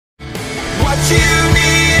you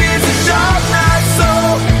need is a sharp knife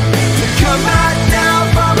soul to come back down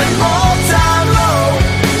from an all-time low.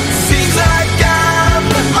 Seems like I'm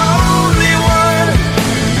the only one.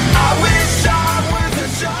 I wish I was a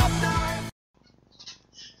sharp knife.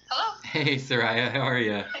 Hello. Hey, Sariah, how are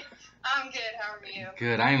you? I'm good. How are you?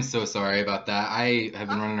 Good. I am so sorry about that. I have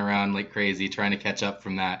been running around like crazy trying to catch up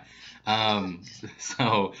from that.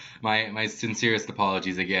 So my sincerest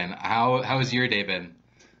apologies again. How has your day been?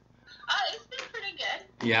 It's been pretty good.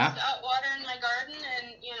 Yeah? Just out watering my garden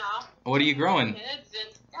and, you know. What are you growing? Kids and,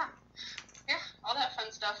 yeah, all that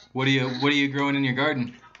fun stuff. What are you growing in your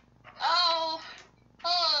garden? Oh, a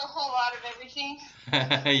whole lot of everything.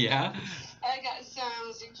 Yeah? I got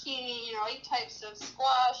some zucchini, 8 types of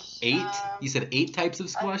squash. 8? You said 8 types of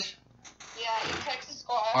squash? Yeah, 8 types of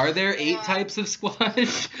squash. Are there 8 types of squash?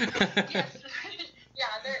 Yes. Yeah,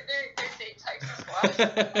 there's 8 types of squash.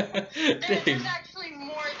 There's actually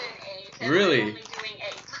more than 8. And Really? I'm only doing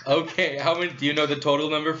 8. Okay, how many? Do you know the total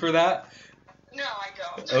number for that? No, I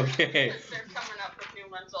don't. Okay. Because they're coming up with new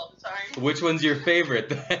ones all the time. Which one's your favorite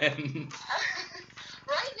then? Right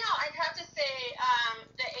now, I'd have to say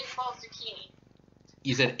the 8-ball zucchini.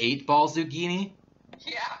 You said 8-ball zucchini?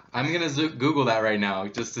 Yeah. I'm gonna Google that right now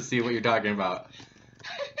just to see what you're talking about.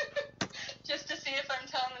 Just to see if I'm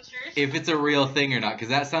telling the truth. If it's a real thing or not, because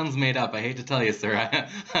that sounds made up. I hate to tell you, sir. Oh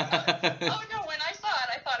no, when I saw it,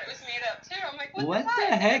 I thought it was made up too. I'm like, What is that?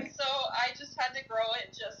 the heck? And so I just had to grow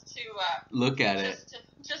it just to Look at it.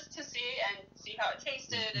 just to see and see how it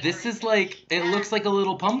tasted. And This is everything. like, it looks like a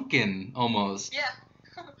little pumpkin almost. Yeah.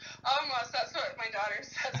 Almost. That's what my daughter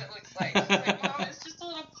says it looks like. She's like, Mom, it's just a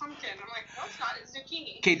little pumpkin. I'm like, no, it's not. It's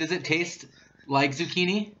zucchini. Okay, does it taste like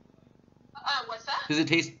zucchini? What's that? Does it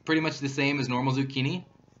taste pretty much the same as normal zucchini?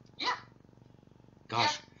 Yeah.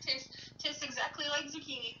 Gosh. Yeah, tastes exactly like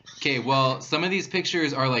zucchini. Okay, well, some of these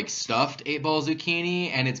pictures are like stuffed 8-ball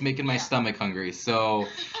zucchini, and it's making my stomach hungry. So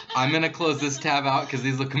I'm gonna close this tab out because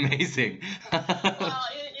these look amazing. Well,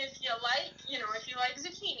 if you like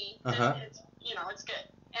zucchini, then it's good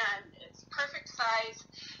and it's perfect size.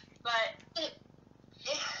 But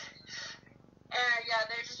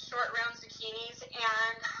they're just short round zucchinis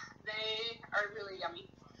and they are really yummy.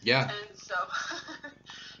 Yeah. And so,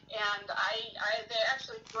 and they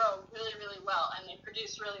actually grow really, really well, and they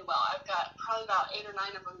produce really well. I've got probably about 8 or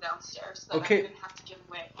 9 of them downstairs that I'm gonna have to give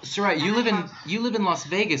away. So right, you live in Las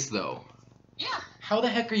Vegas though. Yeah. How the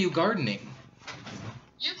heck are you gardening?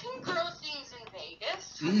 You can grow things in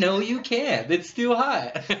Vegas. No, you can't. It's too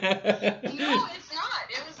hot. No, it's not.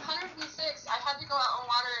 It was 106. I had to go out and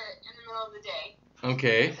water it in the middle of the day.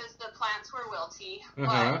 Okay. Because the plants were wilty.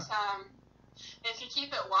 Uh-huh. But if you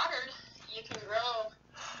keep it watered, you can grow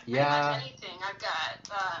pretty Yeah. much anything. I've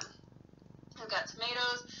got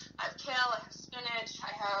tomatoes, I have kale, I have spinach,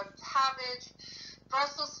 I have cabbage,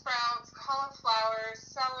 Brussels sprouts, cauliflower,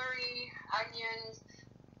 celery, onions,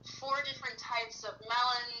 4 different types of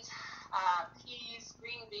melons, peas,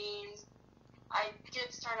 green beans. I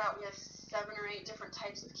did start out with 7 or 8 different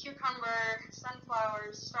types of cucumber,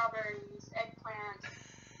 sunflowers, strawberries, eggplant,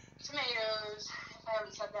 tomatoes. If I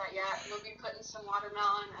haven't said that yet, we'll be putting some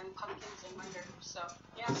watermelon and pumpkins in winter. So,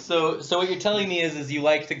 yeah. So what you're telling me is you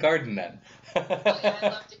like to garden then? Oh, yeah, I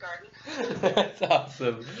love to garden. That's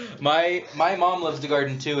awesome. My mom loves to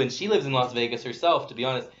garden too, and she lives in Las Vegas herself, to be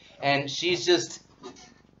honest. And she just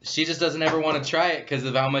doesn't ever want to try it because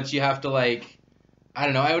of how much you have to I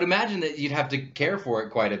don't know. I would imagine that you'd have to care for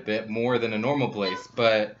it quite a bit more than a normal place,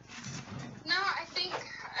 but. No, I think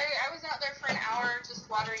I was out there for an hour just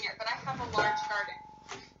watering it, but I have a large garden,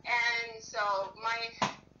 and so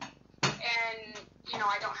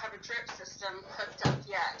I don't have a drip system hooked up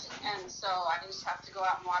yet, and so I just have to go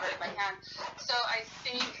out and water it by hand. So I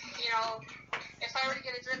think, if I were to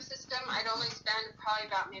get a drip system, I'd only spend probably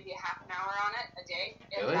about maybe a half an hour on it a day,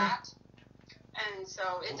 if Really? that. And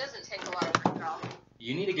so it doesn't take a lot of work at all.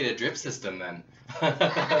 You need to get a drip system then.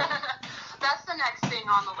 That's the next thing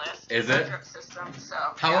on the list. Is a it? drip system. So.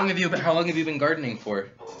 How long have you been gardening for?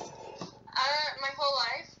 My whole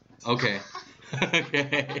life. Okay.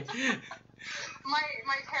 Okay.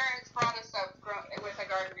 My parents brought us up with a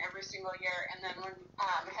garden every single year, and then when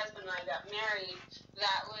my husband and I got married,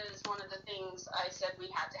 that was one of the things I said we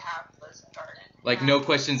had to have was a garden. Like no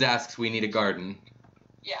questions asked, we need a garden.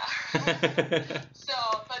 Yeah. So,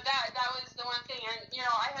 but that was the one thing, and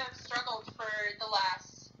I have struggled for the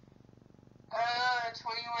last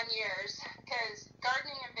 21 years because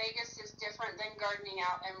gardening in Vegas is different than gardening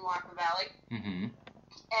out in Wappa Valley. Mm-hmm.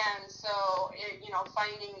 And so,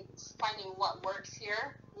 finding what works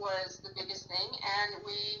here was the biggest thing, and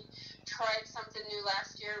we tried something new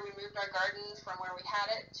last year. We moved our garden from where we had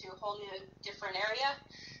it to a whole new different area,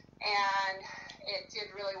 and it did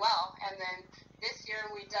really well. And then this year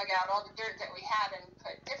we dug out all the dirt that we had and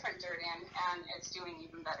put different dirt in, and it's doing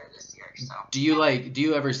even better this year. So Do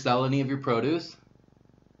you ever sell any of your produce?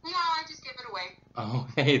 no, I just give it away. Oh,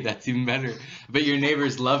 hey, that's even better. But your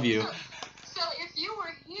neighbors love you. So if you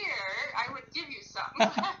were here, I would give you some.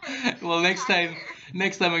 Well, next time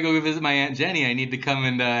I go visit my Aunt Jenny, I need to come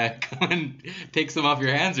and take some off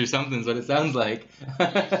your hands or something. Is what it sounds like. You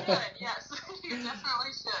should, yes. You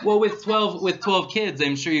definitely should. Well, with 12 kids,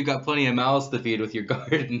 I'm sure you've got plenty of mouths to feed with your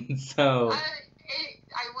garden. So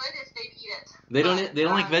I would if they'd eat it. they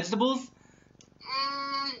don't like vegetables.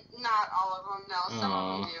 Not all of them, no. Some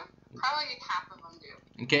of them do. Probably half of them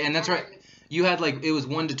do. Okay, and that's right. You had it was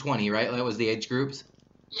 1 to 20, right? That was the age groups.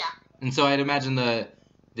 Yeah. And so I'd imagine the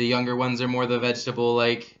younger ones are more the vegetable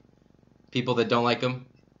people that don't like them.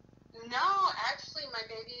 No, actually, my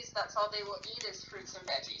babies, that's all they will eat is fruits and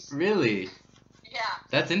veggies. Really? Yeah.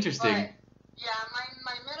 That's interesting. But, yeah,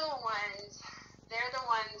 my middle ones, they're the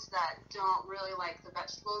ones that don't really like the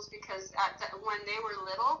vegetables because when they were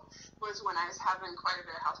little was when I was having quite a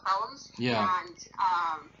bit of health problems. Yeah. And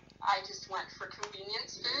I just went for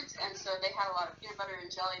convenience foods, and so they had a lot of peanut butter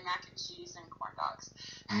and jelly, mac and cheese, and corn dogs.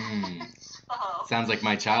 So, Sounds like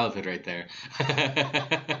my childhood right there. so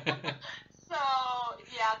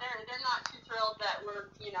yeah, they're not too thrilled that we're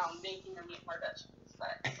making them eat more vegetables.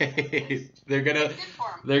 But they're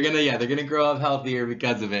gonna grow up healthier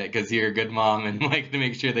because of it, because you're a good mom and like to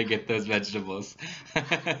make sure they get those vegetables.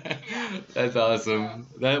 That's awesome.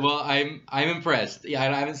 I'm impressed. Yeah, I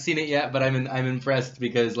haven't seen it yet, but I'm impressed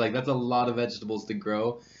because that's a lot of vegetables to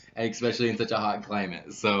grow, and especially in such a hot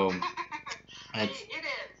climate. So it is,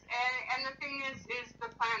 and the thing is the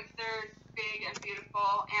plants, they're big and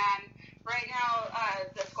beautiful, and right now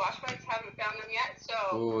the squash bugs haven't found them yet,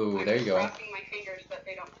 so ooh, there you go. I'm crossing my fingers that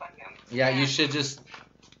they don't find them. Yeah, you should just,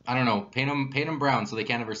 I don't know, paint them brown so they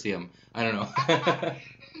can't ever see them. I don't know. I'd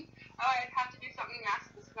have to do something to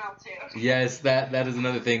mask the smell too. Yes, that is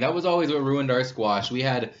another thing. That was always what ruined our squash. We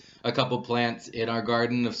had a couple plants in our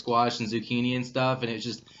garden of squash and zucchini and stuff, and it's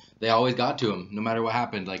just, they always got to them, no matter what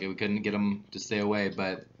happened. We couldn't get them to stay away,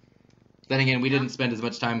 but then again, we didn't spend as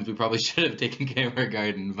much time as we probably should have taken care of our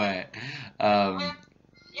garden, but well,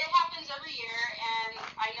 it happens every year, and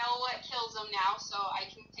I know what kills them now, so I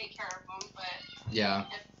can take care of them, but yeah.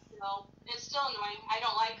 It's still annoying. I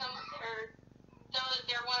don't like them.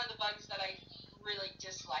 They're one of the bugs that I really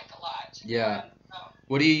dislike a lot. Yeah.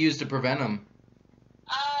 What do you use to prevent them?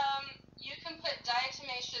 You can put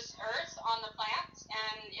diatomaceous earth on the plants,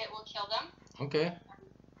 and it will kill them. Okay.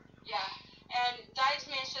 Yeah. And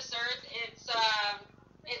diatomaceous earth,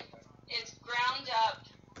 it's ground up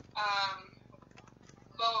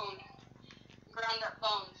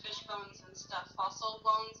bone, fish bones and stuff, fossil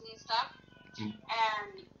bones and stuff.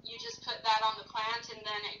 And you just put that on the plant, and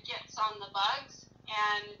then it gets on the bugs,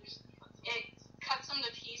 and it cuts them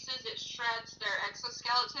to pieces. It shreds their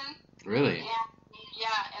exoskeleton. Really?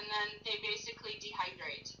 And then they basically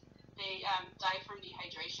dehydrate. They die from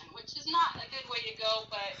dehydration, which is not a good way to go,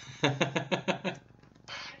 but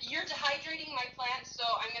you're dehydrating my plant, so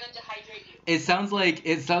I'm gonna dehydrate you. It sounds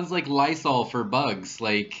like Lysol for bugs,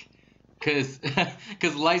 because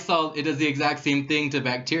Lysol, it does the exact same thing to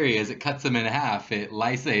bacteria as it cuts them in half. It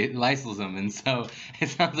lysols them, and so it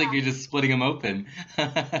sounds like you're just splitting them open.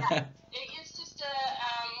 It's just a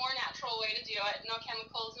more natural way to do it. No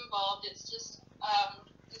chemicals involved. It's just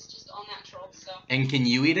all natural. So. And can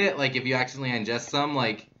you eat it? If you accidentally ingest some,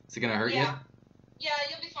 is it gonna hurt you? Yeah,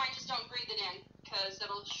 you'll be fine. Just don't breathe it in, because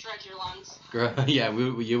it'll shred your lungs. Yeah,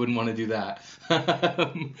 you wouldn't want to do that.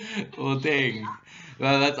 Well, dang.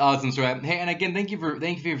 Well, that's awesome, Sariah. Hey, and again, thank you for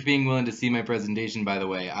being willing to see my presentation. By the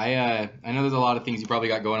way, I know there's a lot of things you probably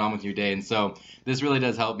got going on with your day, and so this really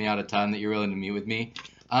does help me out a ton that you're willing to meet with me.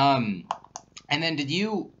 And then did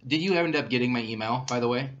you end up getting my email, by the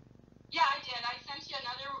way? Yeah, I did. I sent you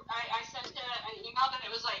I sent you an email, but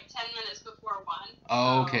it was 10 minutes before 1.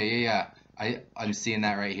 Oh, okay, yeah. I'm seeing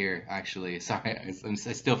that right here, actually. Sorry, I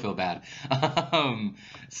still feel bad.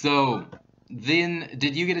 So then,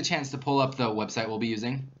 did you get a chance to pull up the website we'll be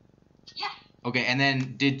using? Yeah. Okay, and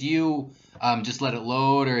then did you just let it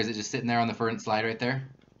load, or is it just sitting there on the front slide right there?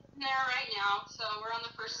 There right now, so we're on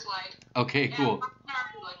the first slide. Okay, cool. Brian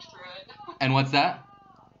already looked through it. And what's that?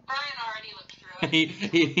 Brian already looked through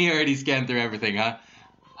it. he already scanned through everything, huh?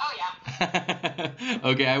 Oh, yeah.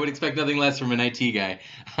 Okay, I would expect nothing less from an IT guy.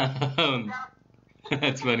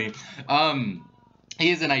 That's funny.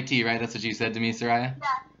 He is an IT, right? That's what you said to me, Sariah? Yeah,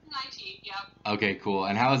 he's an IT. Yep. Okay, cool.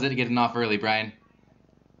 And how is it getting off early, Brian?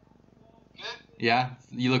 Good. Yeah?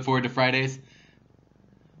 You look forward to Fridays?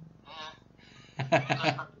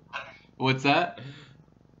 Yeah. What's that?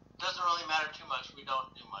 Doesn't really matter too much. We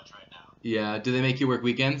don't do much right now. Yeah. Do they make you work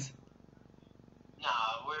weekends? Nah,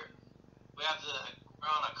 we're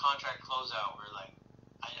on a contract closeout where like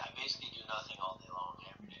I basically do nothing all day long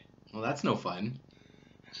every day. Well, that's no fun.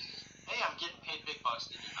 Hey, I'm getting paid big bucks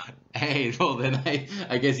to do nothing. Hey, well then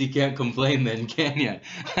I guess you can't complain then, can ya?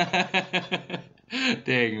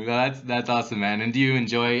 Dang, well that's awesome, man. And do you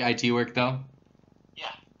enjoy IT work though?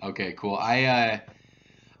 Yeah. Okay, cool. I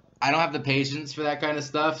don't have the patience for that kind of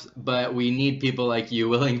stuff, but we need people like you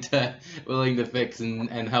willing to fix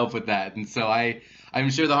and help with that. And so I'm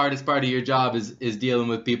sure the hardest part of your job is dealing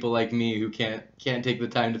with people like me who can't take the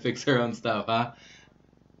time to fix their own stuff, huh?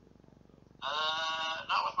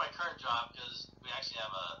 Not with my current job because we actually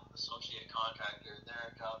have a associate contractor.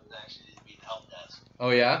 Their job is actually to be the help desk. Oh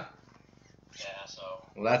yeah? Yeah, so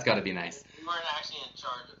Well, that's got to be nice. we weren't actually in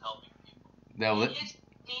charge of helping people.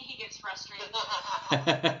 He gets frustrated.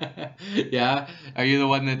 Yeah? Are you the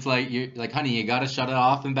one that's you're like, honey, you gotta shut it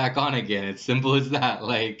off and back on again? It's simple as that.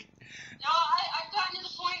 Like. No, I've gotten to the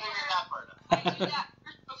point Figure where that part out. I do that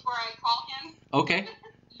first before I call him. Okay.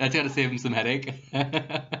 That's gotta save him some headache.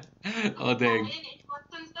 Oh, dang. It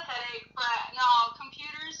lessens the headache, but no,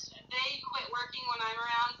 computers, they quit working when I'm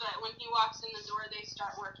around, but when he walks in the door, they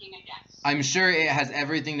start working again. I'm sure it has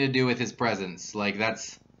everything to do with his presence. Like,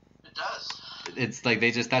 that's. It does. It's like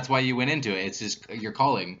that's why you went into it. It's just your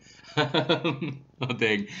calling. Oh,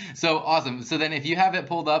 dang. So awesome. So then if you have it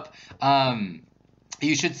pulled up,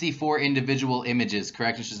 you should see 4 individual images,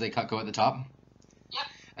 correct? It should say Cutco at the top. Yep.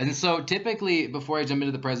 And so typically, before I jump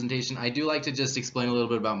into the presentation, I do like to just explain a little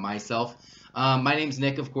bit about myself. My name's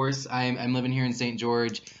Nick, of course. I'm living here in St.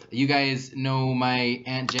 George. You guys know my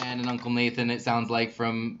Aunt Jan and Uncle Nathan, it sounds like,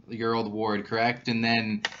 from your old ward, correct? And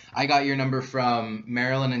then I got your number from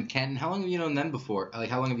Marilyn and Kent. How long have you known them before? Like,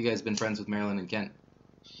 how long have you guys been friends with Marilyn and Kent?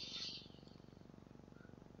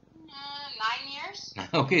 9 years.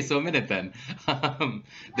 Okay, so a minute then.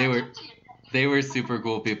 They were super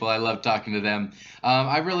cool people. I love talking to them.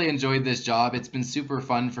 I really enjoyed this job. It's been super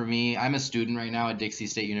fun for me. I'm a student right now at Dixie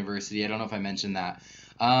State University. I don't know if I mentioned that.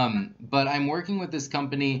 But I'm working with this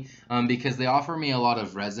company because they offer me a lot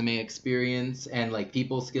of resume experience and like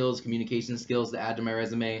people skills, communication skills to add to my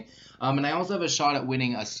resume. And I also have a shot at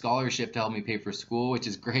winning a scholarship to help me pay for school, which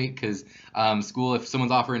is great because school, if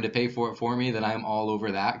someone's offering to pay for it for me, then I'm all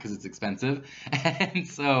over that because it's expensive. And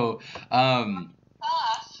so,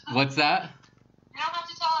 what's that? You don't have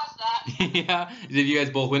to tell us that. Yeah. Did you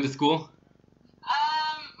guys both went to school?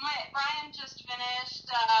 Brian just finished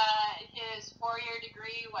his 4-year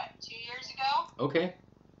degree, 2 years ago? Okay.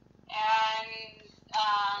 And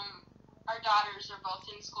our daughters are both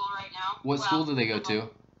in school right now. What school do they go to?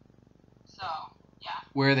 So, yeah.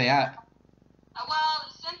 Where are they at?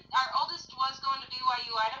 Since our oldest was going to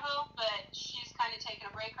BYU, Idaho, but she's kind of taking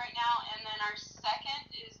a break right now. And then our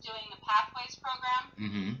second is doing the Pathways program.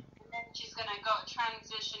 Mm-hmm. And then she's going to go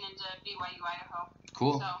transition into BYU, Idaho.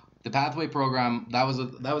 Cool. So, The Pathway program, that was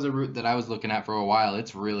a route that I was looking at for a while.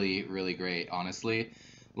 It's really, really great, honestly.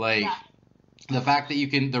 Like, yeah. the fact that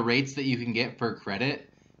the rates that you can get per credit,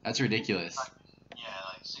 that's ridiculous. Yeah,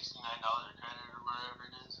 like $69 a credit or whatever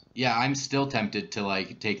it is. Yeah, I'm still tempted to,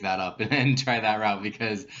 like, take that up and try that route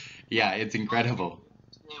because, yeah, it's incredible.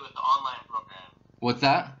 Stay with the online program. What's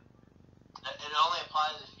that? It only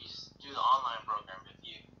applies if you do the online program.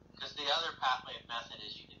 Because the other pathway method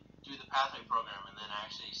is you can do the pathway program and then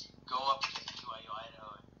actually go up to BYU,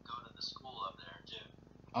 Idaho and go to the school up there too.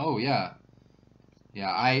 Oh, yeah.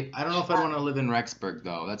 Yeah, I don't know if I'd want to live in Rexburg,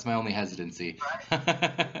 though. That's my only hesitancy. Right?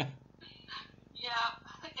 Yeah,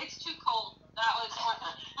 it's too cold. That was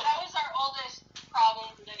our oldest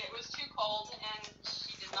problem, that it was too cold, and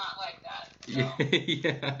she did not like that.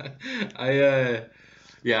 So.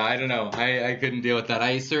 Yeah, I don't know. I couldn't deal with that.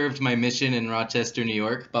 I served my mission in Rochester, New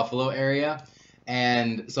York, Buffalo area,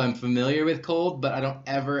 and so I'm familiar with cold, but I don't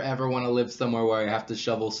ever want to live somewhere where I have to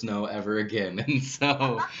shovel snow ever again. And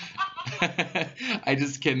so I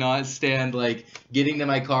just cannot stand like getting to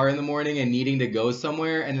my car in the morning and needing to go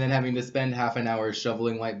somewhere and then having to spend half an hour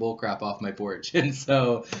shoveling white bull crap off my porch. And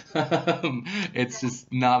so it's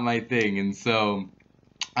just not my thing. And so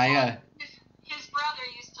His brother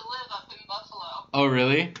used to live up in Buffalo. Oh,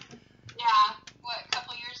 really? Yeah, a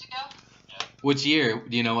couple years ago? Yeah. Which year?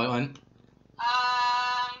 Do you know what one?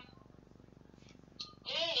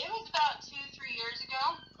 It was about 2-3 years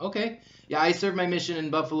ago. Okay. Yeah, I served my mission in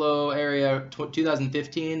Buffalo area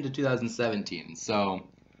 2015 to 2017. So.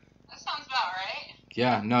 That sounds about right.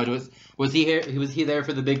 Yeah, no, was he here? Was he there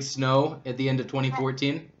for the big snow at the end of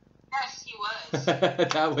 2014? Yes, he was.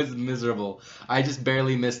 That was miserable. I just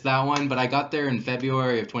barely missed that one, but I got there in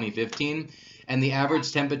February of 2015, and the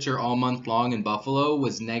average temperature all month long in Buffalo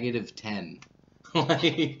was -10.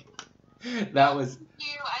 Like, that was.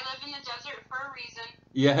 I live in the desert for a reason.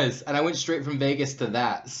 Yes, and I went straight from Vegas to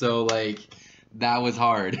that, so like that was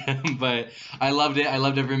hard. But I loved it. I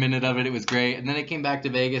loved every minute of it. It was great. And then I came back to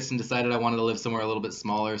Vegas and decided I wanted to live somewhere a little bit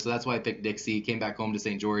smaller, so that's why I picked Dixie. Came back home to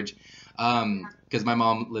St. George, because my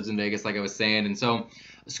mom lives in Vegas, like I was saying, and so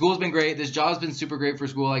school's been great. This job's been super great for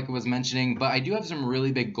school, like I was mentioning. But I do have some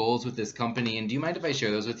really big goals with this company, and do you mind if I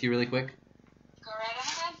share those with you really quick? Go right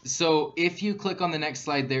ahead. So if you click on the next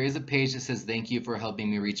slide, there is a page that says "Thank you for helping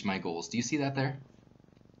me reach my goals." Do you see that there?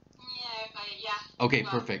 Yeah. Okay,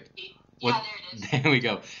 Well, perfect. Yeah, What- there it is. There we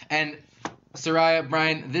go. And Sariah,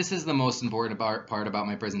 Brian, this is the most important part about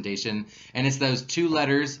my presentation, and it's those two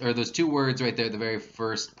letters, or those two words right there at the very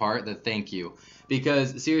first part, the thank you.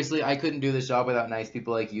 Because seriously, I couldn't do this job without nice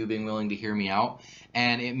people like you being willing to hear me out.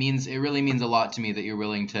 And it really means a lot to me that you're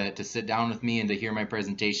willing to sit down with me and to hear my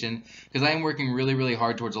presentation, because I am working really, really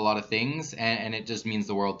hard towards a lot of things, and it just means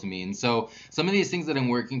the world to me. And so some of these things that I'm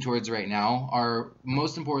working towards right now are,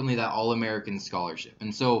 most importantly, that All-American Scholarship.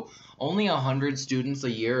 And so only 100 students a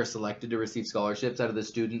year are selected to receive scholarships out of the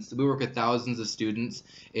students. We work with thousands of students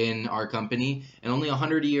in our company, and only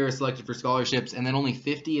 100 a year are selected for scholarships, and then only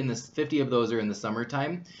 50 of those are in the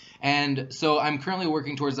summertime. And so I'm currently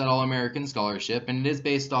working towards that All-American Scholarship, and it is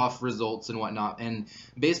based off results and whatnot. And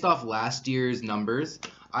based off last year's numbers,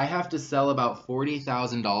 I have to sell about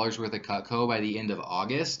 $40,000 worth of Cutco by the end of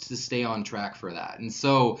August to stay on track for that. And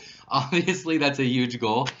so obviously that's a huge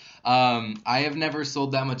goal. I have never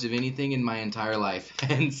sold that much of anything in my entire life.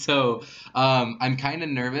 And so I'm kind of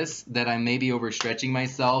nervous that I may be overstretching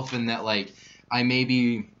myself and that like I may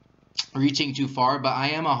be reaching too far, but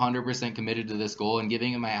I am 100% committed to this goal and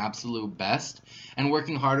giving it my absolute best and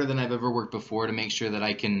working harder than I've ever worked before to make sure that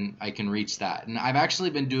I can reach that. And I've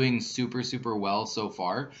actually been doing super, super well so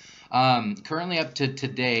far. Currently up to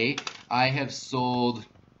today, I have sold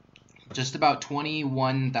just about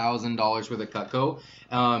 $21,000 worth of Cutco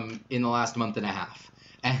in the last month and a half.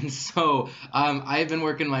 And so I've been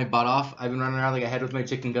working my butt off. I've been running around like a head with my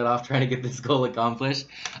chicken gut off trying to get this goal accomplished.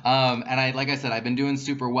 And like I said, I've been doing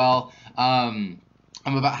super well. I'm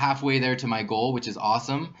about halfway there to my goal, which is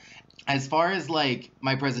awesome. As far as like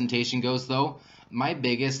my presentation goes though, my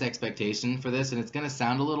biggest expectation for this, and it's going to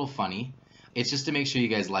sound a little funny, it's just to make sure you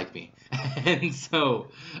guys like me. And so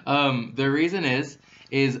the reason is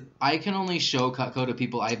I can only show Cutco to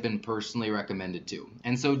people I've been personally recommended to.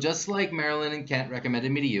 And so just like Marilyn and Kent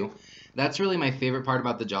recommended me to you, that's really my favorite part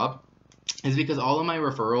about the job, is because all of my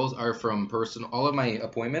referrals are from all of my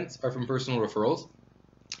appointments are from personal referrals.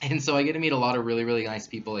 And so I get to meet a lot of really, really nice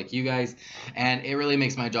people like you guys, and it really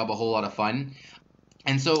makes my job a whole lot of fun.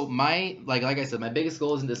 And so like I said, my biggest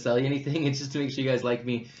goal isn't to sell you anything. It's just to make sure you guys like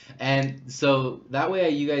me. And so that way I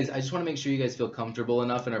just want to make sure you guys feel comfortable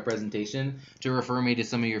enough in our presentation to refer me to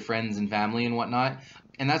some of your friends and family and whatnot.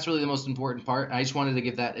 And that's really the most important part. I just wanted to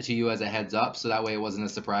give that to you as a heads up, so that way it wasn't a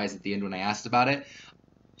surprise at the end when I asked about it.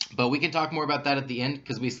 But we can talk more about that at the end,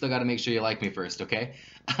 because we still got to make sure you like me first, okay?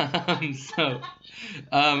 As far...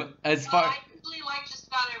 I usually like just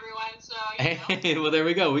about everyone, so you know. Hey, well, there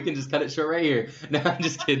we go. We can just cut it short right here. No, I'm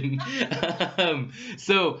just kidding.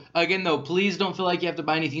 So, again, though, please don't feel like you have to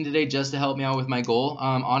buy anything today just to help me out with my goal.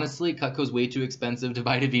 Honestly, Cutco's way too expensive to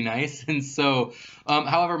buy to be nice. And so,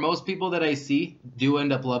 however, most people that I see do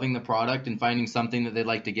end up loving the product and finding something that they'd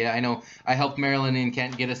like to get. I know I helped Marilyn and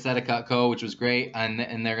Kent get a set of Cutco, which was great,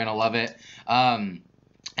 and they're going to love it.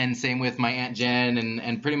 And same with my Aunt Jen,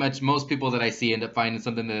 and pretty much most people that I see end up finding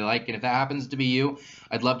something that they like. And if that happens to be you,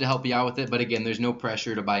 I'd love to help you out with it. But again, there's no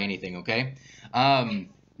pressure to buy anything, okay? I have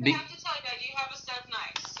to tell you that you have a set of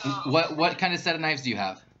knives. So. What kind of set of knives do you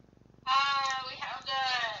have? We have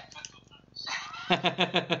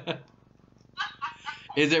the...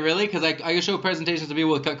 Is it really? Because I show presentations to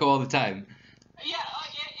people with Cutco all the time. Yeah,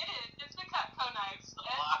 it is. It's the Cutco knives. The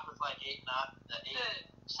block with like eight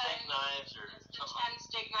steak knives or It's the something. 10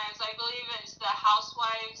 steak knives. I believe it's the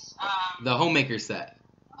Housewives. The Homemaker set.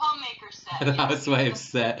 Homemaker set. The yes. Housewives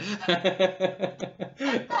set. It's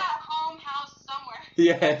that home house somewhere.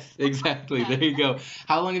 Yes, exactly. There you go.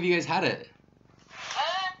 How long have you guys had it?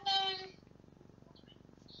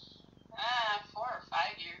 4 or 5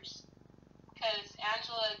 years. Because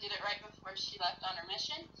Angela did it right before she left on her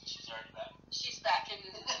mission. She's already back. She's back in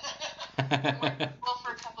well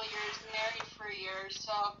for a couple of years, married for a year,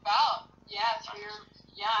 so about 3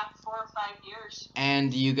 Yeah, 4 or 5 years.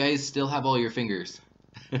 And you guys still have all your fingers?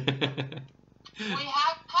 We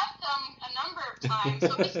have cut them a number of times,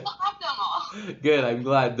 so we still have them all. Good, I'm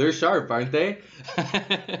glad. They're sharp, aren't they? And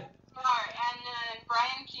then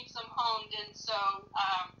Brian keeps them honed, and so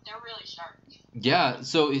they're really sharp. Yeah,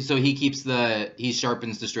 so he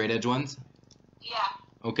sharpens the straight edge ones? Yeah.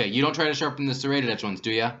 Okay, you don't try to sharpen the serrated edge ones,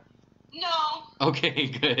 do ya? No. Okay,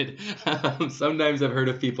 good. Sometimes I've heard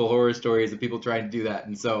of horror stories of people trying to do that,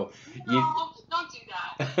 and so No, don't do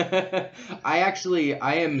that.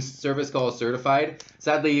 I am service call certified.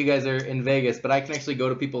 Sadly, you guys are in Vegas, but I can actually go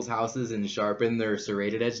to people's houses and sharpen their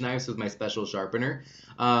serrated edge knives with my special sharpener,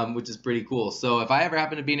 which is pretty cool. So if I ever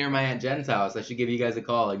happen to be near my Aunt Jen's house, I should give you guys a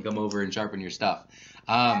call and come over and sharpen your stuff.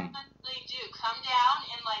 Definitely do. Come down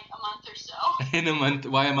in like a month or so. In a month?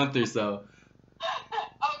 Why a month or so?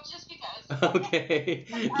 Oh, just because. Okay.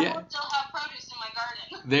 I Yeah. will still have produce in my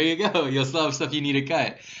garden. There you go. You'll still have stuff you need to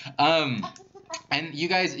cut. And you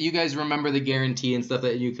guys remember the guarantee and stuff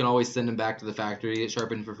that you can always send them back to the factory to get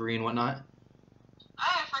sharpened for free and whatnot?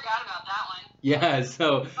 I forgot about that one. Yeah,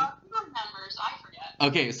 so... Who remembers? I forget.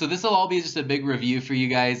 Okay, so this will all be just a big review for you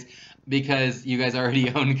guys because you guys already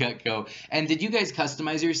own Cutco. And did you guys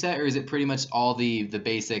customize your set, or is it pretty much all the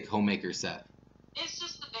basic Homemaker set? It's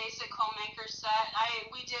just the basic Homemaker set.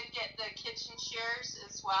 We did get the kitchen shears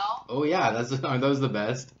as well. Oh yeah, aren't those the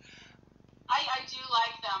best? I do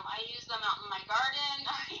like them. I use them out in my garden.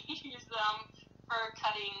 I use them for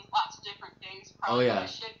cutting lots of different things. Probably yeah. I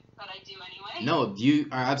should, but I do anyway. No, you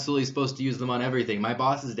are absolutely supposed to use them on everything. My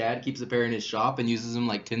boss's dad keeps a pair in his shop and uses them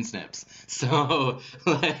like tin snips. So,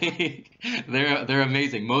 like, they're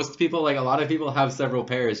amazing. Most people, like a lot of people, have several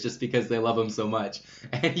pairs just because they love them so much,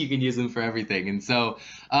 and you can use them for everything. And so,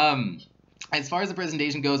 as far as the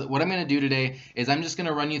presentation goes, what I'm going to do today is I'm just going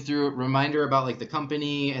to run you through a reminder about like the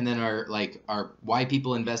company and then our why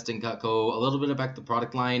people invest in Cutco, a little bit about the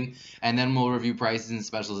product line, and then we'll review prices and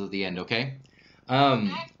specials at the end, okay?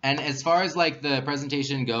 And as far as like the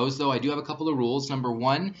presentation goes, though, I do have a couple of rules. Number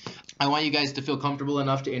one, I want you guys to feel comfortable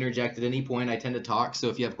enough to interject at any point. I tend to talk, so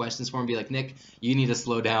if you have questions for me, be like, Nick, you need to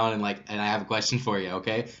slow down and I have a question for you,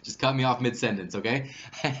 okay? Just cut me off mid-sentence, okay?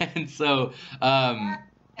 And so,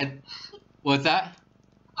 what's that?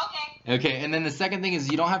 Okay. Okay, and then the second thing is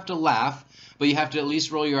you don't have to laugh, but you have to at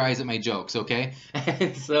least roll your eyes at my jokes, okay?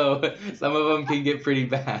 And so some of them can get pretty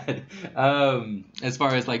bad, as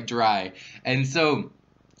far as like dry. And so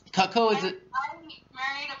Cutco is I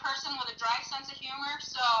married a person with a dry sense of humor,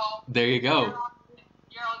 so there you go.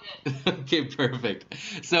 You're all good. Okay,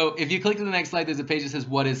 perfect. So if you click to the next slide, there's a page that says,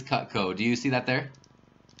 what is Cutco? Do you see that there?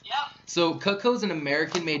 Yep. So Cutco is an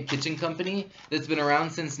American-made kitchen company that's been around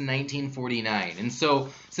since 1949. And so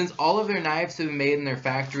since all of their knives have been made in their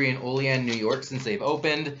factory in Olean, New York since they've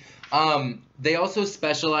opened, they also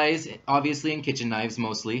specialize, obviously, in kitchen knives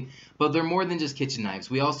mostly, but they're more than just kitchen knives.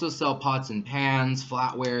 We also sell pots and pans,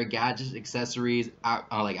 flatware, gadgets, accessories,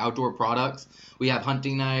 like outdoor products. We have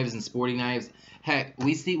hunting knives and sporting knives. Heck,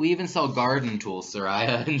 we even sell garden tools,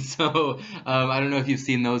 Sariah, and so I don't know if you've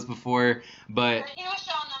seen those before, but You were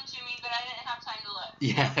showing them to me, but I didn't have time to look.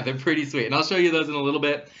 yeah, they're pretty sweet, and I'll show you those in a little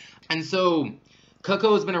bit. And so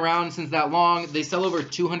Cutco has been around since that long. They sell over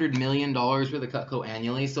 $200 million worth of Cutco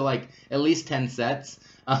annually, so like at least 10 sets.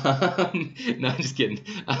 No, I'm just kidding.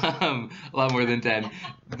 A lot more than 10.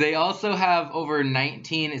 They also have over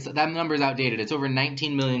 19, that number's outdated. It's over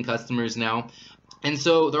 19 million customers now. And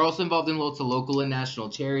so they're also involved in lots of local and national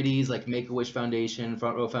charities like Make-A-Wish Foundation,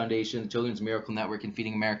 Front Row Foundation, Children's Miracle Network, and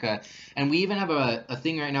Feeding America. And we even have a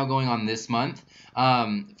thing right now going on this month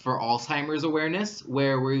for Alzheimer's awareness,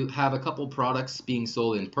 where we have a couple products being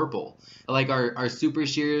sold in purple. Like our super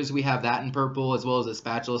shears, we have that in purple, as well as a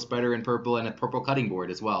spatula spreader in purple and a purple cutting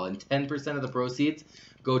board as well. And 10% of the proceeds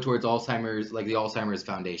go towards Alzheimer's, like the Alzheimer's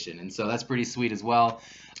Foundation. And so that's pretty sweet as well.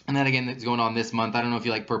 And then again, it's going on this month. I don't know if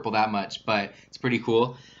you like purple that much, but it's pretty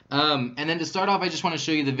cool. And then to start off, I just want to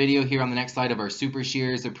show you the video here on the next slide of our super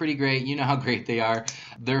shears. They're pretty great. You know how great they are.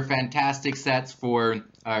 They're fantastic scissors for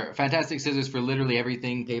literally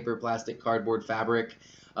everything: paper, plastic, cardboard, fabric,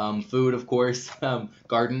 food, of course,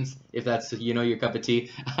 gardens, if that's, your cup of tea.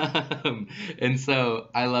 And so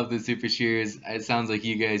I love the super shears. It sounds like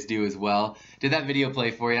you guys do as well. Did that video play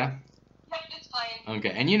for you? Yep, it's playing.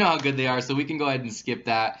 Okay, and you know how good they are, so we can go ahead and skip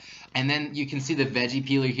that. And then you can see the veggie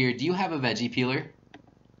peeler here. Do you have a veggie peeler?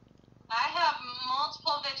 I have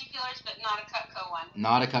multiple veggie peelers, but not a Cutco one.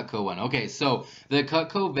 Not a Cutco one. Okay, so the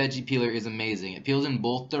Cutco veggie peeler is amazing. It peels in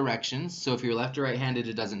both directions, so if you're left or right-handed,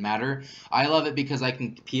 it doesn't matter. I love it because I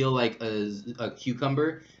can peel like a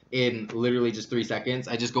cucumber in literally just 3 seconds.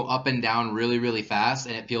 I just go up and down really, really fast,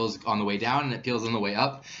 and it peels on the way down, and it peels on the way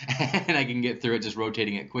up, and I can get through it just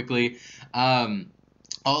rotating it quickly.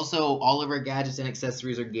 Also, all of our gadgets and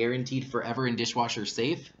accessories are guaranteed forever and dishwasher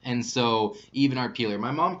safe, and so even our peeler.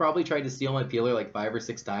 My mom probably tried to steal my peeler like 5 or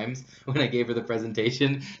 6 times when I gave her the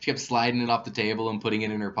presentation. She kept sliding it off the table and putting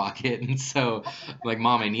it in her pocket, and so I'm like,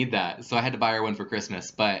 Mom, I need that. So I had to buy her one for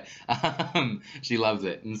Christmas, but she loves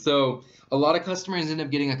it. And so a lot of customers end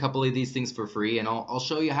up getting a couple of these things for free, and I'll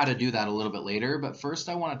show you how to do that a little bit later. But first,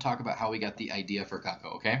 I want to talk about how we got the idea for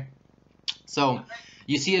Cutco, okay? So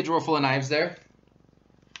you see a drawer full of knives there?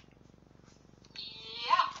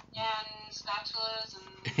 And spatulas and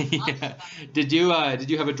lots of Yeah. stuff. Did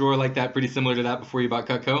you have a drawer like that, pretty similar to that, before you bought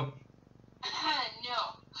Cutco? No.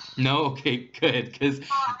 No? Okay, good. Because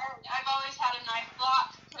I've always had a knife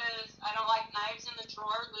block because I don't like knives in the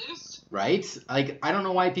drawer loose. right? Like, I don't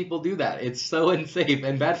know why people do that. It's so unsafe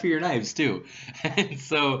and bad for your knives too. And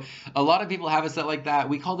so a lot of people have a set like that.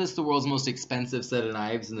 We call this the world's most expensive set of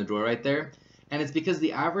knives in the drawer right there. And it's because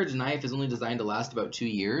the average knife is only designed to last about 2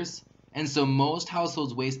 years. And so most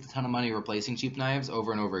households waste a ton of money replacing cheap knives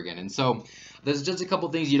over and over again. And so there's just a couple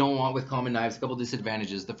things you don't want with common knives, a couple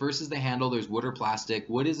disadvantages. The first is the handle. There's wood or plastic.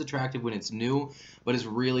 Wood is attractive when it's new, but it's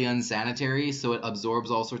really unsanitary, so it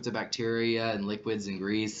absorbs all sorts of bacteria and liquids and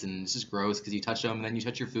grease, and it's just gross because you touch them and then you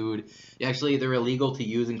touch your food. Actually, they're illegal to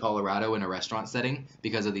use in Colorado in a restaurant setting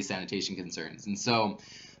because of these sanitation concerns. And so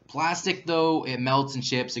plastic, though, it melts and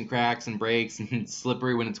chips and cracks and breaks and it's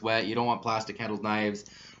slippery when it's wet. You don't want plastic handled knives.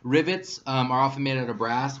 Rivets are often made out of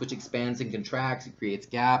brass, which expands and contracts. It creates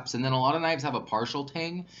gaps. And then a lot of knives have a partial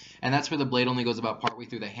tang, and that's where the blade only goes about partway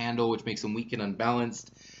through the handle, which makes them weak and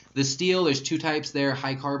unbalanced. The steel, there's 2 types there,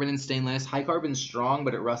 high carbon and stainless. High carbon's strong,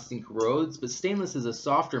 but it rusts and corrodes. But stainless is a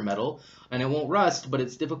softer metal, and it won't rust, but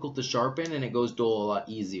it's difficult to sharpen, and it goes dull a lot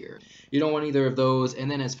easier. You don't want either of those.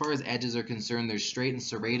 And then as far as edges are concerned, there's straight and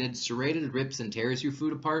serrated. Serrated rips and tears your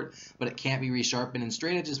food apart, but it can't be resharpened. And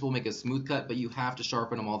straight edges will make a smooth cut, but you have to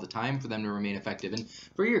sharpen them all the time for them to remain effective. And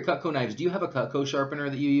for your Cutco knives, do you have a Cutco sharpener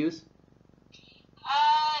that you use?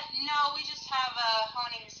 No, we just have a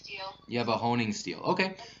honing steel. You have a honing steel.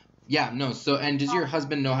 Okay. Yeah, no. So, and does your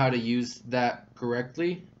husband know how to use that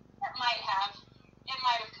correctly? It might have. It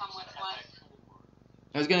might have come with one.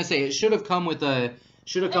 I was gonna say it should have come with a.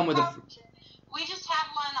 We just have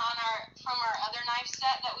one from our other knife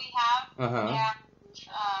set that we have. And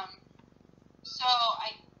so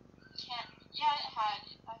I can't. Yeah, it had.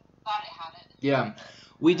 I thought it had it. Yeah,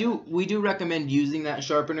 we do recommend using that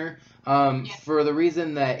sharpener. For the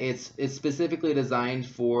reason that it's specifically designed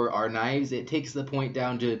for our knives. It takes the point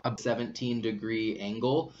down to a 17-degree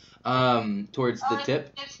angle towards the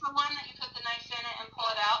tip. It's the one that you put the knife in it and pull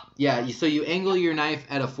it out? Yeah, so you angle your knife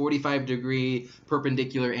at a 45-degree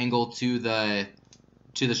perpendicular angle to the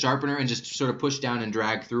sharpener and just sort of push down and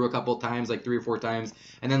drag through a couple times, like 3 or 4 times,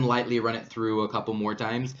 and then lightly run it through a couple more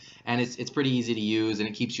times. And it's pretty easy to use, and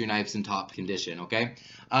it keeps your knives in top condition, okay?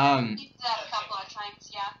 Used that a couple of times,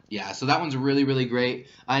 yeah. Yeah, so that one's really, really great.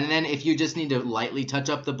 And then if you just need to lightly touch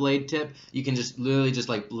up the blade tip, you can just literally just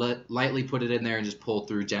like lightly put it in there and just pull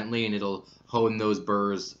through gently, and it'll hone those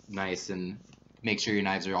burrs nice and make sure your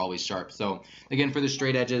knives are always sharp. So again, for the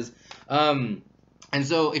straight edges. And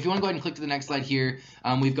so if you want to go ahead and click to the next slide here,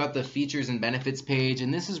 we've got the features and benefits page,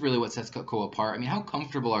 and this is really what sets Cutco apart. I mean, how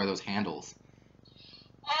comfortable are those handles?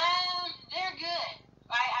 They're good.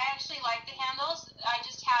 I actually like the handles. I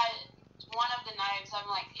just had one of the knives. I'm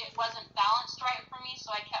like, it wasn't balanced right for me,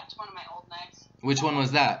 so I kept one of my old knives. Which one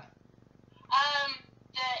was that?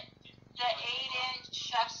 The 8-inch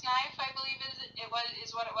chef's knife, I believe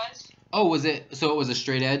is what it was. Oh, was it? So it was a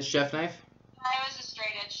straight edge chef knife? It was a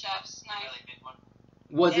straight edge chef's knife. Really big one.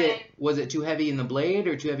 Was it too heavy in the blade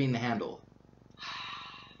or too heavy in the handle?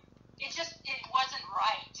 It wasn't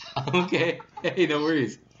right. Okay. Hey, no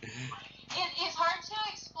worries. It's hard to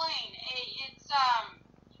explain. It's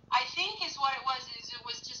I think is what it was. It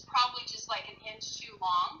was just probably just like an inch too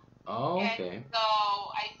long. Oh, okay. And so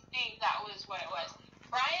I think that was what it was.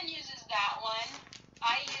 Brian uses that one.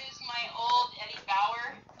 I use my old Eddie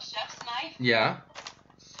Bauer chef's knife. Yeah.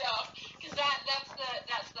 So, because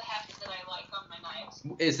that's the heft that I like on my knives.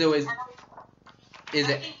 Is I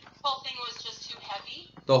it think the whole thing was just too heavy.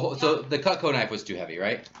 so the Cutco knife was too heavy,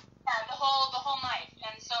 right? Yeah, the whole knife,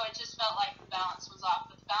 and so it just felt like the balance was off.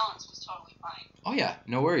 But the balance was totally fine. Oh yeah,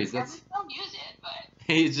 no worries. I That's still use it, but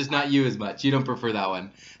it's just not you as much. You don't prefer that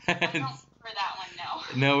one. I don't prefer that one.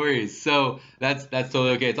 No. No worries. So that's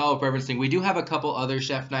totally okay. It's all a preference thing. We do have a couple other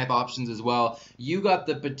chef knife options as well. You got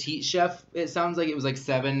the petite chef. It sounds like it was like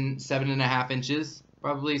 7.5 inches,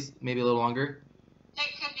 probably maybe a little longer.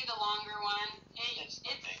 It could be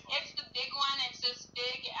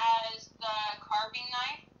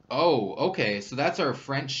Oh, okay. So that's our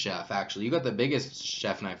French chef, actually. You got the biggest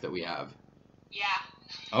chef knife that we have. Yeah.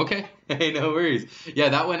 Okay. Hey, no worries. Yeah,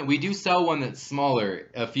 that one, we do sell one that's smaller,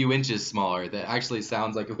 a few inches smaller, that actually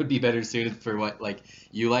sounds like it would be better suited for what, like,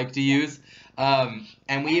 you like to use. And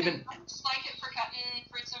we even... I just like it for cutting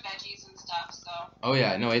fruits and veggies and stuff, so. Oh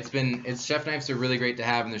yeah, no, it's chef knives are really great to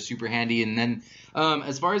have and they're super handy. And then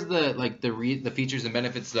as far as the features and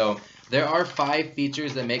benefits though, there are 5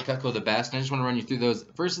 features that make Cutco the best, and I just want to run you through those.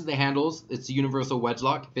 First is the handles. It's a universal wedge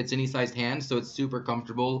lock, fits any sized hand, so it's super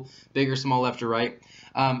comfortable, big or small, left or right.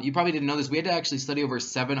 You probably didn't know this. We had to actually study over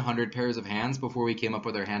 700 pairs of hands before we came up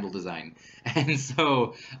with our handle design. And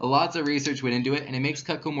so lots of research went into it, and it makes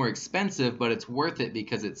Cutco more expensive, but it's worth it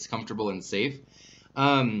because it's comfortable and safe.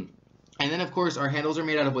 And then, of course, our handles are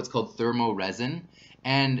made out of what's called thermoresin.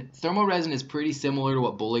 And thermoresin is pretty similar to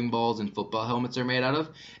what bowling balls and football helmets are made out of.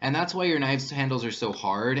 And that's why your knives handles are so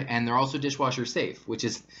hard. And they're also dishwasher safe,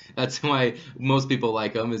 that's why most people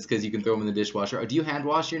like them, is because you can throw them in the dishwasher. Do you hand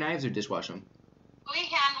wash your knives or dishwash them? We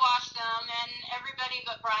hand wash them, and everybody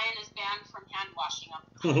but Brian is banned from hand washing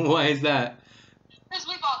them. Why is that? Because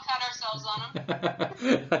we've all cut ourselves on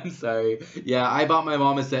them. I'm sorry. Yeah, I bought my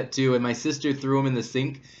mom a set too, and my sister threw them in the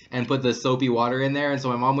sink and put the soapy water in there, and so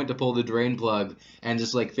my mom went to pull the drain plug and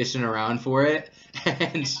just like fishing around for it,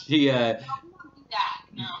 and she No, we don't do that.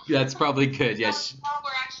 No. that's probably good. Yes. It's while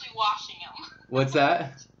we're actually washing them. What's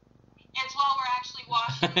that? It's while we're actually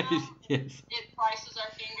washing them. Yes. It slices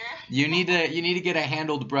our finger. You need to get a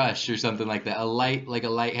handled brush or something like that. A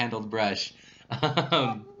light handled brush. Clean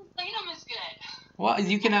them is good. Well,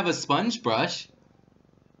 you can have a sponge brush.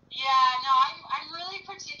 Yeah, no, I'm really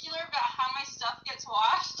particular about how my stuff gets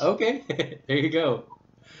washed. Okay, there you go.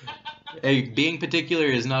 Hey, being particular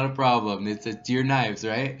is not a problem. It's your knives,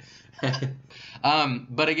 right?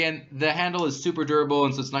 But again, the handle is super durable,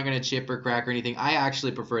 and so it's not going to chip or crack or anything. I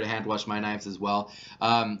actually prefer to hand wash my knives as well,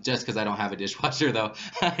 just because I don't have a dishwasher though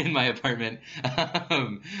in my apartment.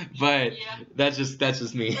 But Yeah. that's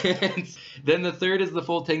just me. Then the third is the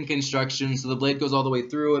full tin construction, so the blade goes all the way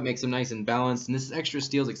through. It makes them nice and balanced. And this extra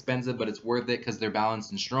steel is expensive, but it's worth it because they're balanced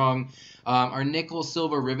and strong. Our nickel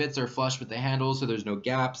silver rivets are flush with the handle, so there's no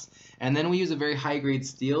gaps. And then we use a very high-grade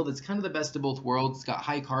steel that's kind of the best of both worlds. It's got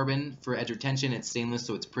high carbon for edge retention. It's stainless,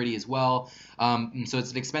 so it's pretty as well. And so it's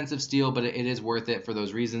an expensive steel, but it is worth it for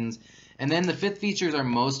those reasons. And then the fifth feature is our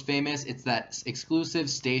most famous. It's that exclusive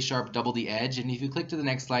Stay Sharp Double the Edge. And if you click to the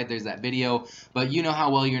next slide, there's that video. But you know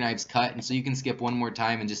how well your knives cut, and so you can skip one more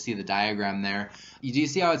time and just see the diagram there. Do you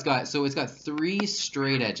see how it's got? So it's got 3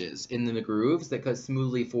 straight edges in the grooves that cut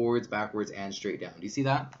smoothly forwards, backwards, and straight down. Do you see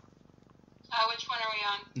that? Which one are we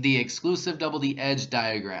on? The exclusive Double the Edge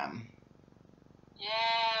diagram. Yeah,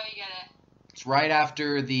 we got it. It's right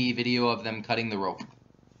after the video of them cutting the rope.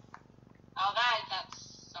 Oh,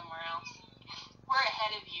 that's somewhere else. We're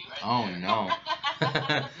ahead of you. Oh no.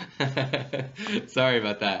 Sorry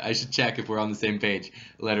about that. I should check if we're on the same page,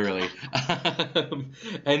 literally.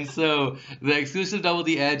 And so the exclusive Double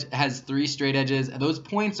the Edge has 3 straight edges. Those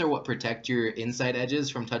points are what protect your inside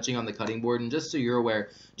edges from touching on the cutting board. And just so you're aware,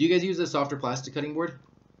 do you guys use a softer plastic cutting board?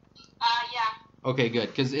 Yeah. Okay, good,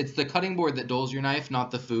 because it's the cutting board that dulls your knife,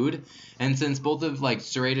 not the food. And since both of like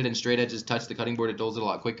serrated and straight edges touch the cutting board, it dulls it a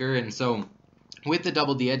lot quicker. And so with the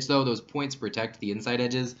Double the Edge, though, those points protect the inside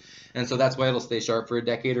edges, and so that's why it'll stay sharp for a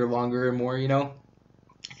decade or longer or more, you know?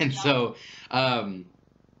 And so, and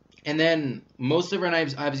then most of our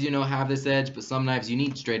knives, as you know, have this edge, but some knives you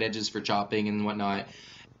need straight edges for chopping and whatnot.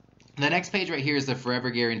 The next page right here is the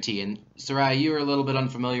Forever Guarantee, and Sariah, you were a little bit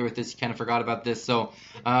unfamiliar with this, you kind of forgot about this, so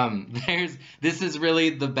this is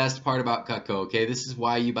really the best part about Cutco, okay? This is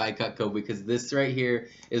why you buy Cutco, because this right here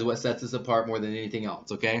is what sets us apart more than anything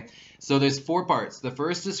else, okay? So there's 4 parts. The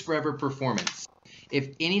first is Forever Performance.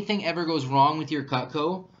 If anything ever goes wrong with your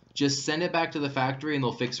Cutco, just send it back to the factory and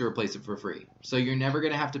they'll fix or replace it for free. So you're never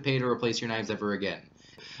going to have to pay to replace your knives ever again.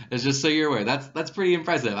 It's just so you're aware. That's pretty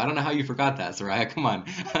impressive. I don't know how you forgot that, Sariah. Come on.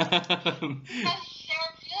 They're good, and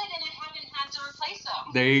I haven't had to replace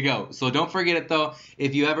them. There you go. So don't forget it, though.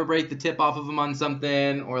 If you ever break the tip off of them on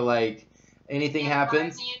something or, like, anything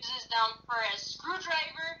happens. Brian uses them for a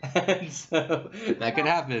screwdriver. And so that could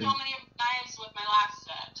happen. So many knives with my last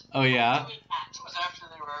set. Oh, yeah? It was after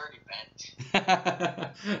they were already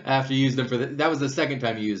bent. After you used them that was the second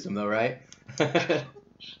time you used them, though, right? No,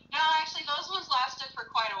 actually, those ones lasted for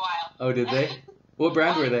quite a while. Oh, did they? What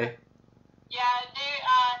brand were they? Yeah,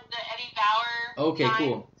 they're the Eddie Bauer. Okay, knife.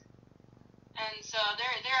 cool. And so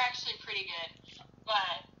they're actually pretty good.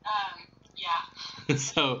 But yeah.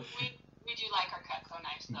 So we do like our Cutco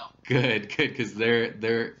knives though. good, because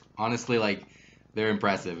they're honestly like They're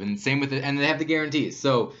impressive, and same with it, and they have the guarantees.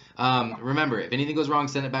 So remember, if anything goes wrong,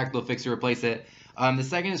 send it back. They'll fix or replace it. The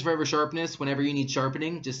second is forever sharpness. Whenever you need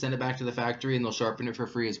sharpening, just send it back to the factory, and they'll sharpen it for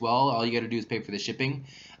free as well. All you got to do is pay for the shipping.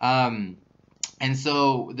 And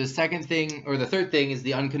so the second thing, or the third thing, is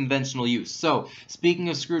the unconventional use. So speaking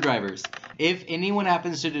of screwdrivers, if anyone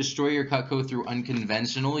happens to destroy your Cutco through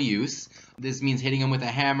unconventional use, this means hitting them with a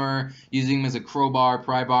hammer, using them as a crowbar,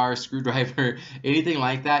 pry bar, screwdriver, anything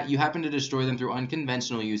like that, you happen to destroy them through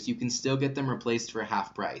unconventional use, you can still get them replaced for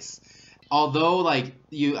half price. Although, like,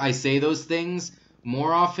 I say those things,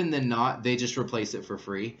 more often than not, they just replace it for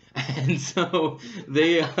free. And so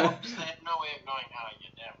they They have no way of knowing how to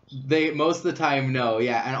get damaged. They most of the time no,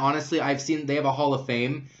 yeah. And honestly, I've seen they have a Hall of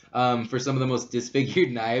Fame for some of the most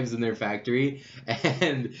disfigured knives in their factory,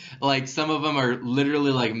 and like some of them are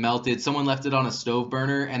literally like melted. Someone left it on a stove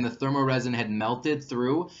burner, and the thermoresin had melted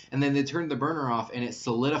through, and then they turned the burner off, and it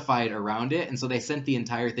solidified around it, and so they sent the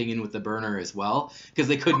entire thing in with the burner as well because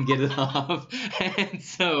they couldn't get it off. And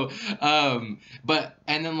so,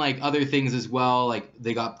 and then like other things as well, like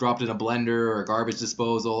they got dropped in a blender or a garbage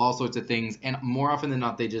disposal, all sorts of things. And more often than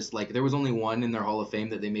not, they just like there was only one in their Hall of Fame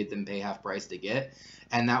that they made them pay half price to get.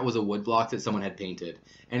 And that was a wood block that someone had painted.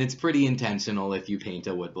 And it's pretty intentional if you paint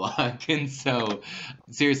a wood block. And so,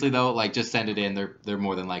 seriously though, like just send it in. They're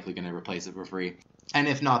more than likely going to replace it for free. And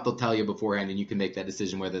if not, they'll tell you beforehand, and you can make that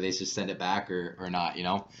decision whether they should send it back or not, you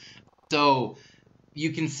know? So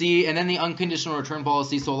you can see, and then the unconditional return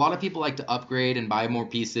policy. So a lot of people like to upgrade and buy more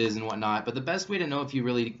pieces and whatnot. But the best way to know if you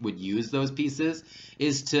really would use those pieces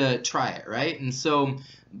is to try it, right? And so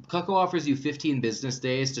Cutco offers you 15 business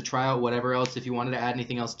days to try out whatever else. If you wanted to add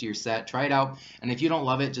anything else to your set, try it out. And if you don't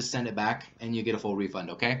love it, just send it back and you get a full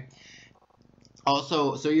refund, okay?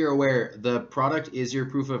 Also, so you're aware, the product is your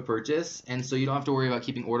proof of purchase, and so you don't have to worry about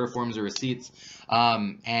keeping order forms or receipts,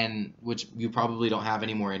 and which you probably don't have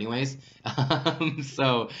anymore anyways.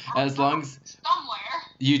 So as long as somewhere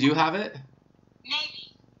you do have it,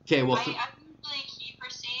 maybe. okay. Well, I usually keep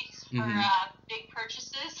receipts for big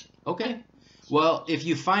purchases. Okay. Well, if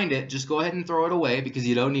you find it, just go ahead and throw it away because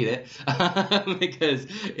you don't need it. Because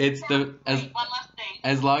it's One last thing.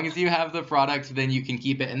 as long as you have the product, then you can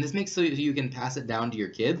keep it. And this makes so you can pass it down to your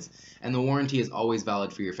kids, and the warranty is always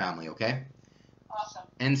valid for your family, okay? Awesome.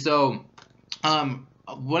 And so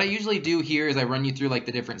what I usually do here is I run you through like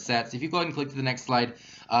the different sets. If you go ahead and click to the next slide,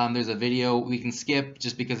 there's a video we can skip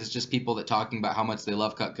just because it's just people that talking about how much they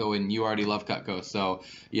love Cutco, and you already love Cutco, so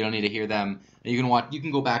you don't need to hear them. You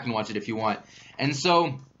can go back and watch it if you want. And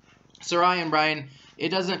so, Sariah and Brian, it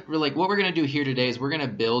doesn't really, what we're going to do here today is we're going to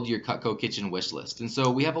build your Cutco kitchen wish list. And so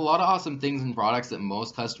we have a lot of awesome things and products that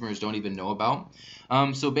most customers don't even know about.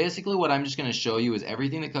 So basically what I'm just going to show you is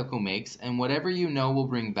everything that Cutco makes, and whatever you know will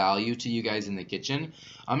bring value to you guys in the kitchen.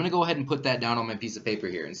 I'm going to go ahead and put that down on my piece of paper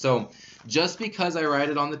here. And so just because I write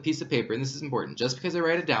it on the piece of paper, and this is important, just because I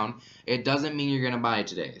write it down, it doesn't mean you're going to buy it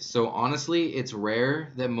today. So honestly, it's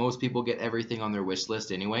rare that most people get everything on their wish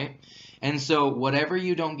list anyway. And so whatever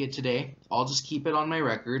you don't get today, I'll just keep it on my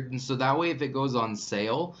record. And so that way if it goes on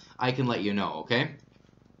sale, I can let you know, okay?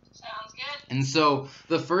 Sounds good. And so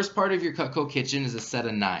the first part of your Cutco kitchen is a set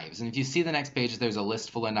of knives. And if you see the next page, there's a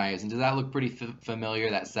list full of knives. And does that look pretty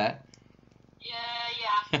familiar, that set?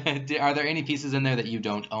 Yeah. Are there any pieces in there that you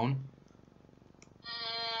don't own?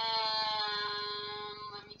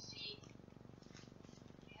 Let me see.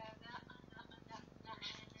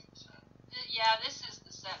 Yeah, this is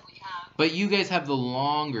the set we have. But you guys have the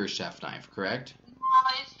longer chef knife, correct? No,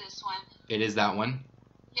 it's this one. It is that one?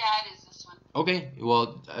 Yeah, it is this one. Okay,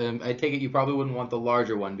 well, I take it you probably wouldn't want the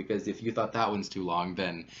larger one, because if you thought that one's too long,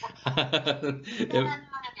 then... No.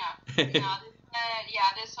 Yeah,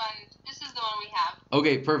 this one. This is the one we have.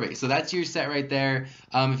 Okay, perfect. So that's your set right there.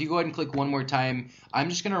 If you go ahead and click one more time, I'm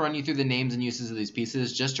just going to run you through the names and uses of these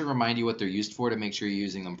pieces just to remind you what they're used for to make sure you're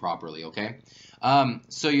using them properly, okay?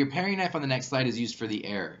 So your paring knife on the next slide is used for the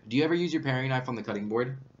air. Do you ever use your paring knife on the cutting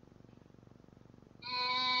board?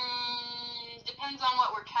 Depends on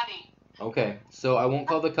what we're cutting. Okay, so I won't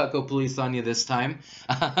call the Cutco police on you this time,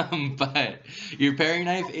 but your paring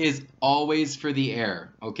knife is always for the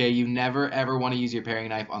air, okay? You never ever want to use your paring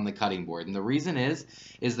knife on the cutting board, and the reason is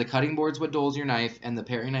the cutting board's what dulls your knife, and the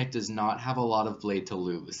paring knife does not have a lot of blade to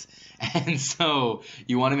lose, and so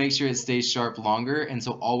you want to make sure it stays sharp longer, and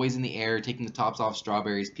so always in the air, taking the tops off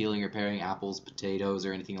strawberries, peeling or paring apples, potatoes,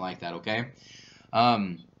 or anything like that, okay?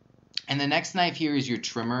 And the next knife here is your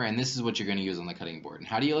trimmer, and this is what you're going to use on the cutting board. And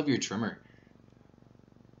how do you love your trimmer?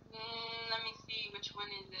 Let me see, which one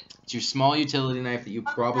is it? It's your small utility knife that you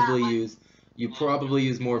probably use. You probably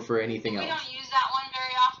use more for anything else. We don't use that one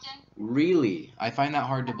very often. Really? I find that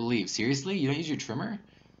hard to believe. Seriously? You don't use your trimmer?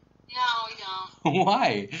 No, we don't.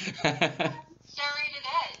 Why? Serrated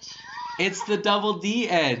edge. It's the double D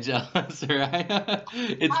edge, Sariah.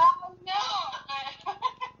 It's No.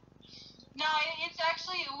 No, it's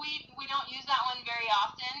actually, we don't use that one very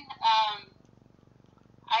often.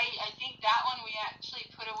 I think that one we actually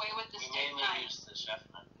put away with the We steak mainly knife. use the chef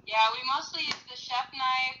knife. Yeah, we mostly use the chef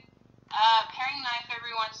knife, paring knife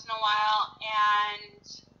every once in a while, and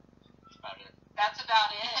About it. that's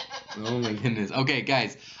about it. Oh my goodness. Okay,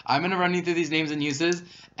 guys, I'm gonna run you through these names and uses,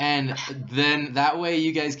 and then that way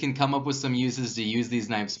you guys can come up with some uses to use these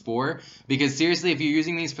knives for. Because seriously, if you're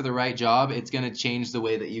using these for the right job, it's gonna change the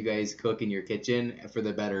way that you guys cook in your kitchen for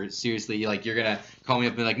the better. Seriously, like you're gonna call me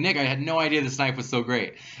up and be like, Nick, I had no idea this knife was so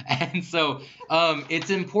great. And so it's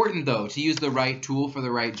important though to use the right tool for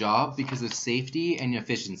the right job because of safety and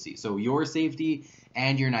efficiency. So your safety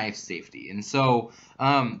and your knife's safety. And so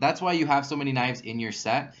that's why you have so many knives in your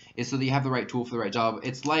set, is so that you have the right tool for the right job.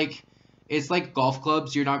 It's like golf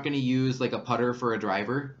clubs. You're not going to use like a putter for a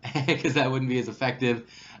driver because that wouldn't be as effective,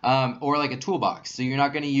 or like a toolbox. So you're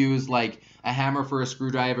not going to use like a hammer for a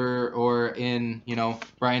screwdriver, or in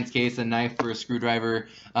Brian's case, a knife for a screwdriver.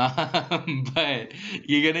 But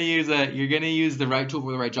you're gonna use the right tool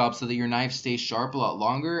for the right job so that your knife stays sharp a lot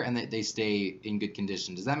longer and that they stay in good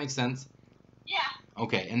condition. Does that make sense? Yeah.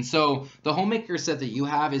 Okay, and so the Homemaker set that you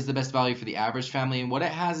have is the best value for the average family, and what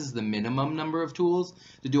it has is the minimum number of tools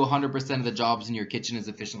to do 100% of the jobs in your kitchen as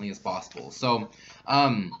efficiently as possible. So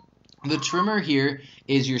the trimmer here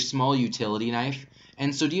is your small utility knife.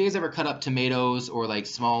 And so do you guys ever cut up tomatoes or like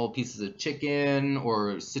small pieces of chicken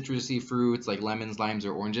or citrusy fruits like lemons, limes,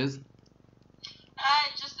 or oranges?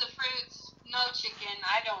 Just the fruits, no chicken.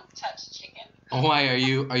 I don't touch chicken. Why are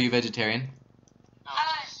you vegetarian? No,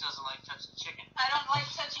 he just doesn't like touching chicken. I don't like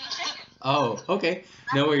touching chicken. Oh, okay.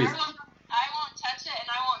 No worries. I won't touch it and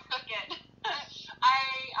I won't cook it.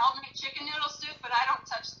 I'll make chicken noodle soup, but I don't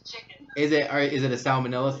touch the chicken. Is it a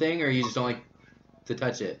salmonella thing, or you just don't like to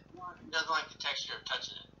touch it? He doesn't like the texture of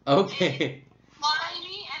touching it. Okay.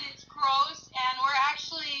 Slimy and it's gross, and we're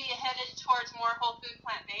actually headed towards more whole food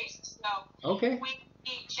plant based, so Okay. we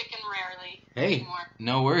eat chicken rarely Hey, anymore.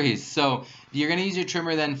 no worries. So you're gonna use your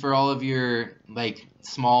trimmer then for all of your like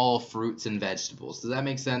small fruits and vegetables. Does that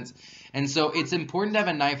make sense? And so it's important to have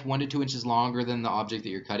a knife 1 to 2 inches longer than the object that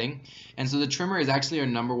you're cutting. And so the trimmer is actually our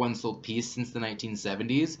 #1 sold piece since the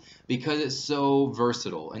 1970s because it's so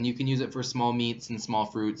versatile, and you can use it for small meats and small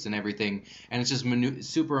fruits and everything, and it's just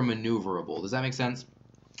super maneuverable. Does that make sense?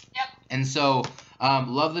 Yep. And so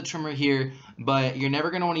love the trimmer here, but you're never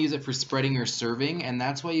going to want to use it for spreading or serving, and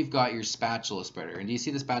that's why you've got your spatula spreader. And do you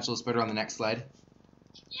see the spatula spreader on the next slide?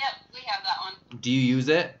 Yep, we have that one. Do you use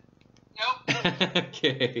it? Nope.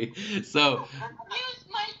 Okay, so I use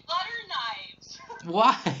my butter knives.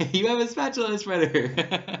 why? You have a spatula spreader. They're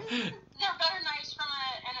butter knives from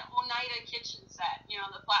an Oneida kitchen set, the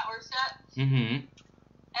Flatware set. Mm-hmm. And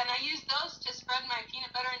I use those to spread my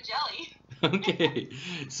peanut butter and jelly. Okay,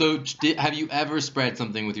 so have you ever spread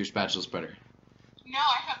something with your spatula spreader? No,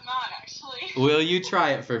 I have not, actually. Will you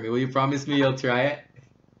try it for me? Will you promise me you'll try it?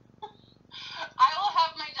 I will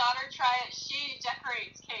have my daughter try it. She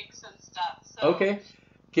decorates cakes and stuff. So. Okay,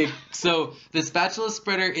 so the spatula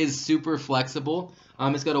spreader is super flexible.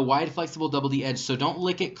 It's got a wide, flexible double D edge, so don't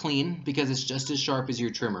lick it clean because it's just as sharp as your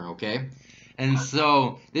trimmer, okay? And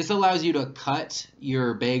so this allows you to cut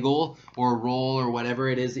your bagel or roll or whatever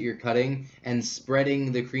it is that you're cutting and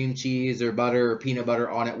spreading the cream cheese or butter or peanut butter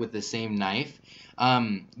on it with the same knife.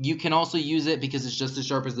 You can also use it because it's just as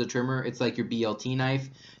sharp as the trimmer. It's like your BLT knife.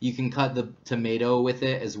 You can cut the tomato with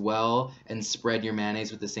it as well and spread your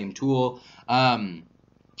mayonnaise with the same tool.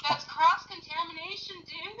 That's cross-contamination,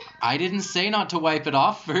 dude. I didn't say not to wipe it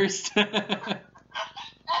off first. That's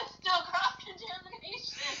still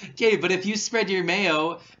cross-contamination. Okay, but if you spread your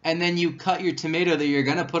mayo and then you cut your tomato that you're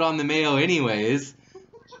going to put on the mayo anyways.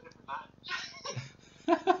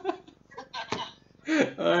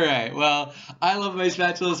 Alright, well, I love my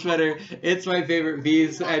spatula spreader. It's my favorite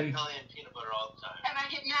piece. And Peanut butter all the time. And I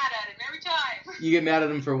get mad at him every time. you get mad at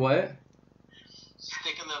him for what?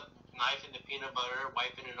 Sticking the knife in the peanut butter,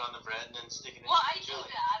 wiping it on the bread, and then sticking it Well, in I the do jelly.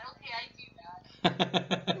 that. Okay, I do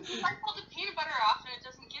that. I pull the peanut butter off and it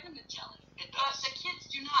doesn't get in the jelly. But the kids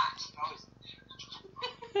do not.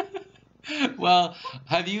 Well,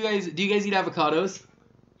 do you guys eat avocados?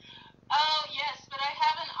 Oh, yes, but I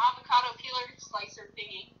have an avocado peeler slicer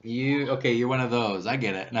thingy. You're one of those. I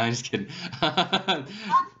get it. No, I'm just kidding. I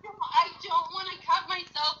don't want to cut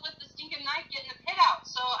myself with the stinking knife getting the pit out,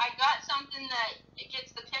 so I got something that it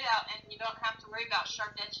gets the pit out and you don't have to worry about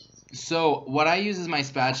sharp edges. So what I use as my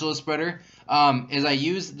spatula spreader is I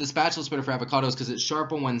use the spatula spreader for avocados because it's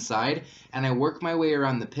sharp on one side, and I work my way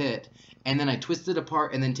around the pit, and then I twist it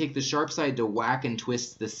apart, and then take the sharp side to whack and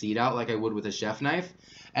twist the seed out like I would with a chef knife,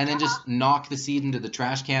 and then just knock the seed into the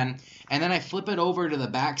trash can, and then I flip it over to the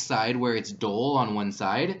back side where it's dull on one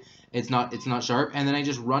side. It's not sharp, and then I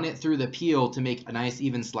just run it through the peel to make nice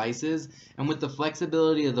even slices, and with the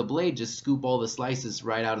flexibility of the blade, just scoop all the slices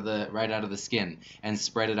right out of the skin and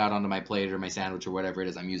spread it out onto my plate or my sandwich or whatever it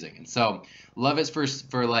is I'm using. And so love it for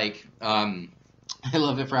like I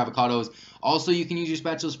love it for avocados. Also, you can use your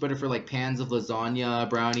spatula spreader for like pans of lasagna,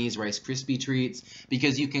 brownies, Rice Krispie treats,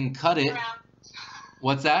 because you can cut it.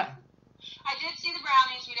 What's that? I did see the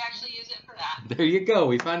brownies. We'd actually use it for that. There you go.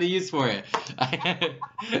 We found a use for it.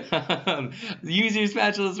 Use your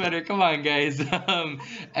spatula spreader. Come on, guys.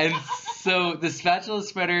 And so the spatula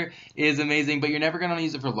spreader is amazing, but you're never going to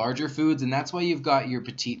use it for larger foods, and that's why you've got your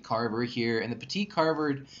petite carver here. And the petite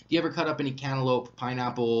carver, do you ever cut up any cantaloupe,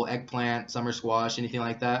 pineapple, eggplant, summer squash, anything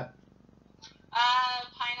like that?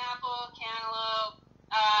 Pineapple, cantaloupe,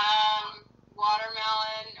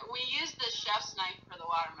 watermelon. We use the chef's knife for the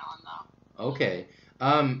watermelon, though. Okay.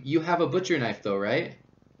 You have a butcher knife, though, right?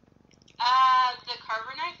 The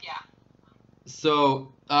carver knife, yeah.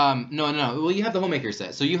 So, no. Well, you have the Homemaker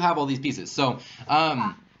set, so you have all these pieces. So,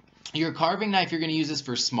 your carving knife, you're going to use this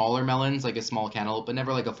for smaller melons, like a small cantaloupe, but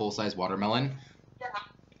never like a full-size watermelon. Yeah.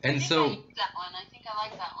 And I think so, I use that one. I think I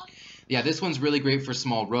like that one. yeah, this one's really great for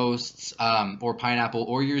small roasts, or pineapple,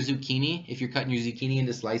 or your zucchini. If you're cutting your zucchini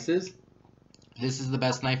into slices, this is the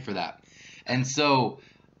best knife for that. And so,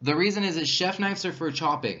 the reason is that chef knives are for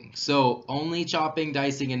chopping. So, only chopping,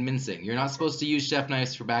 dicing, and mincing. You're not supposed to use chef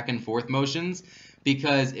knives for back and forth motions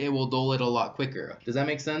because it will dull it a lot quicker. Does that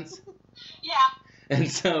make sense? Yeah.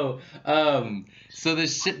 And so,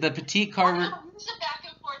 the petite carver, I don't use a back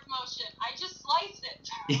and forth motion. I just slice it.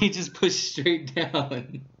 you just push straight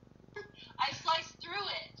down. I slice through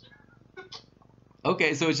it.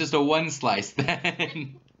 Okay, so it's just a one slice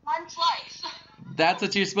then. One slice. That's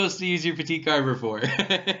what you're supposed to use your petite carver for.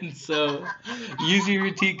 And so, use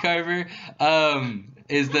your petite carver.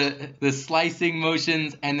 Is the slicing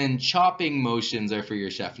motions, and then chopping motions are for your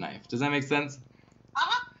chef knife. Does that make sense?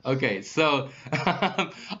 Okay, so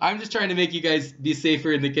I'm just trying to make you guys be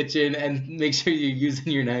safer in the kitchen and make sure you're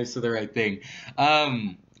using your knives for the right thing.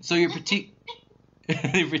 So your petite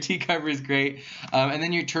carver is great. And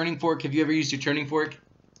then your turning fork. Have you ever used your turning fork?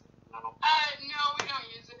 No, we don't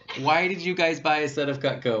use it. Why did you guys buy a set of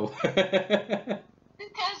Cutco?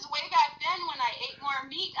 Because way back then when I ate more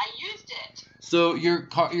meat, I used it. So your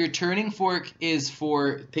turning fork is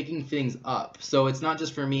for picking things up. So it's not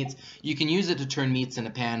just for meats. You can use it to turn meats in a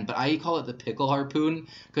pan, but I call it the pickle harpoon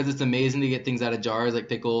because it's amazing to get things out of jars like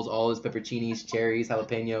pickles, olives, pepperoncinis, cherries,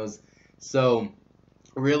 jalapenos. So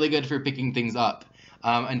really good for picking things up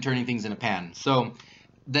and turning things in a pan. So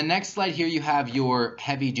the next slide here, you have your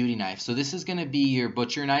heavy duty knife. So this is going to be your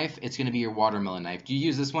butcher knife. It's going to be your watermelon knife. Do you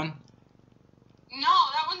use this one? No,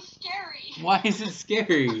 that one's scary. Why is it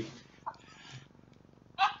scary?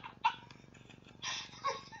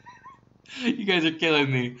 You guys are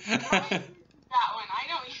killing me. That one. I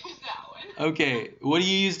don't use that one. Okay, what do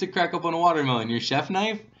you use to crack open a watermelon? Your chef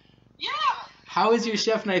knife? Yeah. How is your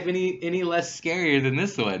chef knife any less scarier than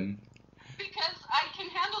this one? Because I can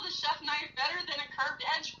handle the chef knife better than a curved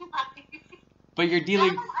edge knife. But you're dealing...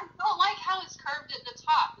 I don't like how it's curved at the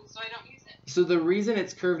top, and so I don't use it. So the reason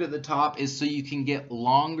it's curved at the top is so you can get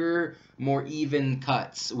longer, more even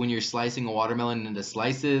cuts when you're slicing a watermelon into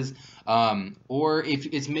slices, or if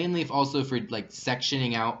it's mainly also for like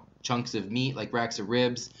sectioning out chunks of meat, like racks of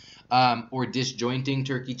ribs, or disjointing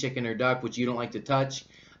turkey, chicken, or duck, which you don't like to touch.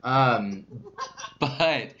 But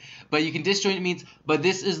you can disjoint meats. But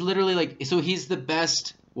this is literally like, so he's the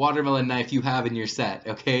best watermelon knife you have in your set.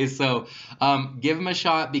 Okay, so give him a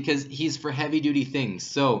shot because he's for heavy duty things.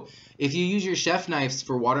 So if you use your chef knives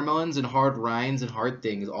for watermelons and hard rinds and hard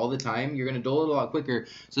things all the time, you're going to dull it a lot quicker.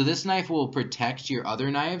 So this knife will protect your other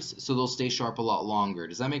knives so they'll stay sharp a lot longer.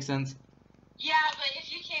 Does that make sense? Yeah, but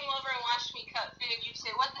if you came over and watched me cut food, you'd say,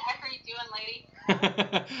 "What the heck are you doing, lady?"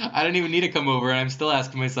 I don't even need to come over, and I'm still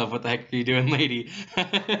asking myself, what the heck are you doing, lady? I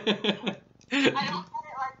don't cut it like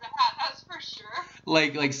that, that's for sure.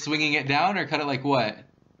 Like swinging it down, or cut it like what?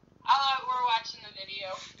 We're watching the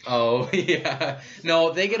video. Oh, yeah.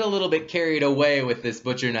 No, they get a little bit carried away with this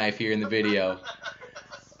butcher knife here in the video.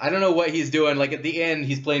 I don't know what he's doing. Like, at the end,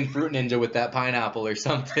 he's playing Fruit Ninja with that pineapple or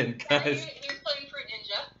something. Yeah, he was playing Fruit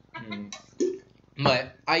Ninja.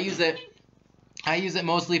 But I use it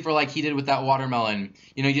mostly for like he did with that watermelon.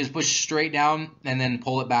 You know, you just push straight down and then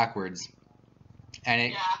pull it backwards.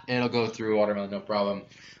 and it'll go through watermelon, no problem.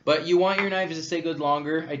 But you want your knives to stay good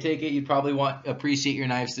longer. I take it you'd probably appreciate your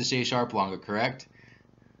knives to stay sharp longer, correct?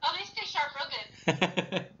 Oh, they stay sharp real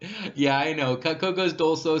good. Yeah, I know. Cutco goes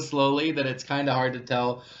dull so slowly that it's kind of hard to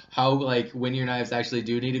tell how, like, when your knives actually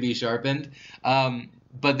do need to be sharpened.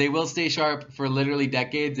 But they will stay sharp for literally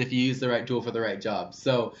decades if you use the right tool for the right job.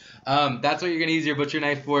 So that's what you're going to use your butcher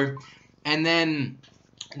knife for. And then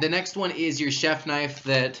the next one is your chef knife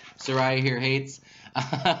that Sariah here hates.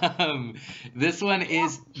 This one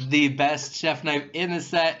is the best chef knife in the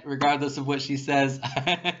set, regardless of what she says.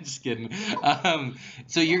 Just kidding.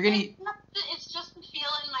 So you're going to... It's just the feel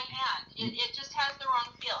in my hand. It just has the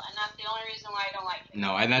wrong feel, and that's the only reason why I don't like it.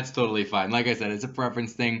 No, and that's totally fine. Like I said, it's a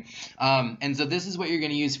preference thing. And so this is what you're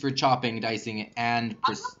going to use for chopping, dicing, and...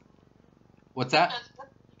 What's that?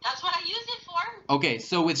 That's what I use it for. Okay,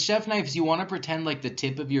 so with chef knives, you want to pretend like the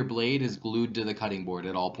tip of your blade is glued to the cutting board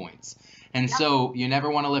at all points. And so you never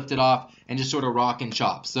want to lift it off and just sort of rock and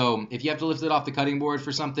chop. So if you have to lift it off the cutting board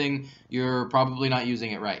for something, you're probably not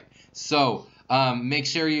using it right. So make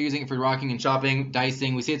sure you're using it for rocking and chopping,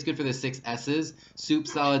 dicing. We say it's good for the 6 S's: soup,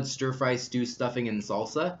 salad, stir fry, stew, stuffing, and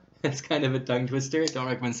salsa. It's kind of a tongue twister. Don't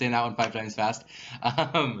recommend saying that one 5 times fast.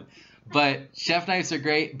 But chef knives are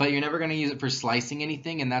great, but you're never going to use it for slicing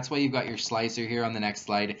anything, and that's why you've got your slicer here on the next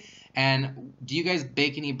slide. And do you guys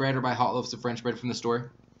bake any bread or buy hot loaves of French bread from the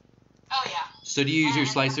store? Oh, yeah. So do you use your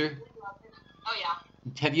slicer? Oh, yeah.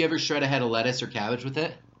 Have you ever shred a head of lettuce or cabbage with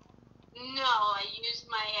it? No, I use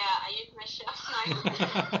my chef's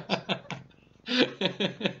knife.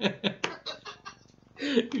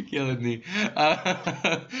 You're killing me.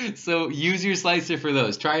 So use your slicer for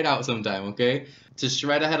those. Try it out sometime, okay? To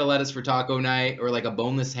shred a head of lettuce for taco night, or like a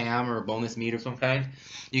boneless ham or a boneless meat of some kind.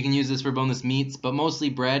 You can use this for boneless meats, but mostly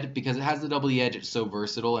bread, because it has the double edge. It's so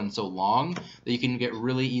versatile and so long that you can get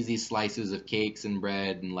really easy slices of cakes and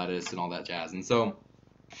bread and lettuce and all that jazz. And so,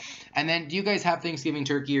 and then do you guys have Thanksgiving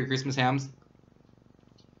turkey or Christmas hams?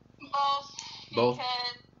 Both.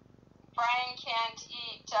 Because Brian can't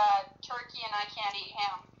eat turkey and I can't eat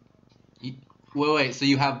ham. Wait. So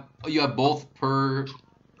you have both per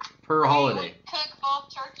holiday. We cook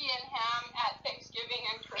both turkey and ham at Thanksgiving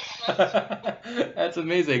and Christmas. That's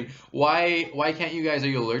amazing. Why can't you guys? Are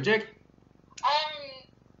you allergic?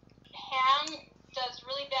 Ham does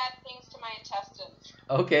really bad things to my intestines.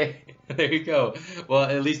 Okay, there you go. Well,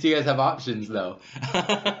 at least you guys have options, though.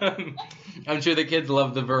 I'm sure the kids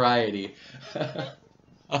love the variety.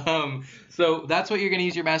 So that's what you're going to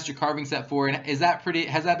use your master carving set for. And has that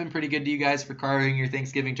been pretty good to you guys for carving your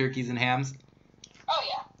Thanksgiving turkeys and hams? Oh,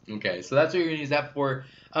 yeah. Okay, so that's what you're going to use that for.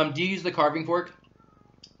 Do you use the carving fork?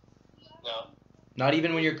 No. Not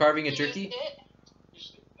even when you're carving a turkey? I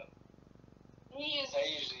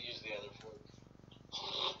usually use the other fork.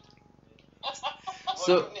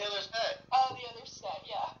 So, From the other set. Oh, the other set,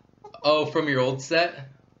 yeah. Oh, from your old set?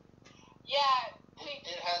 Yeah.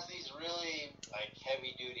 It has these really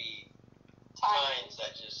heavy duty tines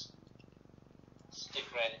that just stick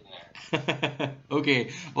right in there.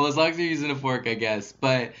 Okay, well, as long as you're using a fork, I guess.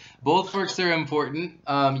 But both forks are important.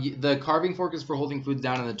 The carving fork is for holding foods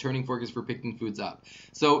down, and the turning fork is for picking foods up.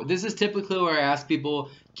 So this is typically where I ask people,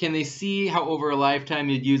 can they see how over a lifetime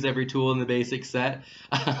you'd use every tool in the basic set?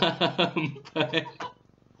 But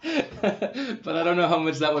I don't know how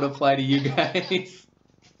much that would apply to you guys.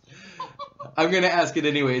 I'm going to ask it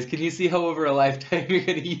anyways. Can you see how over a lifetime you're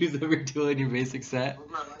going to use every tool in your basic set?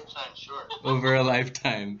 Over a lifetime, sure. Over a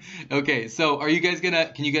lifetime. Okay, so are you guys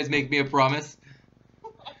can you guys make me a promise?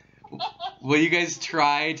 Will you guys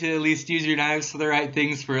try to at least use your knives for the right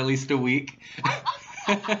things for at least a week?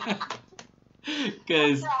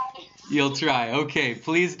 Because you'll try. Okay,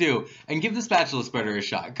 please do. And give the spatula spreader a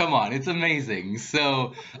shot. Come on, it's amazing.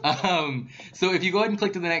 So if you go ahead and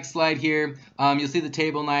click to the next slide here, you'll see the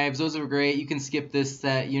table knives. Those are great. You can skip this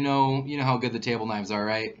set. You know how good the table knives are,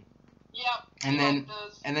 right? Yep.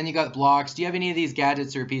 And then you got blocks. Do you have any of these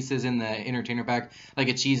gadgets or pieces in the entertainer pack, like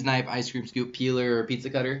a cheese knife, ice cream scoop, peeler, or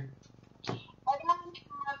pizza cutter? I don't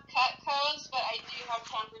have Cutco's, but I do have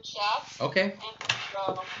Pampered Chef. Okay. And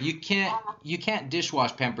so, You can't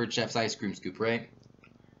dishwash Pampered Chef's ice cream scoop, right?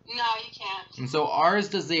 no, you can't. And so ours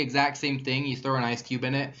does the exact same thing. You throw an ice cube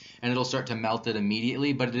in it, and it'll start to melt it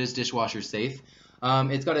immediately, but it is dishwasher safe.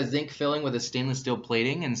 It's got a zinc filling with a stainless steel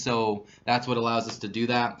plating, and so that's what allows us to do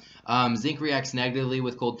that. Zinc reacts negatively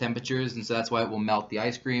with cold temperatures, and so that's why it will melt the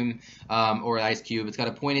ice cream or ice cube. It's got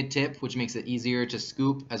a pointed tip, which makes it easier to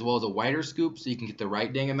scoop, as well as a wider scoop, so you can get the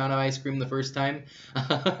right dang amount of ice cream the first time.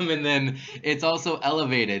 And then it's also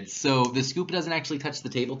elevated, so the scoop doesn't actually touch the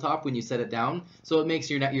tabletop when you set it down, so it makes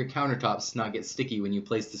your countertops not get sticky when you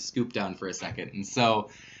place the scoop down for a second. And so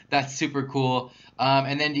that's super cool.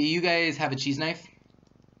 And then do you guys have a cheese knife?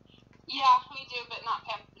 Yeah, we do, but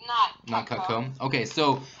not Cutco. Okay,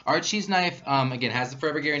 so our cheese knife, again, has the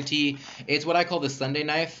forever guarantee. It's what I call the Sunday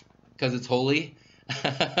knife because it's holy. So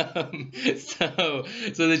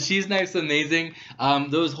the cheese knife's amazing.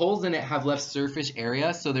 Those holes in it have left surface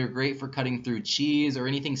area, so they're great for cutting through cheese or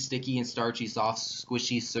anything sticky and starchy, soft,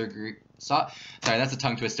 squishy, sugary. Sorry, that's a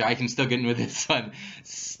tongue twister. I can still get in with this one.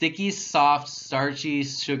 Sticky, soft, starchy,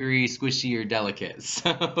 sugary, squishy, or delicate.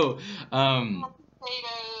 So, potatoes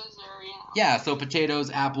or yeah, so potatoes,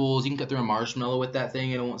 apples, you can cut through a marshmallow with that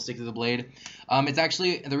thing and it won't stick to the blade. It's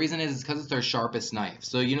actually, the reason is because it's our sharpest knife.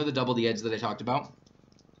 So you know the double the edge that I talked about?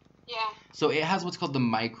 Yeah. So it has what's called the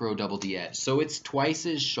micro double D edge. So it's twice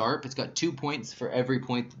as sharp. It's got 2 points for every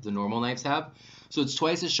point that the normal knives have. So it's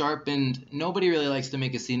twice as sharp, and nobody really likes to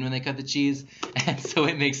make a scene when they cut the cheese, and so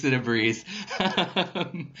it makes it a breeze.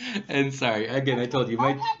 And sorry, again, I told you. I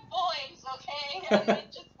have boys, okay? And I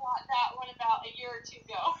just bought that one about a year or two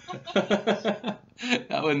ago.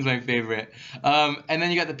 That one's my favorite. And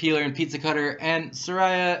then you got the peeler and pizza cutter. And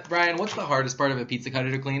Sariah, Brian, what's the hardest part of a pizza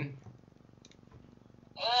cutter to clean?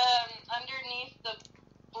 Underneath the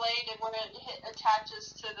blade where it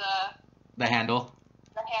attaches to The handle.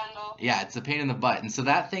 the handle. Yeah, it's a pain in the butt. And so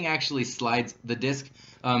that thing actually slides the disc.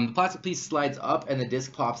 The plastic piece slides up and the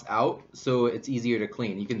disc pops out, so it's easier to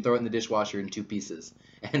clean. You can throw it in the dishwasher in 2 pieces.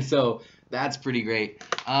 And so that's pretty great.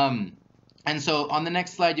 And so on the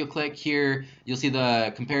next slide, you'll click here. You'll see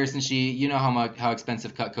the comparison sheet. You know how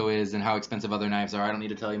expensive Cutco is and how expensive other knives are. I don't need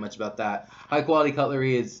to tell you much about that. High quality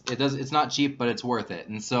cutlery it's not cheap, but it's worth it.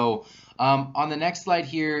 And so on the next slide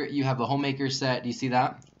here, you have the Homemaker set. Do you see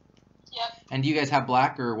that? Yep. And do you guys have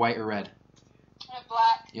black or white or red? I have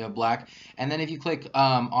black. You have black. And then if you click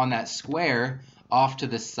on that square off to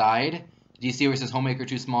the side, do you see where it says Homemaker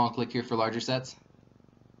too small? Click here for larger sets.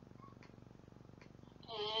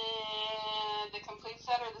 The complete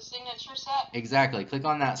set or the signature set? Exactly. Click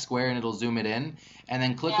on that square and it'll zoom it in. And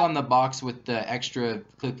then click Yeah. on the box with the extra,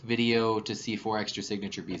 click video to see 4 extra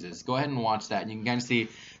signature pieces. Go ahead and watch that. And you can kind of see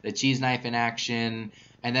the cheese knife in action.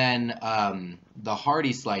 And then the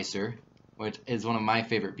Hardy slicer, which is one of my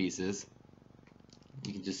favorite pieces.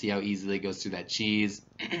 You can just see how easily it goes through that cheese.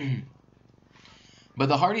 But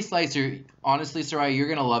the Hardy slicer, honestly, Sariah, you're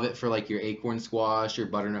going to love it for like your acorn squash or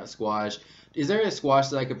butternut squash. Is there a squash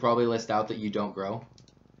that I could probably list out that you don't grow?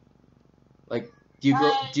 Like, do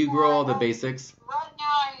you grow all the basics? Right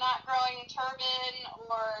now I'm not growing turban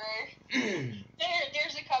or...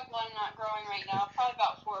 There's a couple I'm not growing right now. Probably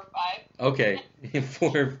about 4 or 5. Okay,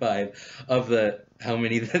 4 or 5 of the, how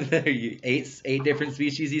many, there you, 8 different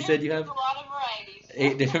species you said you have? There's a lot of varieties.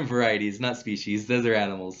 8 different varieties, not species. Those are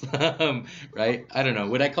animals, right? I don't know.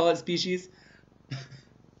 Would I call it species?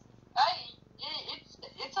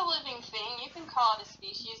 It's a living thing. You can call it a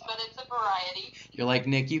species, but it's a variety. You're like,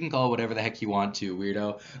 Nick, you can call it whatever the heck you want to,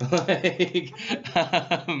 weirdo.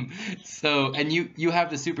 So, and you have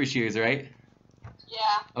the super shears, right?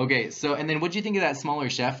 Yeah. Okay, so, and then what'd you think of that smaller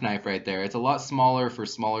chef knife right there? It's a lot smaller for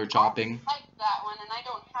smaller chopping. I like that one, and I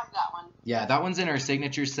don't have that one. Yeah, that one's in our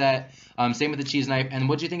signature set. Same with the cheese knife. And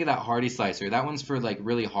what'd you think of that Hardy slicer? That one's for like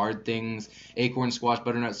really hard things, acorn squash,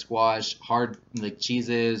 butternut squash, hard like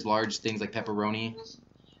cheeses, large things like pepperoni.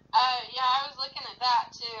 Yeah, I was looking at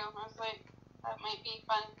that too. I was like, that might be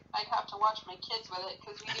fun. I'd have to watch my kids with it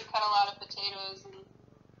because we do cut a lot of potatoes and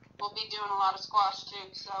we'll be doing a lot of squash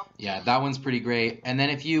too. So. Yeah, that one's pretty great. And then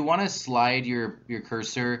if you want to slide your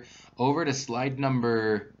cursor over to slide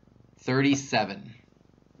number 37,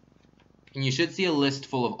 and you should see a list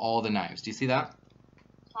full of all the knives. Do you see that?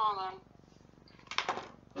 Hold on.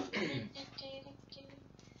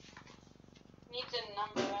 Needs a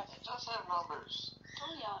number. It does have numbers.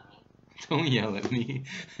 Don't yell at me. Don't yell at me.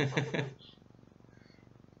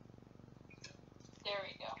 There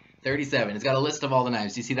we go. 37. It's got a list of all the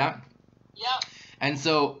knives. Do you see that? Yep. And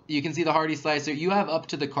so you can see the Hardy slicer. You have up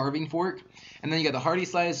to the carving fork. And then you got the Hardy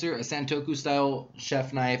slicer, a Santoku style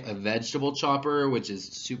chef knife, a vegetable chopper, which is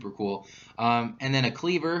super cool. And then a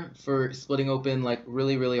cleaver for splitting open like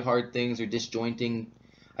really, really hard things or disjointing.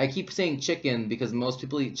 I keep saying chicken because most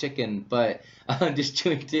people eat chicken, but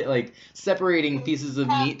disjointed, like separating pieces of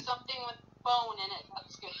meat. Something with bone in it,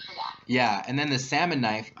 that's good for that. Yeah, and then the salmon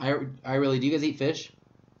knife. I really, do you guys eat fish?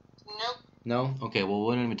 Nope. No? Okay, well,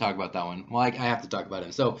 we don't even talk about that one. Well, I have to talk about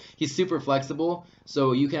him. So he's super flexible,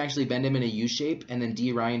 so you can actually bend him in a U shape and then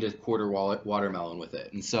de-rind a quarter watermelon with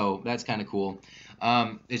it. And so that's kind of cool.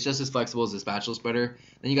 It's just as flexible as a spatula spreader.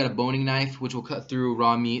 Then you got a boning knife, which will cut through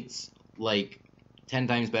raw meats like 10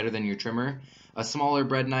 times better than your trimmer. A smaller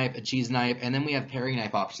bread knife, a cheese knife, and then we have paring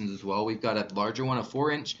knife options as well. We've got a larger one, a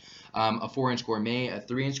 4-inch, a 4-inch gourmet, a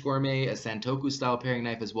 3-inch gourmet, a Santoku style paring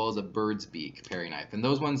knife, as well as a bird's beak paring knife. And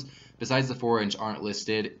those ones, besides the 4-inch, aren't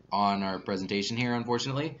listed on our presentation here,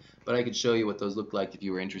 unfortunately, but I could show you what those look like if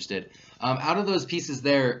you were interested. Out of those pieces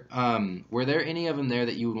there, were there any of them there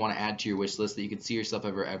that you would want to add to your wish list that you could see yourself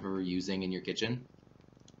ever using in your kitchen?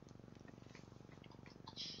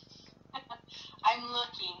 I'm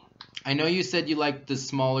looking. I know you said you liked the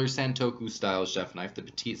smaller Santoku style chef knife, the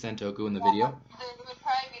petite Santoku in the video. It would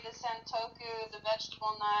probably be the Santoku, the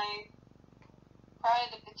vegetable knife, probably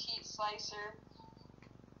the petite slicer,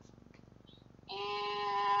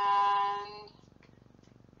 and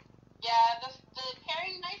yeah, the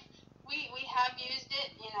paring knife. We have used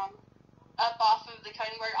it, you know, up off of the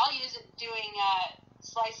cutting board. I'll use it doing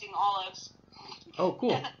slicing olives. Oh,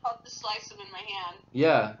 cool. I'll just slice them in my hand.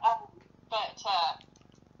 Yeah. But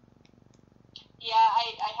yeah,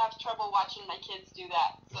 I have trouble watching my kids do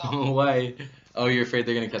that. So. Why? Oh, you're afraid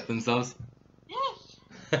they're gonna cut themselves? Yes.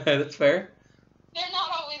 That's fair. They're not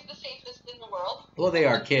always the safest in the world. Well, they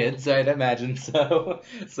are kids, I'd imagine so.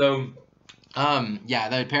 Yeah,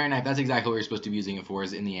 the paring knife, that's exactly what you're supposed to be using it for,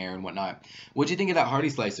 is in the air and whatnot. What'd you think of that Hardy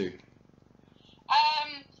slicer?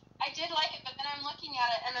 I did like it, but then I'm looking at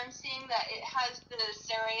it and I'm seeing that it has the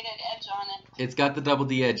serrated edge on it. It's got the double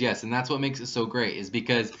D edge, yes, and that's what makes it so great, is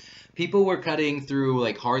because people were cutting through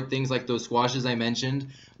like hard things like those squashes I mentioned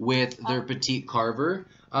with their petite carver,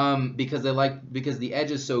 because the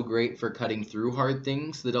edge is so great for cutting through hard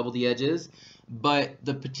things, the double D edge is. But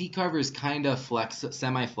the petite carver is kind of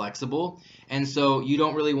semi-flexible, and so you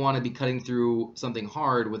don't really want to be cutting through something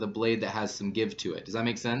hard with a blade that has some give to it. Does that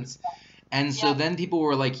make sense? And so then people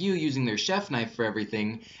were like you, using their chef knife for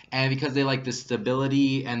everything, and because they like the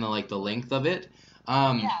stability and the length of it.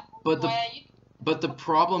 But the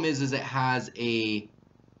problem is it has a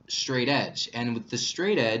straight edge, and with the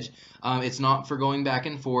straight edge, it's not for going back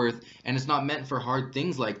and forth, and it's not meant for hard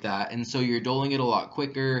things like that, and so you're doling it a lot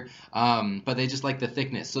quicker, but they just like the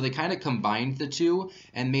thickness. So they kind of combined the two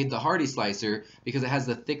and made the Hardy slicer because it has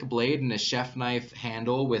the thick blade and a chef knife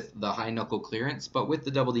handle with the high knuckle clearance, but with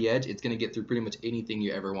the double D edge, it's going to get through pretty much anything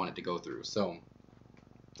you ever want it to go through. So,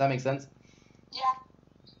 does that make sense? Yeah.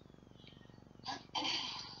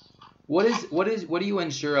 What are you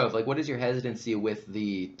unsure of? Like, what is your hesitancy with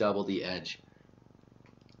the double D edge?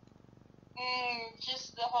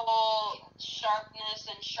 Just the whole sharpness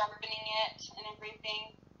and sharpening it and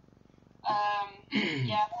everything.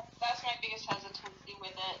 Yeah, that's my biggest hesitancy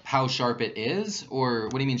with it. How sharp it is, or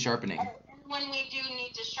what do you mean sharpening? When we do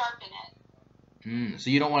need to sharpen it. So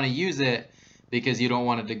you don't want to use it because you don't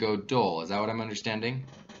want it to go dull. Is that what I'm understanding?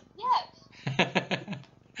 Yes.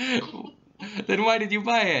 Then why did you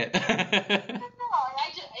buy it? No, I don't.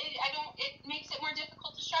 It makes it more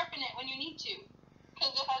difficult to sharpen it when you need to,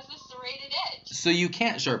 because it has this serrated edge. So you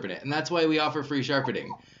can't sharpen it, and that's why we offer free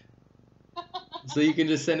sharpening. So you can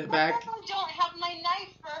just send it back. I don't have my knife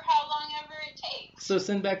for how long ever it takes. So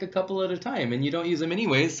send back a couple at a time, and you don't use them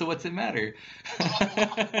anyways, so what's it matter?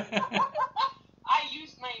 I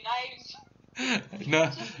use my knives. No.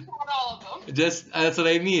 Just not all of them. Just, that's what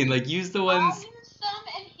I mean. Like, use the ones. I'll use some,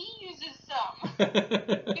 and he uses some. We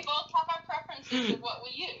both have our preferences of what we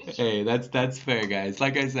use. Hey, that's fair, guys.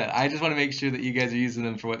 Like I said, I just want to make sure that you guys are using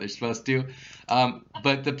them for what they're supposed to.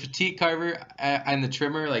 But the petite carver and the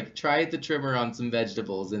trimmer, like, try the trimmer on some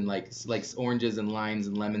vegetables and like oranges and limes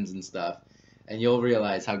and lemons and stuff, and you'll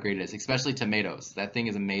realize how great it is, especially tomatoes. That thing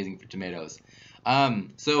is amazing for tomatoes.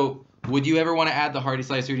 So would you ever want to add the Hardy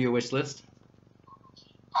slicer to your wish list?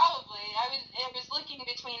 Probably. I was looking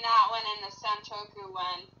between that one and the Santoku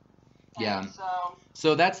one. Yeah. So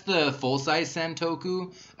So that's the full-size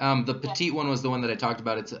Santoku. The petite one was the one that I talked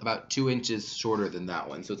about. It's about 2 inches shorter than that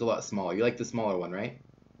one, so it's a lot smaller. You like the smaller one, right?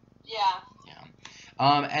 yeah.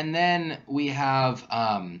 Yeah. And then we have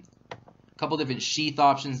a couple different sheath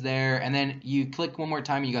options there, and then you click one more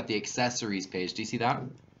time and you got the accessories page. Do you see that?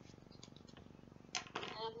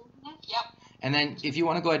 Yep. And then if you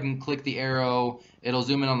want to go ahead and click the arrow, it'll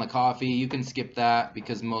zoom in on the coffee. You can skip that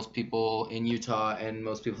because most people in Utah and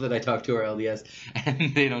most people that I talk to are LDS,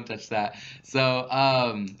 and they don't touch that. So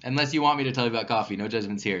unless you want me to tell you about coffee, no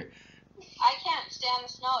judgments here. I can't stand the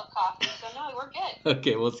smell of coffee, so no, we're good.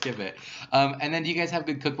 Okay, we'll skip it. And then do you guys have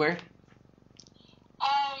good cookware?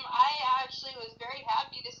 was very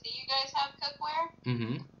happy to see you guys have cookware.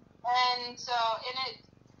 Mm-hmm. And so,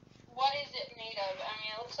 what is it made of? I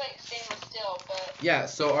mean, it looks like stainless steel, but... Yeah,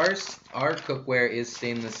 so our cookware is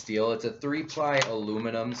stainless steel. It's a 3-ply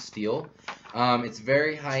aluminum steel. It's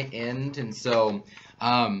very high end, and so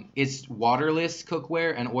it's waterless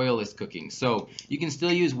cookware and oilless cooking. So you can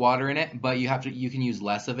still use water in it, but you can use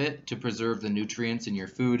less of it to preserve the nutrients in your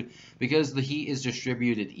food. Because the heat is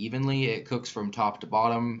distributed evenly, it cooks from top to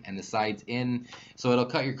bottom and the sides in, so it'll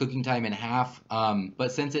cut your cooking time in half.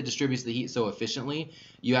 But since it distributes the heat so efficiently,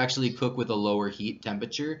 you actually cook with a lower heat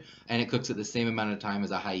temperature, and it cooks at the same amount of time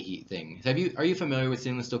as a high heat thing. Are you familiar with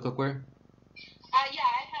stainless steel cookware? Yeah,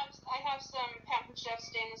 I have some Pampered Chef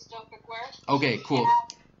stainless steel cookware. Okay, cool.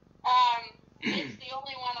 And, it's the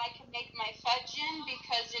only one I can make my fudge in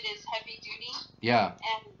because it is heavy duty. Yeah.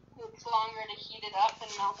 And it's longer to heat it up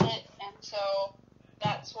and melt it, and so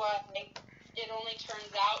that's why it only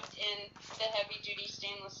turns out in the heavy duty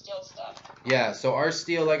stainless steel stuff. Yeah, so our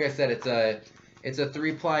steel, like I said, it's a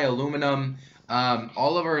 3-ply aluminum.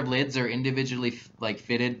 All of our lids are individually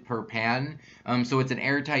fitted per pan. So it's an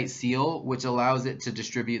airtight seal, which allows it to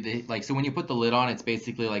distribute so when you put the lid on, it's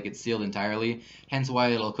basically like it's sealed entirely, hence why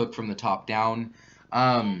it'll cook from the top down.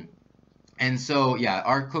 And so, yeah,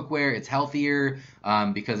 our cookware, it's healthier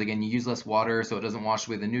because, again, you use less water, so it doesn't wash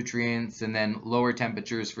away the nutrients, and then lower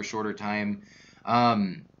temperatures for shorter time.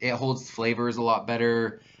 It holds flavors a lot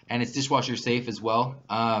better, and it's dishwasher safe as well.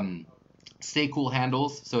 Stay cool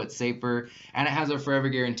handles, so it's safer, and it has a forever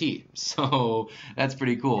guarantee, so that's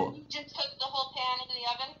pretty cool. Can you just put the whole pan in the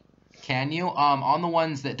oven? Can you? On the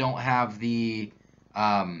ones that don't have the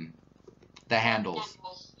handles.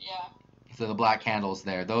 Yeah. So the black handles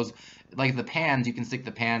there, those, like the pans, you can stick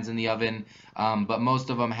the pans in the oven, but most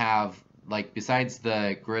of them have, besides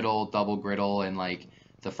the griddle, double griddle, and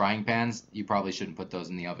the frying pans, you probably shouldn't put those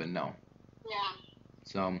in the oven, no. Yeah.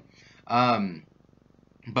 So,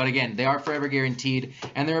 but again, they are forever guaranteed,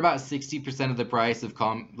 and they're about 60% of the price of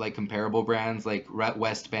comparable brands like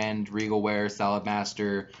West Bend, Regalware,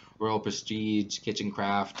 Saladmaster, Royal Prestige, Kitchen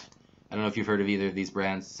Craft. I don't know if you've heard of either of these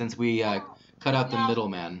brands, since we cut out the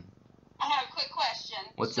middleman. I have a quick question.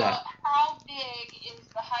 What's that? How big is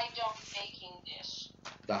the high dome baking dish?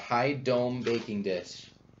 The high dome baking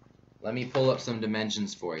dish. Let me pull up some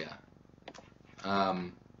dimensions for you.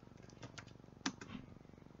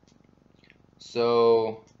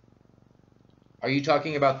 So, are you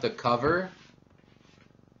talking about the cover?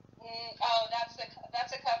 Oh, that's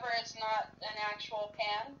a cover. It's not an actual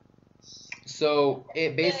pan. So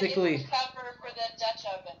it basically. It's the cover for the Dutch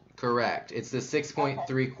oven. Correct. It's the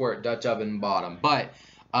 6.3 quart Dutch oven bottom, but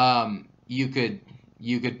you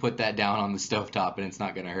could put that down on the stovetop and it's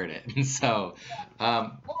not gonna hurt it. So.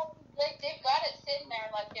 Well, they've got it sitting there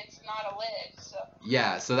like it's not a lid. So.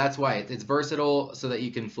 Yeah, so that's why it's versatile, so that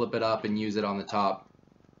you can flip it up and use it on the top.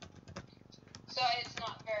 So it's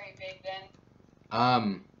not very big then.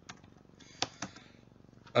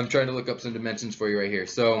 I'm trying to look up some dimensions for you right here.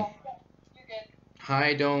 So, You're good.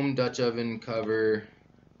 high dome Dutch oven cover.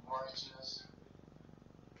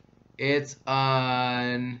 It's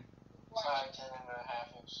on.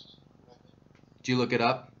 10.5 inches. Did you look it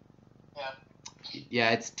up? Yeah. Yeah,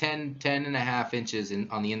 it's 10.5 inches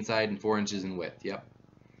on the inside and 4 inches in width. Yep.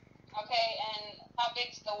 Okay, and how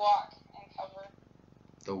big's the wok and cover?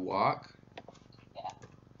 The wok. Yeah.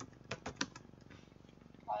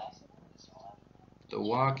 Oh, that's this one. The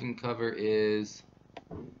wok and cover is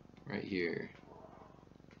right here.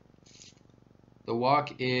 The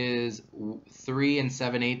wok is 3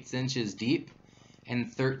 7/8 inches deep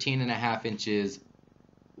and 13.5 inches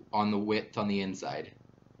on the width on the inside.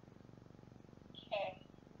 Okay.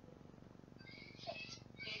 That's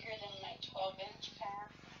bigger than my 12-inch pan.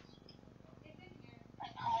 I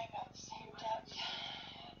know I got the same depth.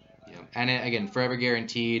 Yeah. And it, again, forever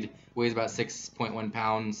guaranteed, weighs about 6.1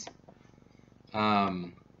 pounds.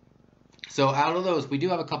 So out of those, we do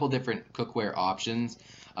have a couple different cookware options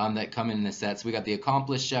that come in the sets. We got the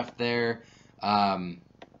Accomplished Chef there.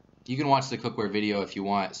 You can watch the cookware video if you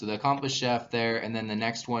want. So the Accomplished Chef there, and then the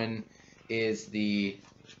next one is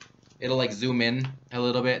it'll zoom in a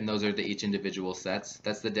little bit, and those are each individual sets.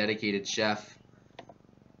 That's the Dedicated Chef,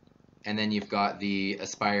 and then you've got the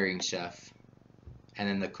Aspiring Chef, and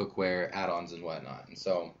then the cookware add-ons and whatnot. And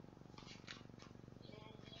so.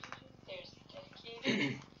 There's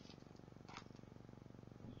dedicated.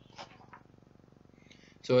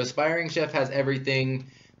 So Aspiring Chef has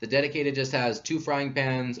everything. The Dedicated just has 2 frying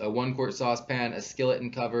pans, a 1-quart saucepan, a skillet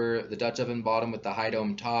and cover, the Dutch oven bottom with the high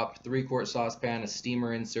dome top, 3-quart saucepan, a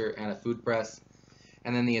steamer insert, and a food press.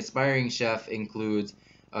 And then the Aspiring Chef includes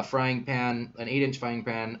a frying pan, an 8-inch frying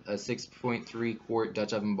pan, a 6.3 quart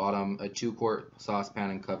Dutch oven bottom, a 2-quart saucepan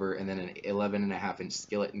and cover, and then an 11.5-inch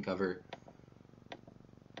skillet and cover.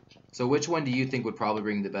 So which one do you think would probably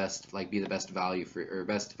bring the best, like be the best value for, or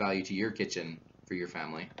best value to your kitchen for your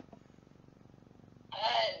family?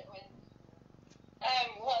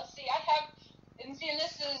 Well, see, and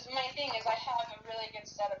this is my thing, is I have a really good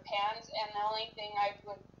set of pans, and the only thing I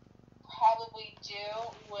would probably do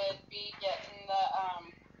would be getting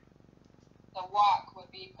the wok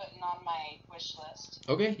would be putting on my wish list.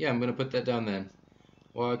 Okay, yeah, I'm gonna put that down then.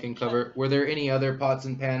 Well, I can cover. Were there any other pots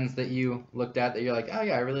and pans that you looked at that you're like, oh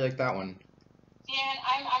yeah, I really like that one? And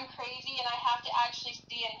I'm crazy, and I have to actually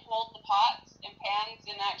see and hold the pots and pans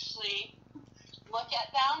and actually look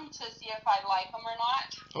at them to see if I like them or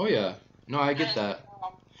not. Oh yeah, no, I get that,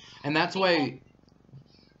 and that's why.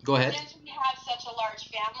 Go ahead. Since we have such a large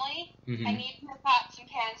family, Mm-hmm. I need my pots and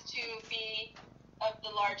pans to be of the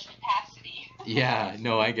large capacity. Yeah,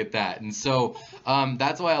 no, I get that. And so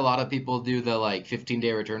that's why a lot of people do the like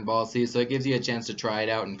 15-day return policy. So it gives you a chance to try it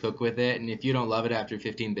out and cook with it. And if you don't love it after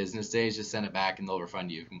 15 business days, just send it back and they'll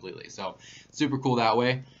refund you completely. So super cool that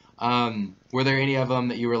way. Were there any of them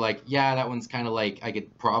that you were like, yeah, that one's kind of like, I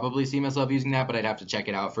could probably see myself using that, but I'd have to check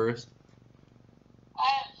it out first?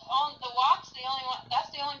 On the wok's the only one. That's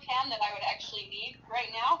the only pan that I would actually need right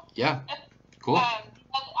now. Yeah, cool. I'm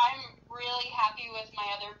really happy with my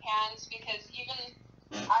other pans because even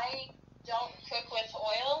I don't cook with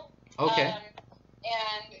oil. Okay.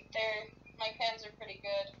 And my pans are pretty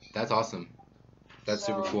good. That's awesome. That's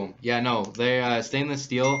super cool. Yeah, no, they stainless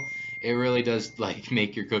steel. It really does like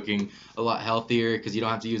make your cooking a lot healthier because you don't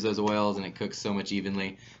have to use those oils and it cooks so much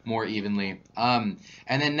more evenly. And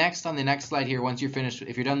then next on the next slide here, once you're finished,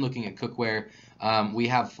 if you're done looking at cookware, we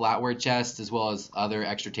have flatware chests as well as other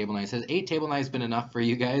extra table knives. Has 8 table knives been enough for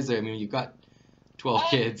you guys? I mean, you've got 12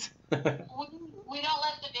 kids. We don't let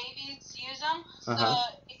the babies use them, so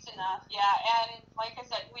it's enough. Yeah, and like I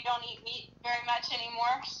said, we don't eat meat very much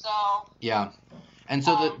anymore, so. Yeah. And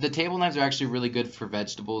so the table knives are actually really good for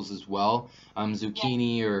vegetables as well.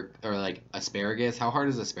 Zucchini or like asparagus. How hard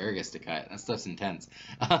is asparagus to cut? That stuff's intense.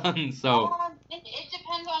 It depends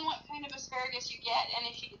on what kind of asparagus you get, and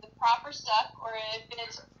if you get the proper stuff, or if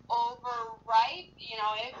it's overripe.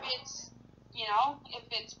 If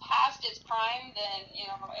it's past its prime, then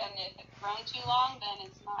and if it's grown too long, then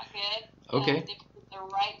it's not good. Okay. And if it's the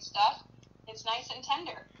right stuff, it's nice and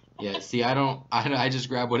tender. Yeah, see, I just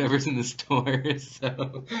grab whatever's in the store,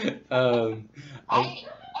 so, Okay,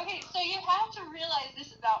 so you have to realize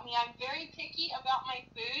this about me. I'm very picky about my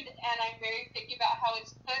food, and I'm very picky about how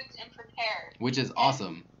it's cooked and prepared. Which is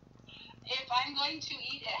awesome. If I'm going to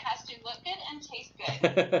eat, it has to look good and taste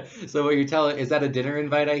good. So what you're telling, is that a dinner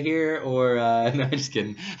invite I hear, or, no, I'm just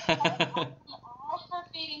kidding. I'm all for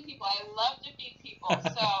feeding people. I love to feed people,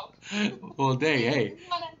 so. Well, dang, hey.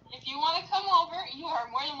 If you want to come over, you are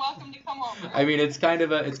more than welcome to come over. I mean, it's kind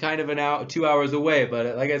of an hour, 2 hours away,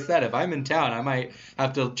 but like I said, if I'm in town, I might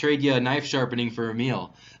have to trade you a knife sharpening for a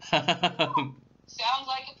meal. Sounds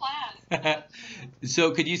like a plan.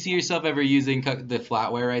 So could you see yourself ever using the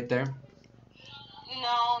flatware right there? No,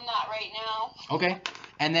 not right now. Okay.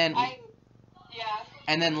 And then Yeah.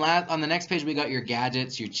 And then on the next page, we got your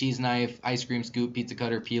gadgets, your cheese knife, ice cream scoop, pizza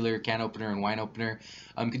cutter, peeler, can opener, and wine opener.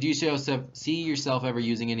 Could you see yourself ever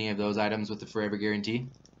using any of those items with the Forever Guarantee?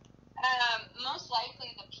 Most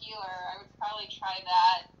likely the peeler. I would probably try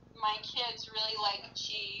that. My kids really like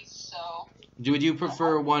cheese, so. Would you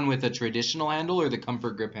prefer one with a traditional handle or the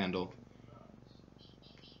comfort grip handle?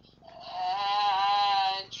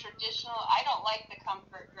 Traditional. I don't like the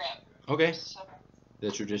comfort grip. Okay. So,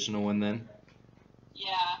 The traditional one then?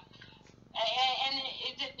 yeah. And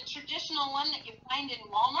is it the traditional one that you find in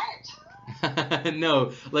Walmart?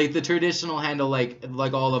 No, like the traditional handle, like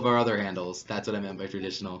all of our other handles. That's what I meant by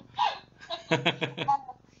traditional. Yeah,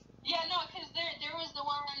 no, because there was the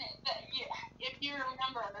one that, if you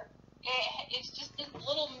remember, it's just this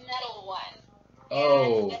little metal one.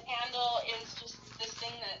 Oh. And the handle is just this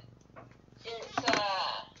thing that it's,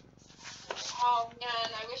 oh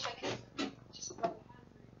man, I wish I could just.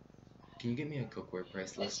 Can you get me a cookware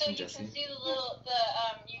price list So from you Jesse? can see you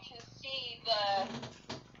can see the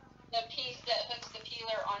piece that hooks the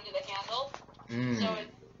peeler onto the handle. So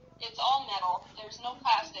it's all metal. There's no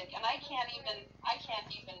plastic, and I can't even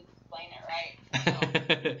explain it right. So,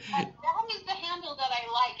 that is the handle that I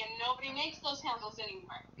like, and nobody makes those handles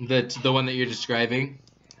anymore. The one that you're describing?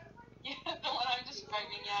 Yeah, the one I'm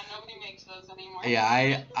describing. Yeah, nobody makes those anymore.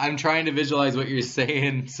 Yeah, I'm trying to visualize what you're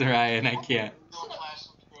saying, Sariah, and I can't. A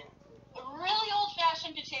really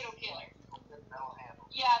old-fashioned potato peeler.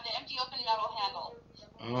 Yeah, the empty open metal handle.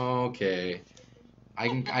 Okay.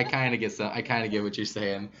 I kind of get what you're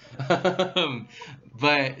saying.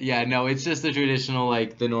 But yeah, no, it's just the traditional,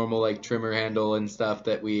 like the normal like trimmer handle and stuff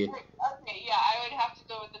that we. Okay, yeah, I would have to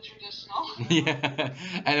go with the traditional. Yeah.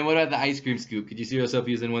 And then what about the ice cream scoop? Could you see yourself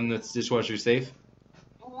using one that's dishwasher safe?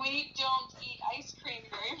 We don't eat ice cream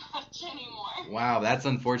very much anymore. Wow, that's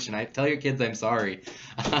unfortunate. Tell your kids I'm sorry.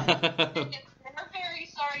 They're very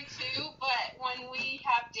sorry too, but when we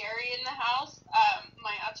have dairy in the house,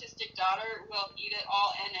 my autistic daughter will eat it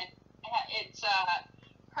all, and it's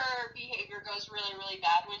her behavior goes really, really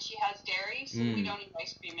bad when she has dairy, so we don't eat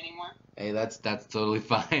ice cream anymore. Hey, that's totally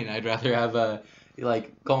fine. I'd rather have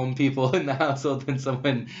like calm people in the household than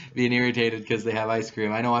someone being irritated because they have ice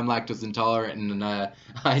cream. I know I'm lactose intolerant and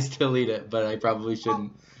I still eat it, but I probably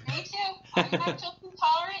shouldn't. Me too. I'm lactose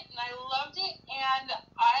intolerant, and I loved it, and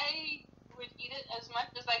I would eat it as much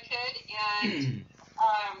as I could, and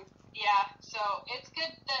yeah, so it's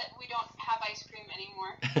good that we don't have ice cream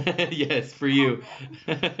anymore. Yes, for you.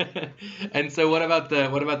 And so what about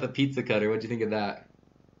the pizza cutter? What do you think of that?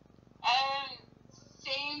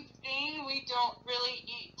 Same thing. We don't really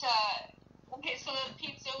eat. Okay, so the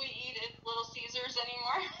pizza we eat is Little Caesars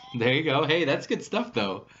anymore. There you go. Hey, that's good stuff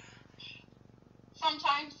though.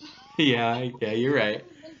 Sometimes. Yeah, you're right.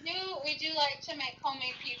 We do like to make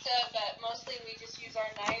homemade pizza, but mostly we just use our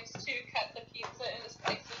knives to cut the pizza into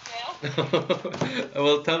slices now.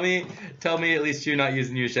 Well, tell me at least you're not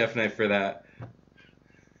using your chef knife for that.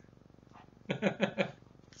 I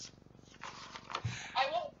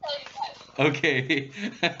won't tell you that. Okay.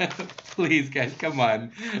 Please, guys, come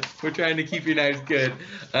on. We're trying to keep your knives good.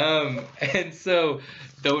 And so,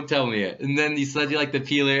 don't tell me it. And then you said you like the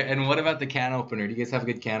peeler. And what about the can opener? Do you guys have a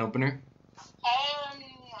good can opener?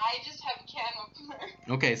 I just have a can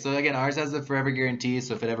opener. Okay, so again, ours has the forever guarantee,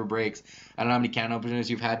 so if it ever breaks, I don't know how many can openers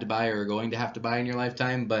you've had to buy or are going to have to buy in your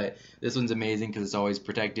lifetime, but this one's amazing because it's always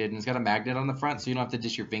protected, and it's got a magnet on the front, so you don't have to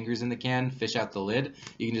dish your fingers in the can, fish out the lid.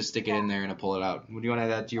 You can just stick it in there and pull it out. Would you want to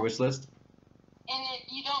add that to your wish list? And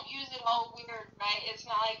you don't use it all weird, right? It's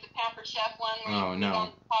not like the Pampered Chef one where you put no. it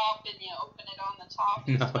on the top and you open it on the top.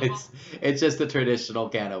 No, it's just the traditional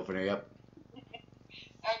can opener, yep.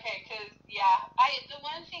 Okay, because, yeah, the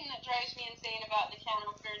one thing that drives me insane about the can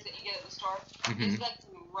openers that you get at the store is that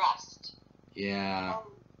they rust. Yeah.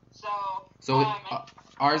 So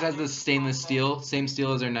ours has the stainless steel, same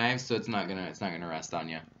steel as our knives, so it's not gonna rust on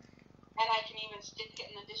you. And I can even stick it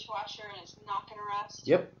in the dishwasher and it's not gonna rust.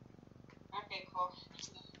 Yep. Okay, cool.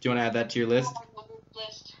 Do you want to add that to your list?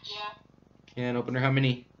 List, yeah. Can opener, how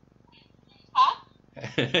many? Huh?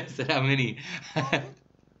 I said how many?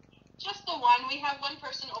 Just the one. We have one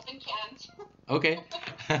person open cans. Okay.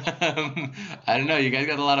 I don't know. You guys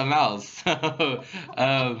got a lot of mouths. So, Yeah,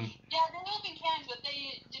 they open cans, but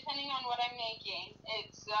they, depending on what I'm making,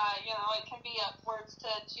 it's it can be upwards to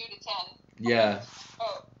 2 to 10. Yeah.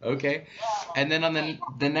 Oh. Okay. Yeah. And then on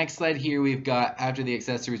the next slide here, we've got, after the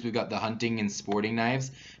accessories, we've got the hunting and sporting knives.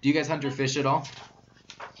 Do you guys hunt or fish at all?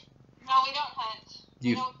 No, we don't hunt. Do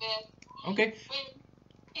you? We don't fish. Okay.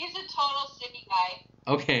 He's a total city guy.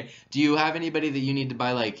 Okay. Do you have anybody that you need to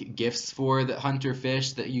buy like gifts for that hunt or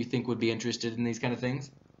fish that you think would be interested in these kind of things?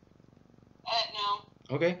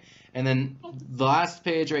 No. Okay. And then the last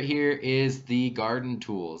page right here is the garden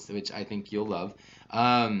tools, which I think you'll love.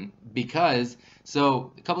 Because,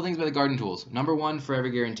 so a couple things about the garden tools. Number one, forever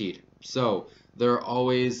guaranteed. So they're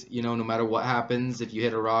always, no matter what happens, if you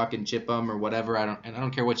hit a rock and chip them or whatever, I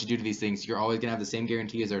don't care what you do to these things, you're always gonna have the same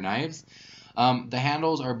guarantee as our knives. The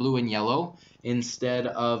handles are blue and yellow instead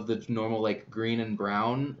of the normal like green and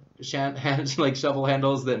brown like shovel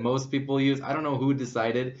handles that most people use. I don't know who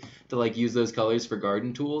decided to like use those colors for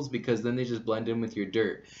garden tools because then they just blend in with your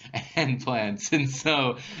dirt and plants. And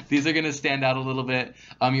so these are going to stand out a little bit.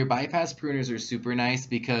 Your bypass pruners are super nice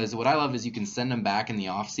because what I love is you can send them back in the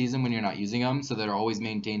off season when you're not using them, so they're always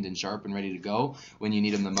maintained and sharp and ready to go when you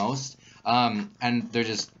need them the most. And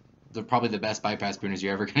they're probably the best bypass pruners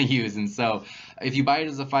you're ever going to use. And so if you buy it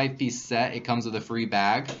as a 5-piece set, it comes with a free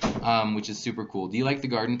bag, which is super cool. Do you like the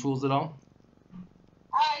garden tools at all?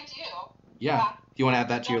 I do. Yeah. Do you want to add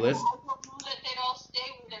that to your list? I don't know that they'd all stay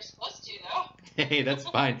where they're supposed to, though. Hey, that's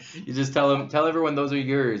fine. You just tell everyone those are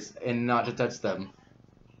yours and not to touch them.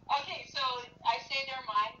 Okay, so I say they're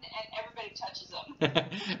mine and everybody touches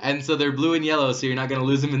them. And so they're blue and yellow, so you're not going to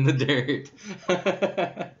lose them in the dirt.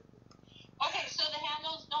 Okay, so the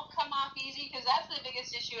handles don't come off easy because that's the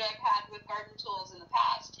biggest issue I've had with garden tools in the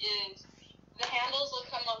past is the handles will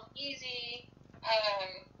come off easy.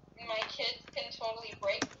 My kids can totally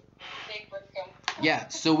break them. They break them. Yeah,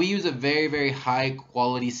 so we use a very, very high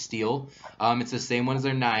quality steel. It's the same one as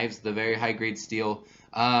our knives, the very high grade steel.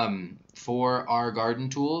 for our garden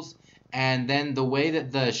tools. And then the way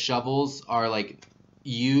that the shovels are like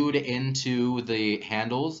hewed into the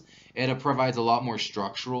handles, it provides a lot more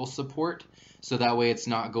structural support. So that way it's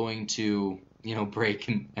not going to, break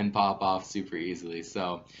and pop off super easily.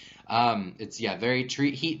 So it's, very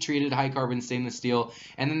heat treated, high carbon stainless steel.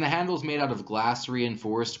 And then the handle's made out of glass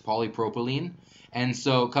reinforced polypropylene. And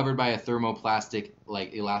so covered by a thermoplastic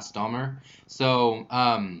like elastomer. So,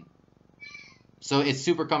 so it's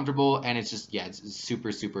super comfortable, and it's just, it's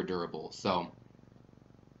super, super durable. So.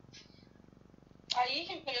 You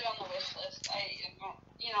can put it on the wish list.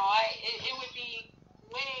 It would be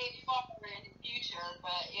way farther in the future,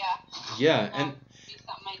 but yeah. Yeah, and. Be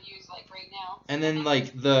something I'd use like right now. And then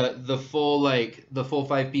like the full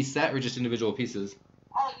 5-piece set, or just individual pieces?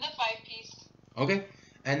 The 5-piece. Okay.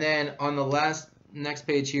 And then on the next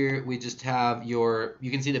page here, we just have you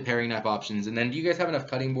can see the paring knife options. And then do you guys have enough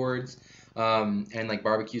cutting boards? And like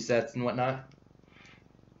barbecue sets and whatnot?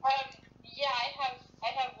 Yeah, I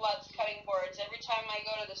have lots of cutting boards. Every time I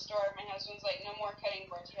go to the store, my husband's like, "No more cutting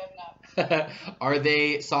boards. You have enough." Are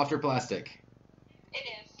they soft or plastic? It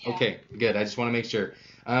is. Yeah. Okay, good. I just want to make sure.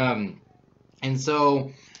 And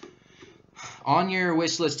so on your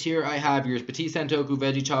wish list here, I have your Petite Santoku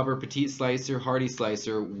veggie chopper, petite slicer, hearty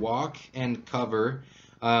slicer, wok and cover,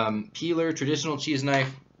 peeler, traditional cheese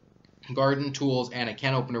knife, garden tools, and a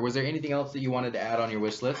can opener. Was there anything else that you wanted to add on your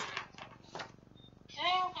wish list?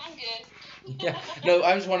 No, I'm good. Yeah. No,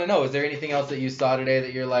 I just want to know, is there anything else that you saw today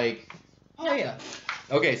that you're like, oh yeah.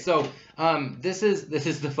 Okay, so this is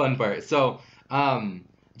the fun part. So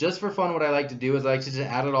just for fun, what I like to do is I like to just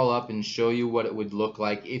add it all up and show you what it would look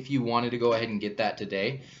like if you wanted to go ahead and get that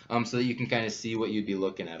today, so that you can kind of see what you'd be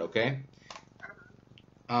looking at, okay?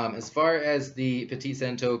 As far as the Petite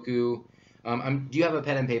Santoku, do you have a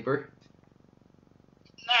pen and paper?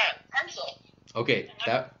 No, pencil. Okay,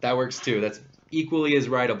 that works too. That's equally as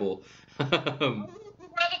writable. Grab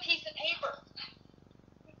a piece of paper,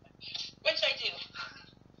 which I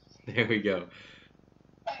do. There we go.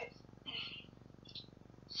 Alright.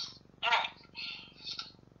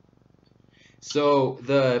 So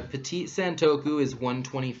the Petite Santoku is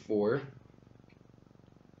 124.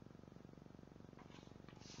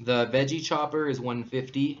 The veggie chopper is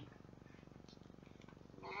 150.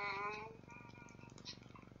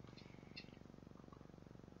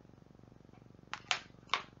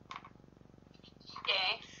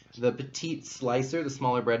 Okay. The petite slicer, the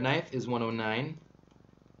smaller bread knife, is 109.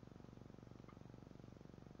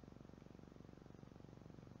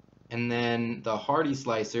 And then the hearty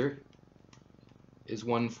slicer is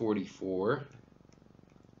 144.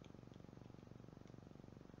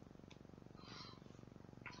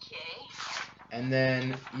 Okay. And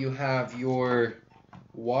then you have your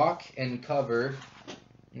wok and cover.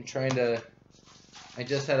 I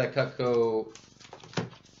just had a Cutco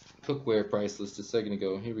cookware price list a second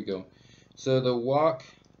ago. Here we go. So the wok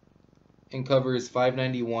and cover is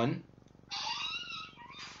 $5.91.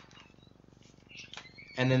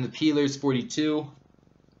 And then the peeler is $42.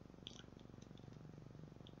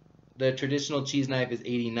 The traditional cheese knife is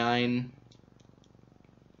 $89.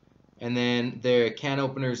 And then their can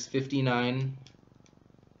opener is $59.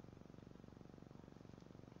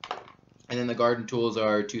 And then the garden tools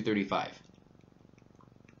are $235.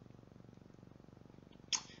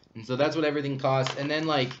 And so that's what everything costs. And then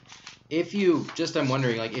I'm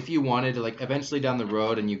wondering, if you wanted to eventually down the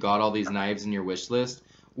road and you got all these knives in your wish list,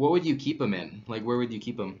 what would you keep them in? Where would you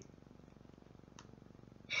keep them?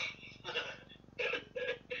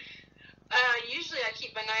 Usually I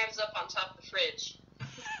keep my knives up on top of the fridge.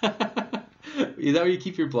 Is that where you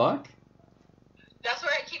keep your block? That's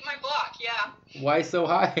where I keep my block, yeah. Why so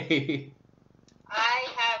high? I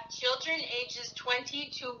have children ages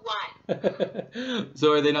 20 to 1.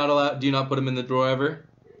 So are they not allowed? Do you not put them in the drawer ever?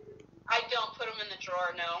 I don't put them in the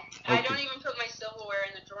drawer, no. Okay. I don't even put my silverware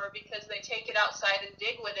in the drawer because they take it outside and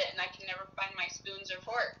dig with it, and I can never find my spoons or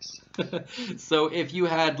forks. So if you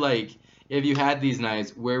had these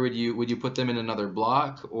knives, where would you put them in another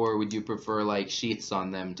block, or would you prefer sheaths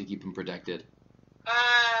on them to keep them protected?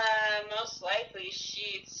 Most likely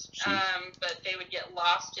sheets. Sheaths. But they would get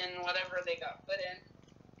lost in whatever they got put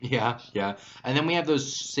in. Yeah. And then we have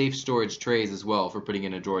those safe storage trays as well for putting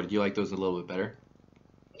in a drawer. Do you like those a little bit better?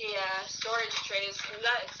 Yeah, storage trays.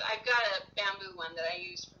 I've got a bamboo one that I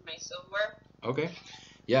use for my silverware. Okay.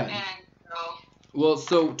 Yeah. And Well,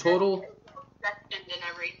 so total. Sectioned and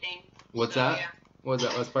everything. What's So, that? yeah. What was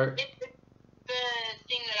that last part? It's the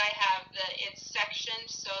thing that I have, it's sectioned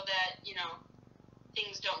so that,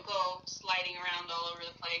 things don't go sliding around all over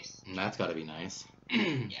the place. That's got to be nice.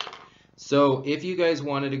 Yeah. So if you guys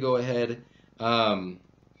wanted to go ahead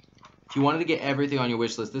If you wanted to get everything on your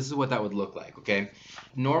wish list, this is what that would look like, okay?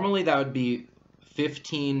 Normally that would be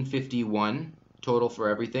 $1,551 total for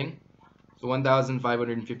everything. So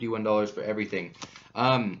 $1,551 for everything.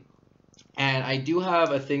 And I do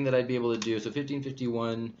have a thing that I'd be able to do. So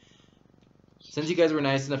 $1,551. Since you guys were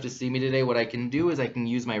nice enough to see me today, what I can do is I can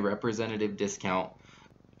use my representative discount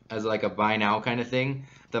as like a buy now kind of thing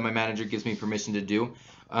that my manager gives me permission to do.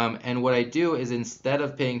 And what I do is instead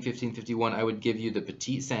of paying $1,551, I would give you the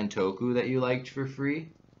Petite Santoku that you liked for free.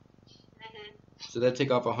 So that'd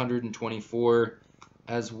take off $124,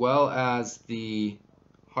 as well as the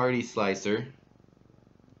Hearty Slicer.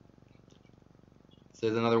 So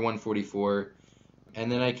there's another $144. And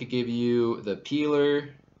then I could give you the peeler.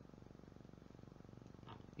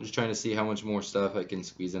 I'm just trying to see how much more stuff I can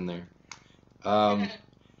squeeze in there.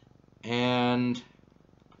 And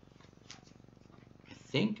I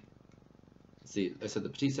think, let's see, I said the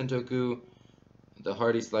Petite Santoku, the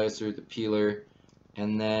Hearty Slicer, the peeler,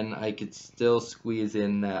 and then I could still squeeze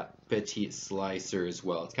in that Petite Slicer as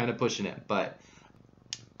well. It's kind of pushing it, but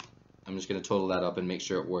I'm just going to total that up and make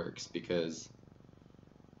sure it works because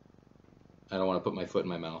I don't want to put my foot in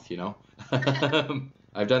my mouth, you know?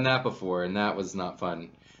 I've done that before, and that was not fun.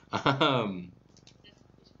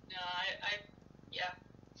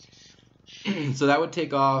 So that would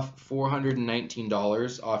take off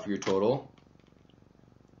 $419 off your total.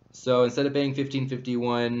 So instead of paying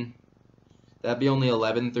 $1,551, that'd be only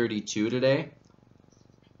 $1,132 today.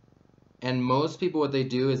 And most people, what they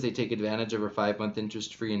do is they take advantage of our 5-month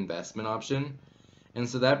interest-free investment option, and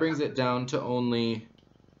so that brings it down to only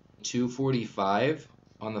 $245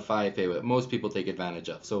 on the 5-pay that most people take advantage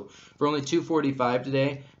of. So for only $245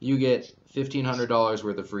 today, you get $1,500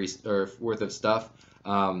 worth of free or worth of stuff.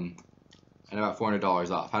 And about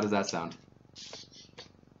 $400 off. How does that sound?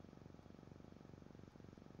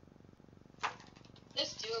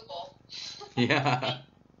 It's doable. Yeah.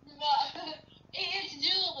 It's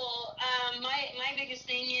doable. My biggest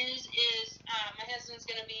thing is my husband's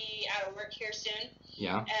gonna be out of work here soon.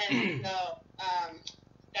 Yeah. And so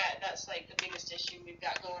that's like the biggest issue we've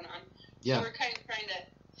got going on. Yeah. So we're kind of trying to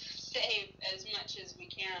save as much as we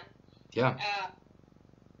can. Yeah.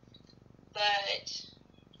 But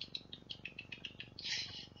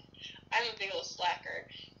I'm a big old slacker,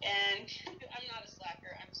 and I'm not a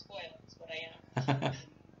slacker. I'm spoiled. Is what I am.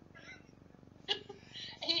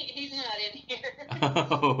 He's not in here.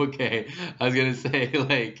 Oh, okay. I was gonna say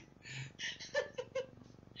like.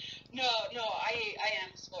 No, I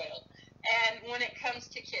am spoiled. And when it comes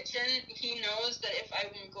to kitchen, he knows that if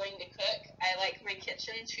I'm going to cook, I like my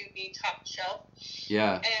kitchen to be top shelf.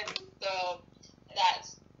 Yeah. And so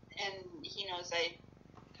and he knows I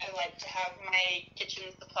like to have my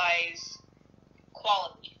kitchen supplies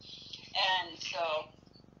quality. And so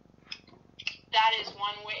that is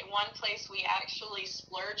one place we actually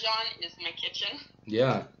splurge on is my kitchen.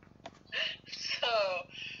 Yeah. So,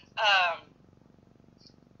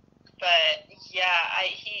 but yeah,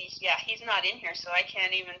 he's not in here, so I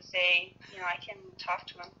can't even say, I can talk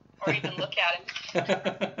to him or even look at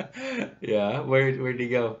him. Yeah. Where'd he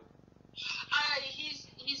go?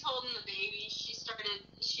 He's holding the baby.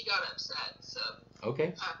 She got upset, so.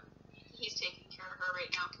 Okay. He's taking care of her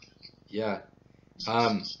right now. Yeah.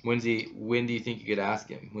 When do you think you could ask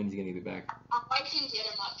him? When's he gonna be back? I can get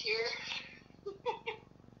him up here.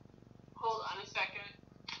 Hold on a second.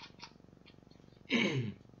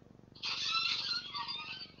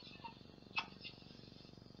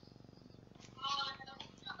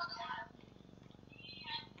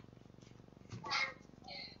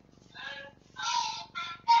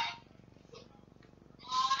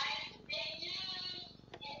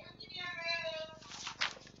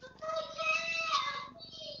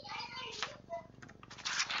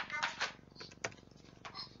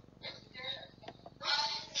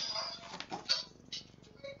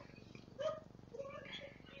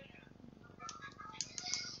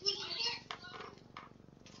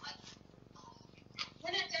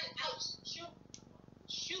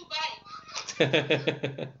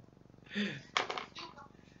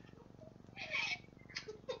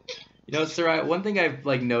 Sariah, one thing I've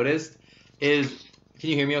noticed is, can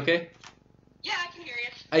you hear me okay? Yeah, I can hear you.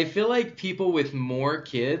 I feel like people with more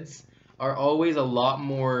kids are always a lot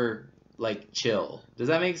more chill. Does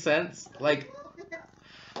that make sense?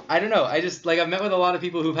 I don't know. I just I've met with a lot of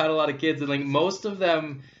people who've had a lot of kids, and most of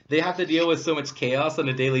them, they have to deal with so much chaos on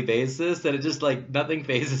a daily basis that it just nothing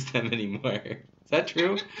phases them anymore. Is that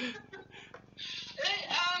true?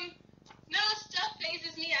 No, stuff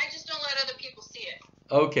phases me. I just don't let other people see it.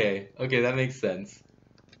 Okay, that makes sense.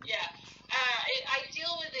 Yeah, I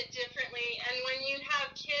deal with it differently, and when you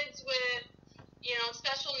have kids with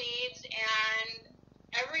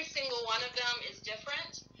single one of them is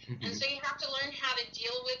different. And so you have to learn how to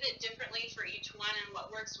deal with it differently for each one, and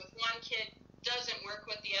what works with one kid doesn't work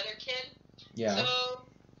with the other kid. Yeah. So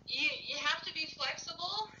you have to be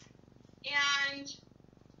flexible, and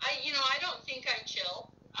I don't think I'm chill.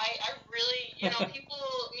 I really, people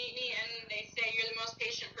meet me and they say you're the most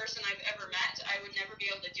patient person I've ever met. I would never be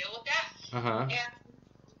able to deal with that. Uh-huh. And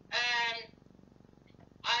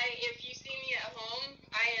if you see me at home,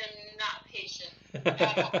 I am not patient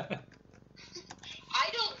at all. I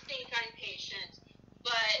don't think I'm patient,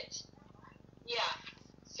 but yeah.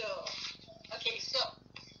 So, okay, so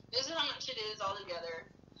this is how much it is altogether.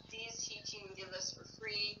 These he can give us for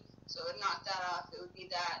free, so it would knock that off. It would be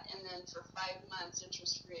that, and then for 5 months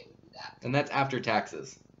interest free, it would be that. And that's after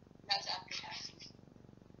taxes. That's after taxes.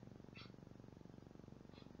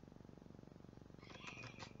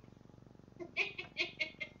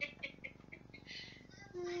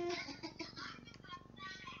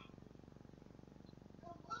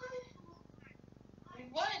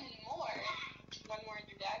 One more in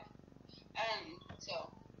your bag. So,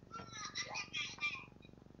 yeah.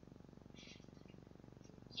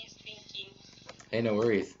 He's thinking. Hey, no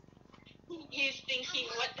worries. He's thinking,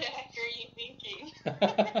 what the heck are you thinking?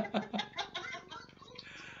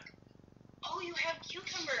 Oh, you have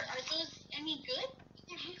cucumber. Are those any good?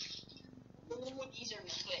 Oh, these are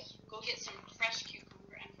good. Go get some fresh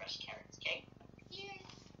cucumber and fresh carrots, okay? Yeah.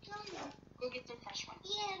 Go get some fresh ones.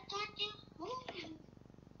 Yeah, Daddy.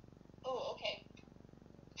 Oh, okay.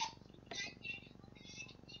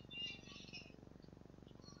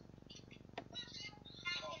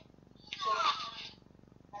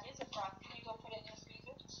 That is a frost. Can you go put it in the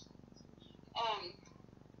freezer?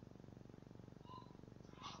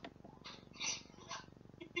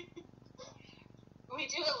 We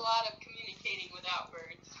do a lot of communicating without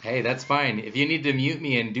words. Hey, that's fine. If you need to mute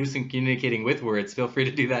me and do some communicating with words, feel free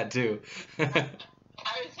to do that too. I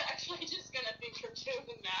was actually just going to think of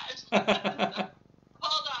doing that.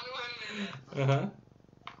 Hold on 1 minute. Uh-huh.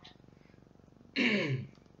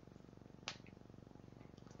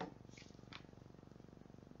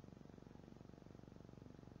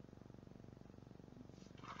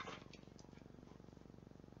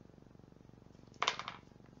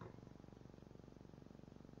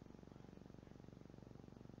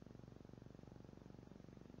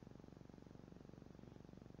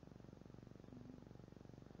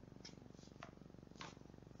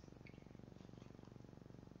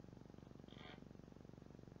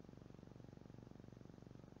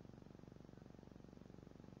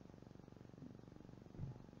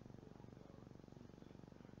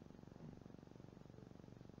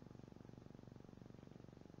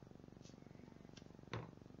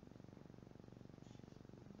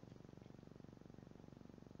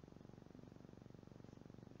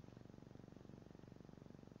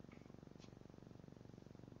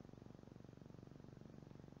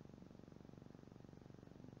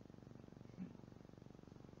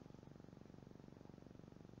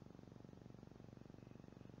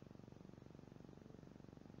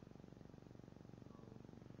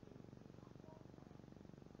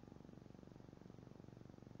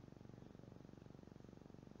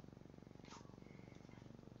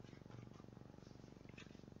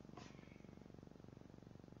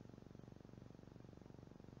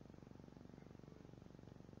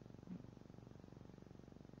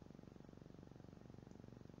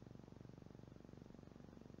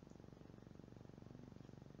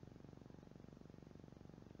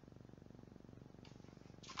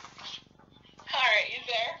 Alright, you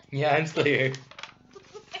there? Yeah, I'm still here. So,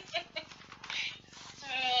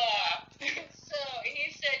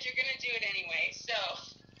 he said you're going to do it anyway, so.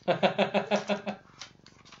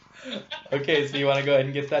 Okay, so you want to go ahead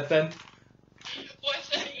and get that then? What's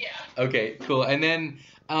that? Yeah. Okay, cool. And then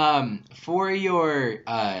for your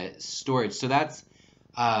storage, so that's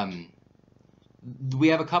we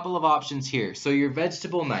have a couple of options here. So your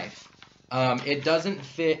vegetable knife, it doesn't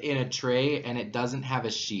fit in a tray and it doesn't have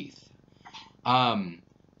a sheath.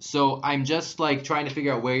 So I'm just like trying to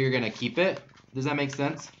figure out where you're gonna keep it. Does that make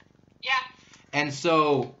sense? Yeah. And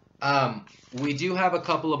so we do have a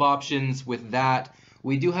couple of options with that.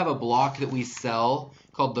 We do have a block that we sell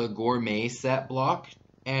called the Gourmet Set block,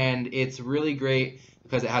 and it's really great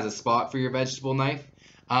because it has a spot for your vegetable knife.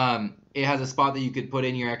 It has a spot that you could put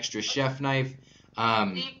in your extra chef knife.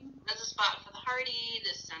 There's a spot for the Hardy,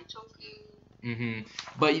 the Santoku.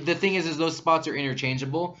 But the thing is those spots are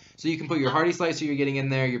interchangeable. So you can put your Hardy slicer you're getting in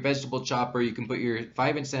there, your vegetable chopper, you can put your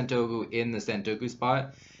 5-inch Santoku in the Santoku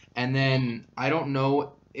spot. And then I don't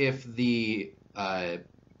know if the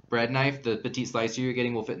bread knife, the petite slicer you're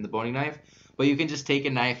getting, will fit in the boning knife. But you can just take a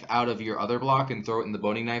knife out of your other block and throw it in the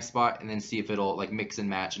boning knife spot, and then see if it'll like mix and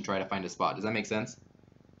match and try to find a spot. Does that make sense?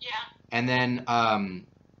 Yeah. And then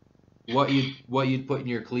what you'd put in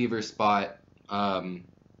your cleaver spot, I'm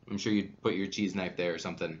sure you'd put your cheese knife there or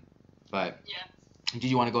something. But Yeah. did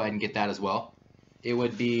you want to go ahead and get that as well? It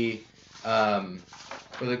would be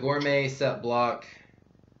for the gourmet set block.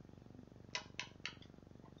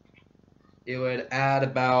 It would add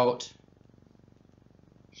about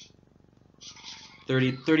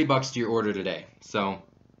 $30 to your order today. So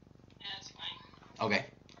Yeah, that's fine. okay.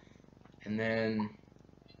 And then,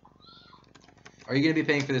 are you gonna be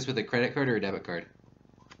paying for this with a credit card or a debit card?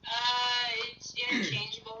 It's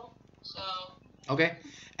interchangeable, so. Okay.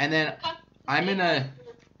 And then I'm in a.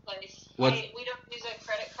 Place. What? We don't use a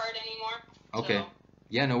credit card anymore. Okay. So.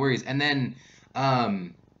 Yeah, no worries. And then,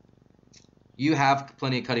 you have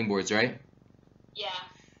plenty of cutting boards, right? Yeah.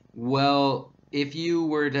 Well, if you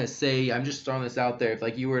were to say, I'm just throwing this out there, if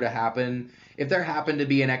there happened to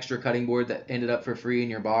be an extra cutting board that ended up for free in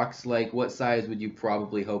your box, like what size would you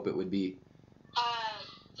probably hope it would be?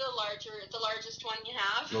 The largest one you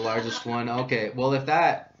have. The largest one? Okay. Well, if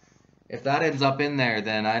that ends up in there,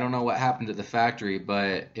 then I don't know what happened at the factory,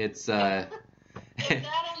 but it's If that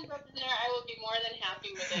ends up in there, I will be more than happy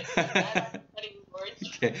with it. I have cutting boards.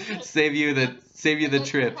 Okay. Save you the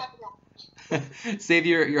trip. Save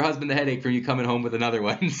your husband the headache from you coming home with another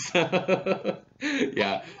one. So, yeah.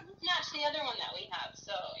 Match the other one that we have,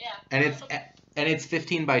 so yeah. And it's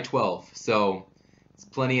 15 by 12, so it's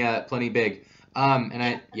plenty big.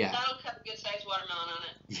 And yeah. That'll cut a good sized watermelon on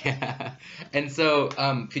it. Yeah. And so,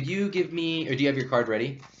 could you give me, or do you have your card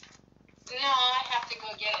ready? No, I have to go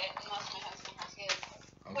get it unless my husband has his,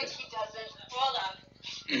 which he doesn't. Hold on.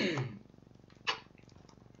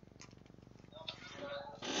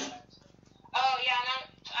 Oh yeah, no,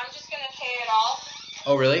 I'm just gonna pay it all.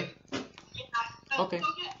 Oh, really? Yeah. Okay. Go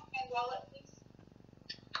get my wallet, please.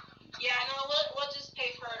 Yeah, no, we'll just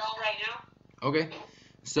pay for it all right now. Okay.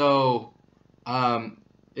 So,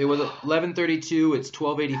 it was 1132. It's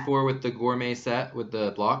 1284 with the gourmet set with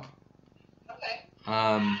the block. Okay.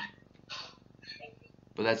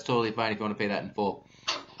 But that's totally fine if you want to pay that in full.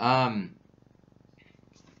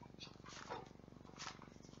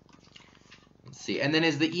 Let's see. And then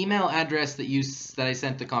is the email address that I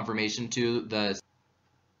sent the confirmation to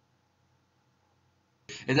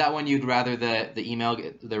is that one you'd rather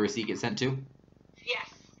the receipt get sent to? Yes.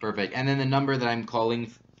 Perfect. And then the number that I'm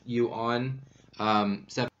calling you on,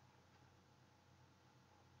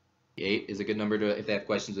 788 is a good number to if they have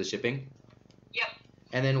questions with shipping. Yep.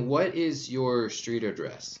 And then what is your street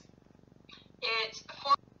address? It's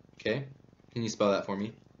 4. Okay. Can you spell that for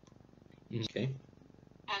me? Okay. And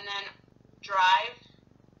then drive.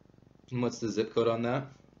 And what's the zip code on that?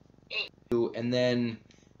 8. And then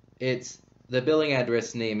it's the billing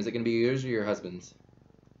address name. Is it going to be yours or your husband's?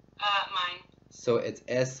 Mine. So it's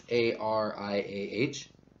Sariah.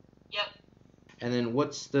 Yep. And then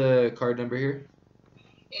what's the card number here?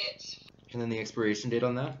 It's. And then the expiration date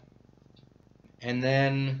on that? And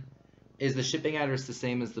then is the shipping address the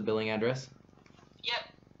same as the billing address? Yep.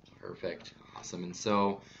 Perfect. Awesome. And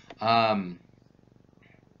so, let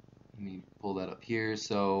me pull that up here.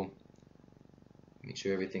 So, make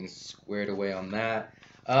sure everything's squared away on that.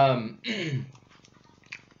 I'm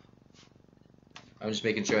just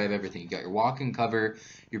making sure I have everything. You got your walk-in cover,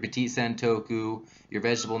 your petite santoku, your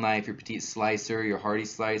vegetable knife, your petite slicer, your hearty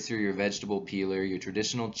slicer, your vegetable peeler, your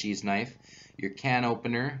traditional cheese knife, your can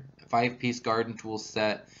opener, 5-piece garden tool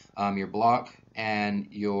set, your block, and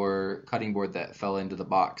your cutting board that fell into the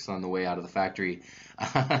box on the way out of the factory.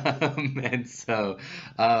 And so,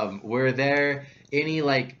 were there any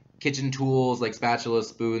like kitchen tools like spatulas,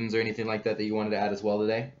 spoons, or anything like that that you wanted to add as well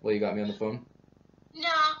today while you got me on the phone? No,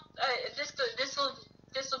 this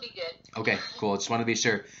will be good. Okay, cool. Just want to be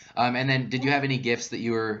sure. And then, did you have any gifts that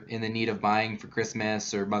you were in the need of buying for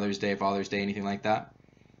Christmas or Mother's Day, Father's Day, anything like that?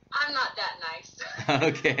 I'm not that nice.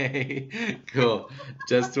 Okay, cool.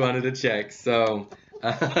 Just wanted to check. So,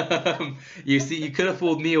 you see, you could have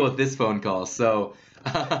fooled me with this phone call. So,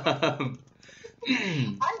 I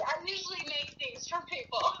usually make things for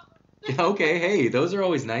people. okay, hey, those are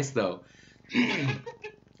always nice though,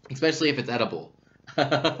 especially if it's edible. We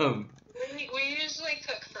usually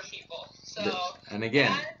cook for people. So. And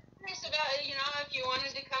again. If you wanted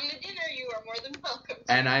to come to dinner, you are more than welcome.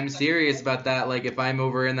 And I'm serious about that. Like, if I'm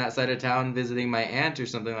over in that side of town visiting my aunt or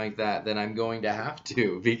something like that, then I'm going to have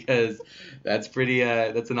to, because that's pretty.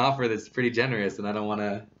 That's an offer that's pretty generous, and I don't want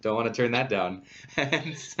to turn that down.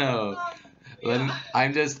 And so,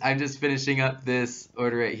 I'm just finishing up this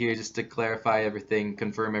order right here just to clarify everything,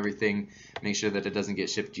 confirm everything, make sure that it doesn't get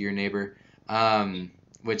shipped to your neighbor.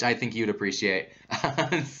 which I think you'd appreciate.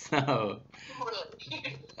 So,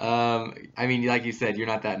 Totally. I mean, like you said, you're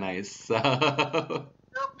not that nice. So, Nope.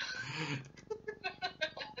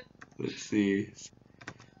 let's see.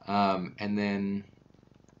 And then,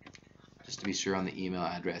 just to be sure on the email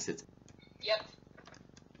address, it's Yep.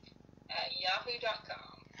 At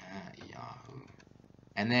yahoo.com. at Yahoo.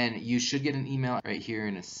 And then you should get an email right here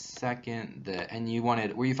in a second. And you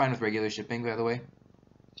wanted, were you fine with regular shipping, by the way?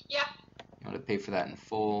 Yeah. You want to pay for that in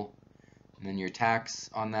full. And then your tax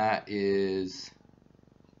on that is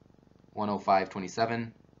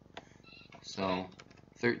 $105.27. So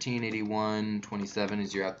 $1381.27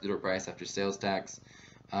 is your out the door price after sales tax,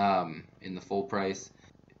 in the full price.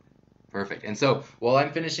 Perfect. And so while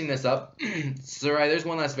I'm finishing this up, Sariah, there's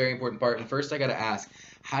one last very important part. And first I got to ask,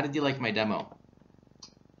 how did you like my demo?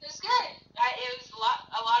 It was good. It was a lot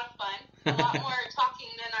of fun. A lot more talking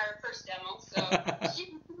than our first demo. So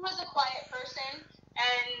she was a quiet person,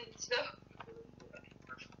 and so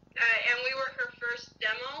and we were her first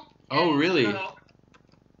demo. Oh, really? So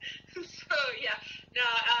yeah, no,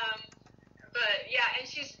 but yeah, and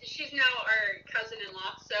she's now our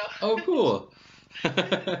cousin-in-law. So. Oh, cool.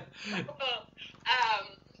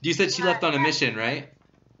 You said she left on a mission, right?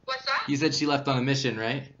 What's that? You said she left on a mission,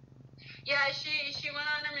 right? Yeah, she went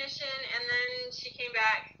on a mission and then she came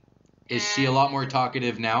back. Is she a lot more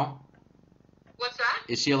talkative now? What's that?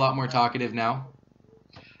 Is she a lot more talkative now?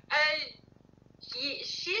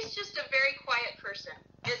 She's just a very quiet person.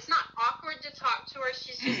 It's not awkward to talk to her.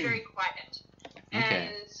 She's just very quiet. Okay.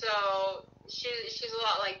 And so she's a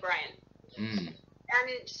lot like Brian. Mm. And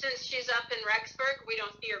since she's up in Rexburg, we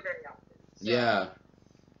don't see her very often. So. Yeah.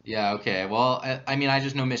 Yeah, okay. Well, I mean, I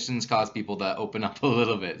just know missions cause people to open up a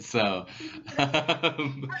little bit, so. Yeah, but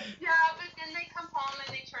then they come home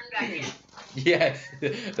and they turn back in. Yes,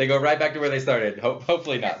 they go right back to where they started.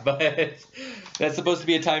 Hopefully not, but that's supposed to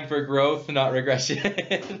be a time for growth, not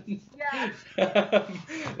regression. Yeah.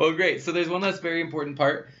 Well, great. So there's one last very important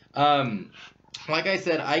part. Like I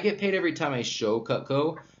said, I get paid every time I show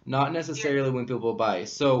Cutco, not necessarily when people buy.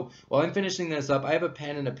 So while I'm finishing this up, I have a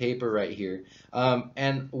pen and a paper right here.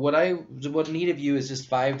 And what need of you is just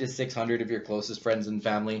 500 to 600 of your closest friends and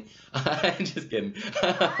family. I'm just kidding. 600.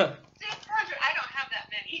 I don't have that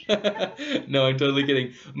many. No, I'm totally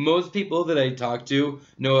kidding. Most people that I talk to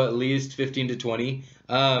know at least 15 to 20.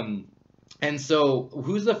 And so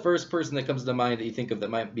who's the first person that comes to mind that you think of that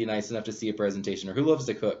might be nice enough to see a presentation, or who loves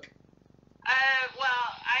to cook? Well,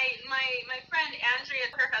 my friend Andrea,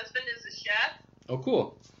 her husband is a chef. Oh,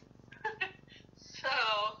 cool. So,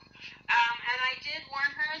 and I did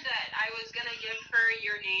warn her that I was going to give her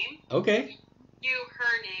your name. Okay. You,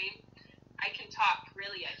 her name. I can talk,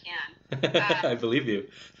 really, I can. I believe you.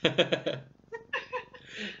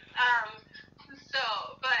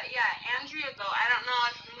 But yeah, Andrea, though, I don't know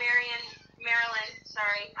if Marilyn,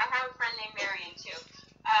 sorry, I have a friend named Marion, too.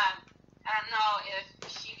 I don't know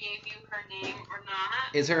if she gave you her name or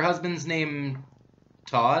not. Is her husband's name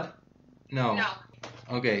Todd? No. No.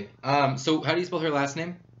 Okay. So how do you spell her last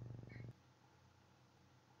name?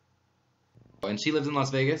 And she lives in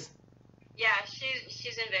Las Vegas? Yeah,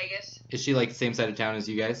 she's in Vegas. Is she like same side of town as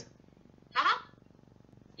you guys? Uh-huh.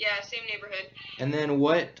 Yeah, same neighborhood. And then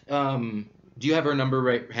what, do you have her number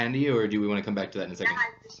right handy, or do we want to come back to that in a second? Yeah,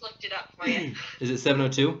 I just looked it up for you. Is it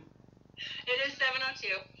 702? It is 702.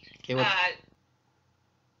 Okay,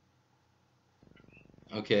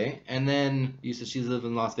 okay, and then you said she lives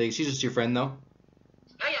in Las Vegas. She's just your friend, though?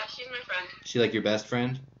 Oh, yeah, she's my friend. She like your best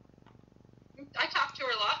friend? I talk to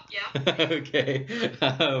her a lot, yeah. Okay.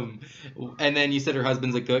 And then you said her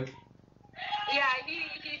husband's a cook? Yeah,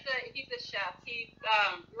 he's a chef. He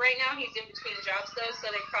right now he's in between jobs though, so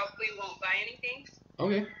they probably won't buy anything.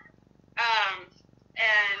 Okay.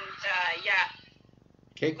 Yeah.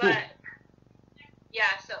 Okay, cool. But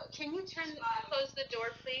yeah, so can you close the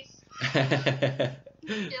door, please?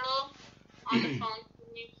 Still on the phone,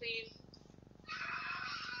 can you please?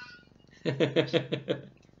 There's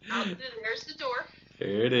the door.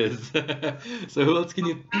 There it is. So who else can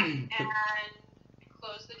you... And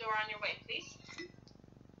close the door on your way, please.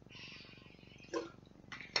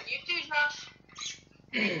 You too, Josh.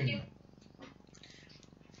 Thank you.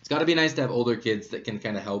 It's got to be nice to have older kids that can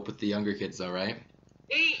kind of help with the younger kids, though, right?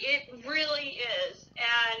 It really is.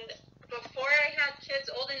 And before I had kids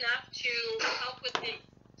old enough to help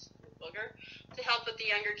with the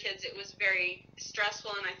younger kids, it was very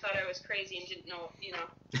stressful, and I thought I was crazy and didn't know,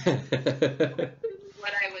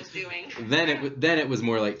 what I was doing. Then it was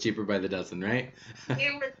more like cheaper by the dozen, right?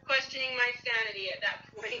 It was questioning my sanity at that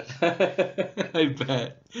point. I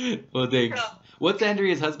bet. Well, thanks. So, What's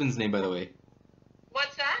Andrea's husband's name, by the way?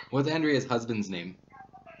 what's that? What's Andrea's husband's name?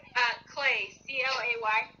 Clay,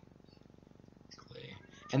 C-L-A-Y. Clay.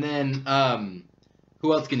 And then,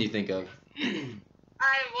 who else can you think of? I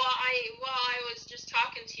was just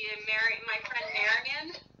talking to you, my friend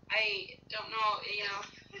Marion. I don't know,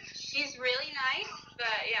 she's really nice,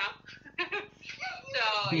 but yeah.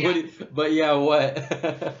 So yeah. But yeah, what?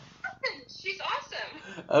 She's awesome.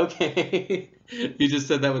 Okay. You just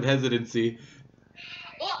said that with hesitancy.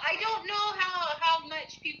 Well, I don't know how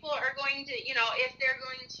much people are going to, if they're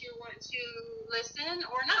going to want to listen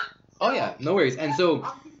or not. Oh yeah, no worries. And so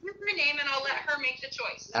I'll give her name and I'll let her make the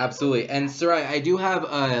choice. absolutely. And Sariah, I do have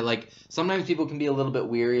sometimes people can be a little bit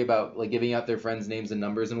weary about like giving out their friends' names and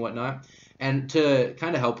numbers and whatnot. And to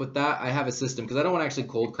kind of help with that, I have a system because I don't want to actually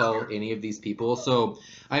cold call any of these people. So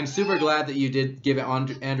I'm super glad that you did give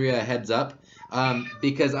Andrea a heads up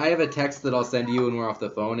because I have a text that I'll send you when we're off the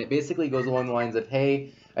phone. It basically goes along the lines of,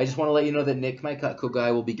 hey, I just want to let you know that Nick, my Cutco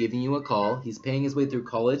guy, will be giving you a call. He's paying his way through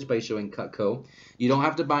college by showing Cutco. You don't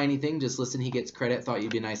have to buy anything. Just listen. He gets credit. Thought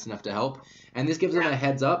you'd be nice enough to help. And this gives them a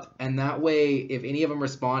heads up. And that way, if any of them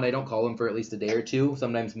respond, I don't call them for at least a day or two,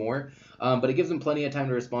 sometimes more. But it gives them plenty of time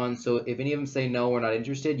to respond. So if any of them say, no, we're not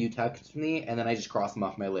interested, you text me, and then I just cross them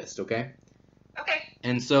off my list, okay? Okay.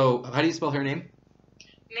 And so how do you spell her name?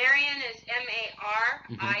 Marion is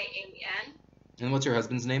M-A-R-I-A-N. And what's her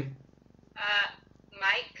husband's name?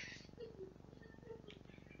 Mike.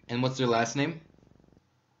 And what's their last name?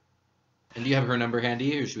 And do you have her number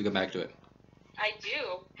handy, or should we go back to it? I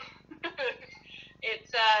do. It's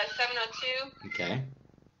 702. Okay.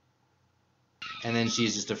 And then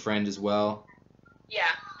she's just a friend as well.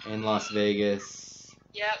 Yeah. In Las Vegas.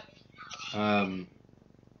 Yep.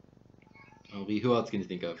 Who else can you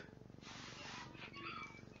think of?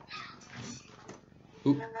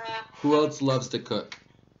 Who else loves to cook?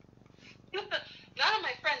 None of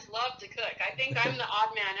my friends love to cook. I think I'm the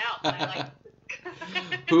odd man out. I like to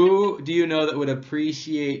cook. Who do you know that would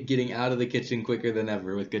appreciate getting out of the kitchen quicker than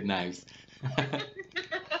ever with good knives?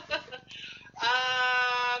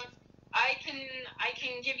 I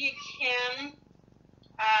can give you Kim.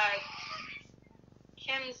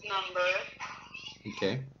 Kim's number.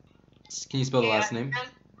 Okay. Can you spell the last name?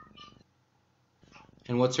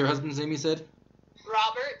 And what's her husband's name, you said?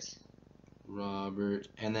 Robert. Robert.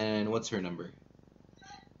 And then what's her number?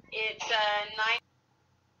 It's 9.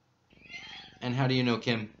 And how do you know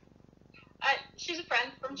Kim? She's a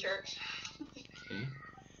friend from church.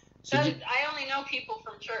 Okay. I only know people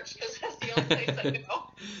from church because that's the only place I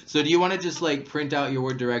go. So do you want to just like print out your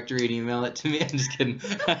Word directory and email it to me? I'm just kidding.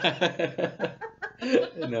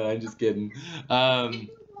 No, I'm just kidding. People are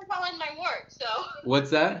all in my ward, so.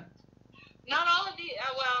 What's that? Not all of the,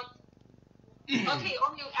 okay,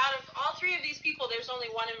 only out of all 3 of these people, there's only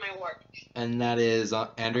one in my ward. And that is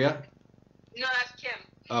Andrea? No, that's Kim.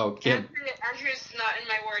 Oh, Kim. Andrea's not in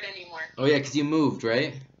my ward anymore. Oh, yeah, because you moved,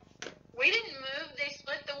 right? We didn't move, they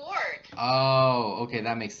split the ward. Oh, okay,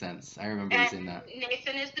 that makes sense. I remember you saying that.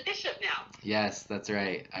 Nathan is the bishop now. Yes, that's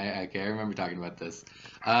right. I remember talking about this.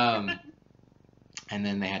 And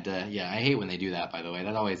then they had to, I hate when they do that, by the way.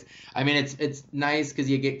 That always, I mean, it's nice because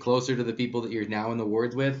you get closer to the people that you're now in the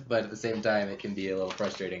wards with, but at the same time, it can be a little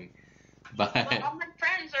frustrating. But well, all my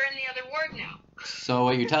friends are in the other ward now. So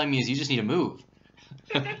what you're telling me is you just need to move.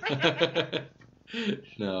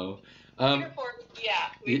 No.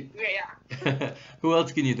 Yeah. Who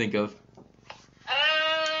else can you think of?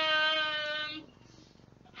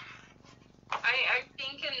 I'm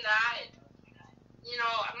thinking that,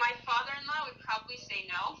 my father-in-law would probably say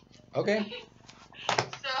no. Okay.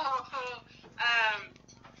 So,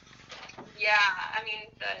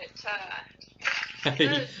 I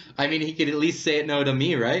mean, I mean, he could at least say it no to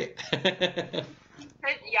me, right?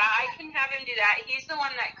 Yeah, I can have him do that. He's the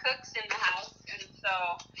one that cooks in the house, and so,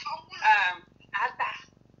 hi,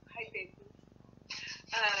 baby.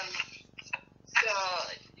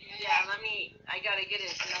 I gotta get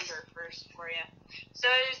his number first for you. So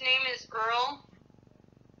his name is Earl.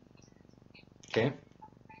 Okay.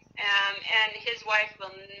 And his wife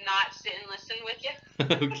will not sit and listen with you.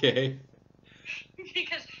 Okay.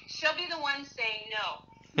 Because she'll be the one saying no.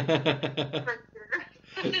 For sure.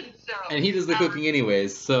 So, and he does the cooking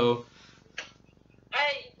anyways, so.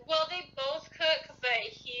 Well, they both cook, but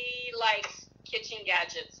he likes kitchen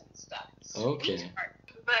gadgets and stuff. Okay.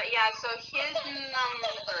 But yeah, so his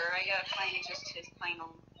number, I gotta find just his plain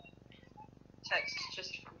old text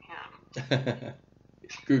just from him.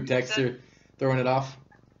 Group text or throwing it off?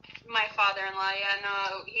 My father-in-law,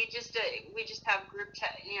 we just have group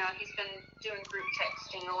text. He's been doing group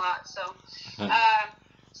texting a lot. So,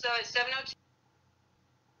 so it's 702.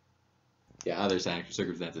 Yeah, other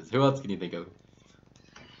circumstances. Who else can you think of?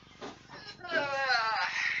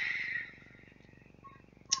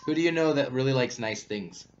 Who do you know that really likes nice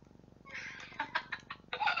things?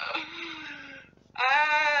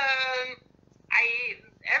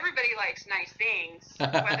 Everybody likes nice things.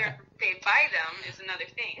 Whether they buy them is another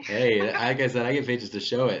thing. Hey, like I said, I get paid just to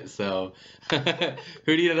show it. So,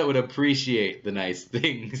 who do you know that would appreciate the nice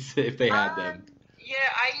things if they had them? Yeah,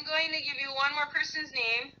 I'm going to give you one more person's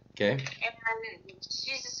name. Okay. And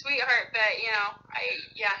she's a sweetheart, but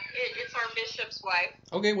it's our bishop's wife.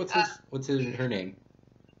 Okay, what's her name?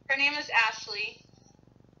 Her name is Ashley.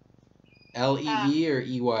 L-E-E or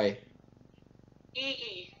E-Y?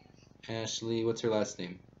 E-E. Ashley, what's her last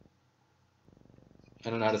name? I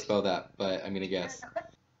don't know how to spell that, but I'm gonna guess.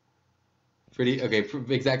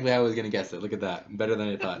 Exactly how I was gonna guess it. Look at that, better than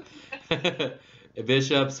I thought. A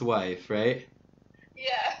bishop's wife, right?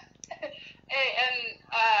 Yeah,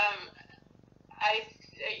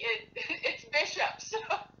 it's Bishop. So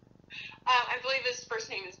I believe his first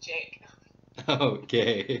name is Jake.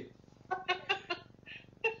 Okay.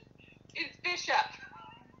 It's Bishop.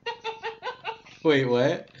 Wait,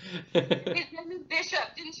 what? His name is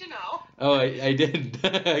Bishop. Didn't you know? Oh, I didn't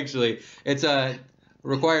actually. It's a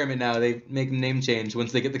requirement now. They make a name change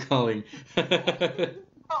once they get the calling. They have a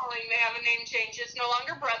name change. It's no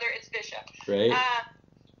longer brother. It's Bishop. Right.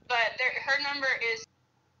 But her number is.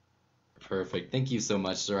 Perfect. Thank you so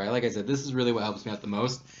much, Sariah. Like I said, this is really what helps me out the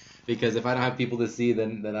most, because if I don't have people to see,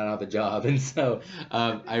 then I don't have a job. And so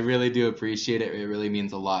I really do appreciate it. It really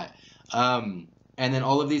means a lot. And then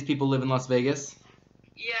all of these people live in Las Vegas?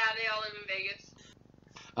 Yeah, they all live in Vegas.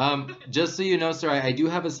 Just so you know, Sariah, I do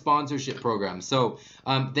have a sponsorship program. So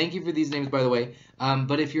thank you for these names, by the way.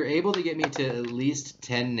 But if you're able to get me to at least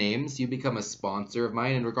 10 names, you become a sponsor of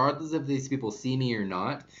mine. And regardless if these people see me or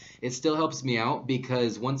not, it still helps me out,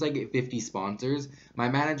 because once I get 50 sponsors, my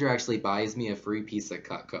manager actually buys me a free piece of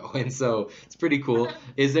Cutco. And so it's pretty cool.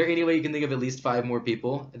 Is there any way you can think of at least 5 more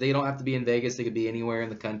people? They don't have to be in Vegas. They could be anywhere in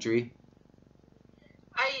the country.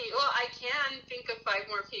 I can think of 5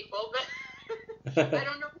 more people, but I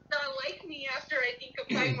don't know if they'll like me after I think of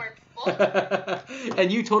 5 more people.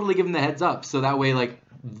 And you totally give them the heads up, so that way, like,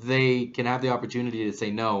 they can have the opportunity to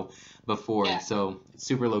say no before. Yeah. So it's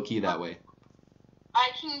super low key that way.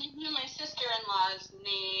 I can give you my sister-in-law's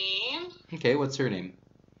name. Okay, what's her name?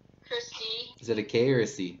 Christy. Is it a K or a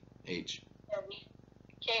C? H. Kristi.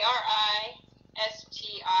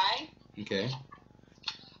 Okay.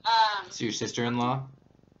 So your sister-in-law?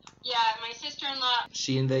 Yeah, my sister-in-law.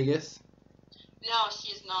 She in Vegas? No,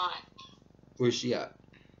 she's not. Where's she at?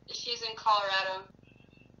 She's in Colorado.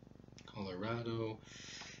 Colorado.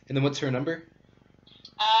 And then what's her number?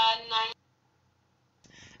 9.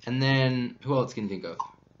 And then who else can you think of?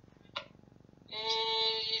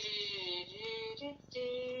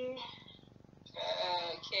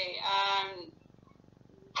 Okay,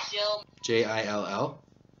 Jill. Jill?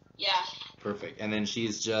 Yeah. Perfect. And then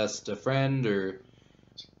she's just a friend, or?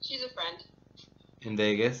 She's a friend. In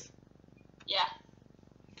Vegas? Yeah.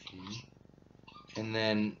 Okay. And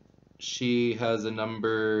then she has a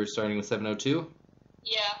number starting with 702?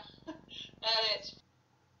 Yeah. It's.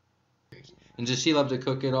 And does she love to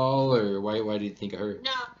cook at all, or why do you think of her?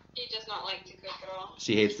 No, she does not like to cook at all.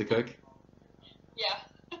 She hates to cook? Yeah.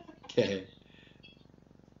 Okay.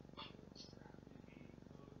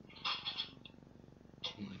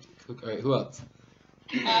 Cook. All right, who else?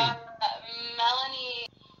 Melanie.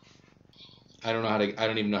 I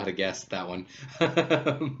don't even know how to guess that one.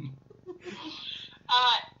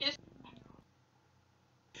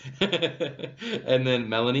 And then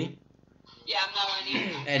Melanie? Yeah,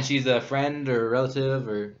 Melanie. And she's a friend or a relative,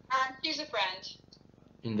 or? She's a friend.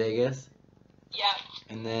 In Vegas? Yeah.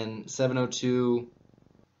 And then 702.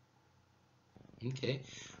 Okay.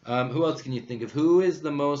 Who else can you think of? Who is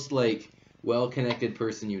the most, like, well-connected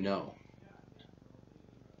person you know?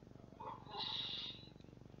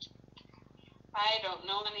 I don't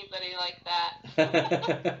know anybody like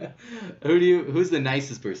that. Who's the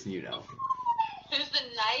nicest person you know? Who's the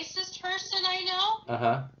nicest person I know?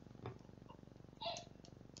 Uh-huh.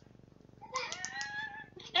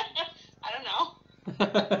 I don't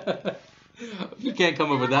know. You can't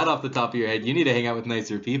come up with that off the top of your head. You need to hang out with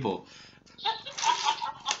nicer people.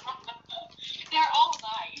 They're all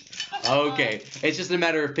nice. Okay. It's just a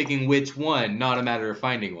matter of picking which one, not a matter of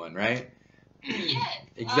finding one, right? Yes.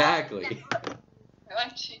 Exactly. 1,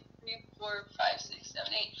 2, 3, 4, 5, 6,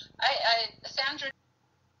 7, 8. Sandra.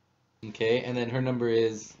 Okay, and then her number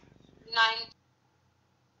is? 9.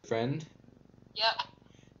 Friend? Yep.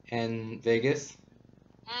 And Vegas?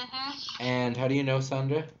 Mm-hmm. And how do you know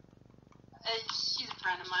Sandra? She's a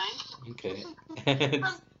friend of mine. Okay.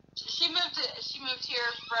 She moved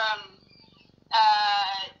here from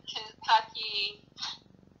Kentucky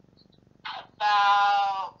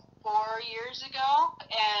about 4 years ago,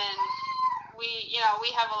 and we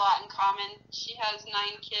have a lot in common. She has 9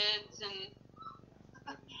 kids, and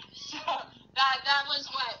so that was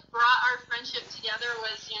what brought our friendship together.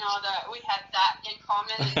 Was that we had that in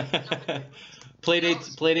common. And,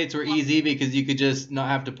 Playdates were easy because you could just not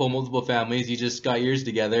have to pull multiple families. You just got yours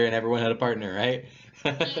together, and everyone had a partner, right?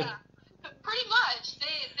 Yeah, pretty much.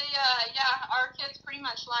 Our kids pretty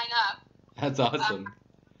much line up. That's awesome.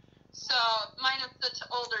 So mine are the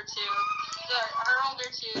older two. Our older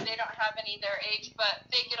two, they don't have any their age, but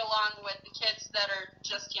they get along with the kids that are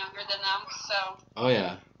just younger than them. So. Oh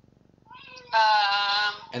yeah.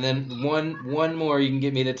 And then one more, you can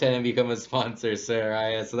get me to 10 and become a sponsor,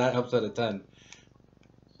 Sariah. So that helps out a ton.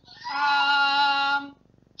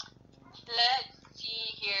 Let's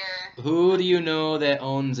see here. Who do you know that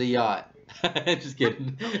owns a yacht? Just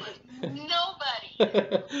kidding. Nobody.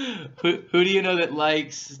 Who do you know that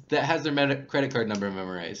has their credit card number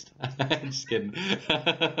memorized? Just kidding.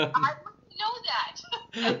 I wouldn't know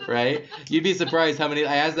that. Right? You'd be surprised how many.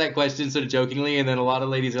 I asked that question sort of jokingly, and then a lot of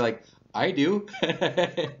ladies are like, "I do."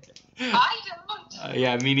 I don't.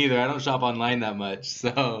 Yeah, me neither. I don't shop online that much,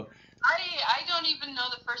 so. I don't even know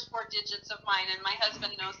the first 4 digits of mine, and my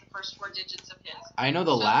husband knows the first 4 digits of his. I know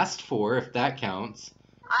the last 4, if that counts.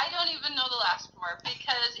 I don't even know the last 4,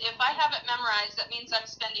 because if I have it memorized, that means I'm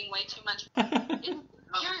spending way too much. The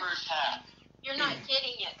first half. You're not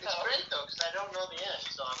getting it, It's though. great though, because I don't know the end,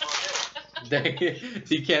 so I'm okay.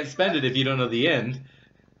 So you can't spend it if you don't know the end.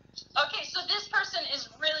 Okay, so this person is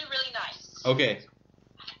really, really nice. Okay,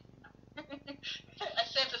 I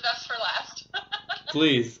saved the best for last.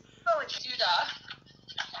 please. Oh, it's Duda.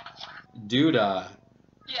 Duda.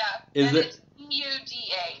 Yeah. Is and it- it's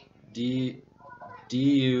D-U-D-A.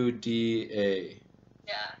 D-U-D-A.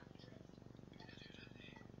 Yeah.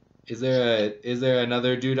 Is there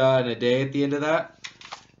another doodah and a day at the end of that?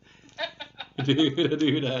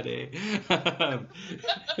 Doodah day. I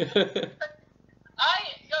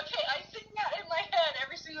sing that in my head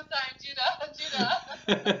every single time. Duda.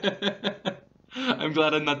 I'm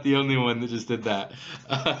glad I'm not the only one that just did that.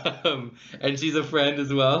 And she's a friend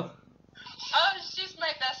as well. Oh, she's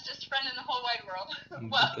my bestest friend in the whole wide world.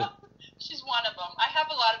 Well, she's one of them. I have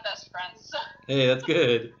a lot of best friends. So. Hey, that's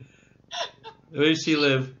good. Where does she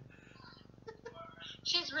live?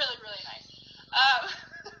 She's really, really nice.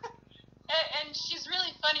 And she's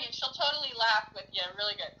really funny, and she'll totally laugh with you.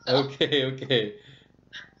 Really good. So. Okay.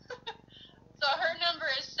 So her number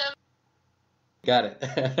is 7. Got it.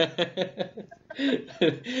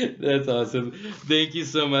 That's awesome. Thank you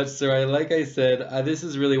so much, Sariah. Like I said, this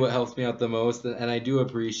is really what helps me out the most, and I do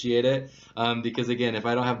appreciate it. Because again, if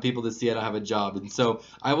I don't have people to see, I don't have a job. And so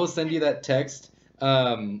I will send you that text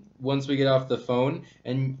once we get off the phone.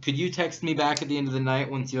 And could you text me back at the end of the night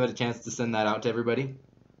once you had a chance to send that out to everybody?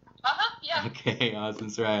 Yeah. Okay, awesome,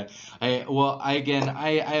 Sariah. I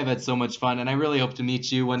have had so much fun, and I really hope to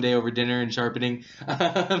meet you one day over dinner and sharpening.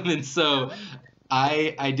 And so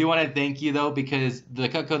I do want to thank you, though, because the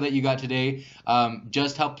Cutco that you got today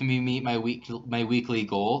just helped me meet my weekly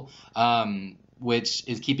goal, which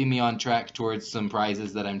is keeping me on track towards some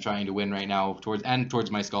prizes that I'm trying to win right now,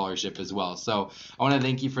 towards my scholarship as well. So I want to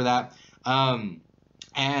thank you for that.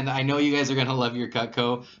 And I know you guys are going to love your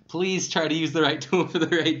Cutco. Please try to use the right tool for the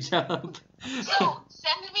right job. So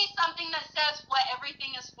send me something that says what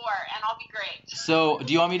everything is for, and I'll be great. So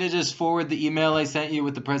do you want me to just forward the email I sent you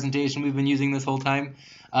with the presentation we've been using this whole time?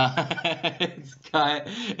 It's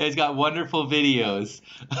got wonderful videos.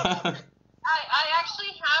 I actually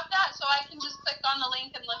have that, so I can just click on the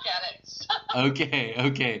link and look at it.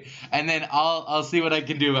 Okay. And then I'll see what I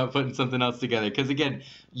can do about putting something else together. Because again,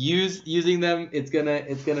 using them, it's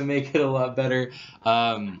gonna make it a lot better.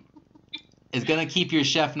 It's gonna keep your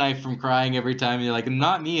chef knife from crying every time you're like,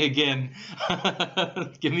 not me again.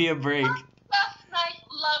 Give me a break. Chef knife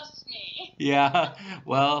loves me. Yeah.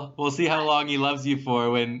 Well, we'll see how long he loves you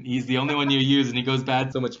for when he's the only one you use and he goes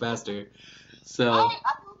bad so much faster. So. I don't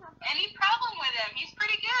have any problem with him. He's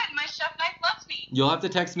pretty good. My chef knife loves me. You'll have to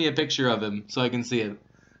text me a picture of him so I can see it.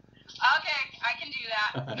 Okay, I can do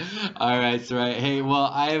that. All right, so right. Hey, well,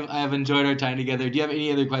 I've enjoyed our time together. Do you have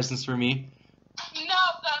any other questions for me? No,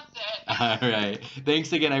 that's it. All right.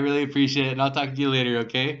 Thanks again. I really appreciate it, and I'll talk to you later,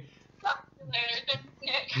 okay? Talk to you later. Thanks,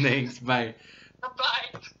 Nick. Thanks. Bye.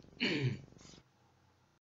 Bye.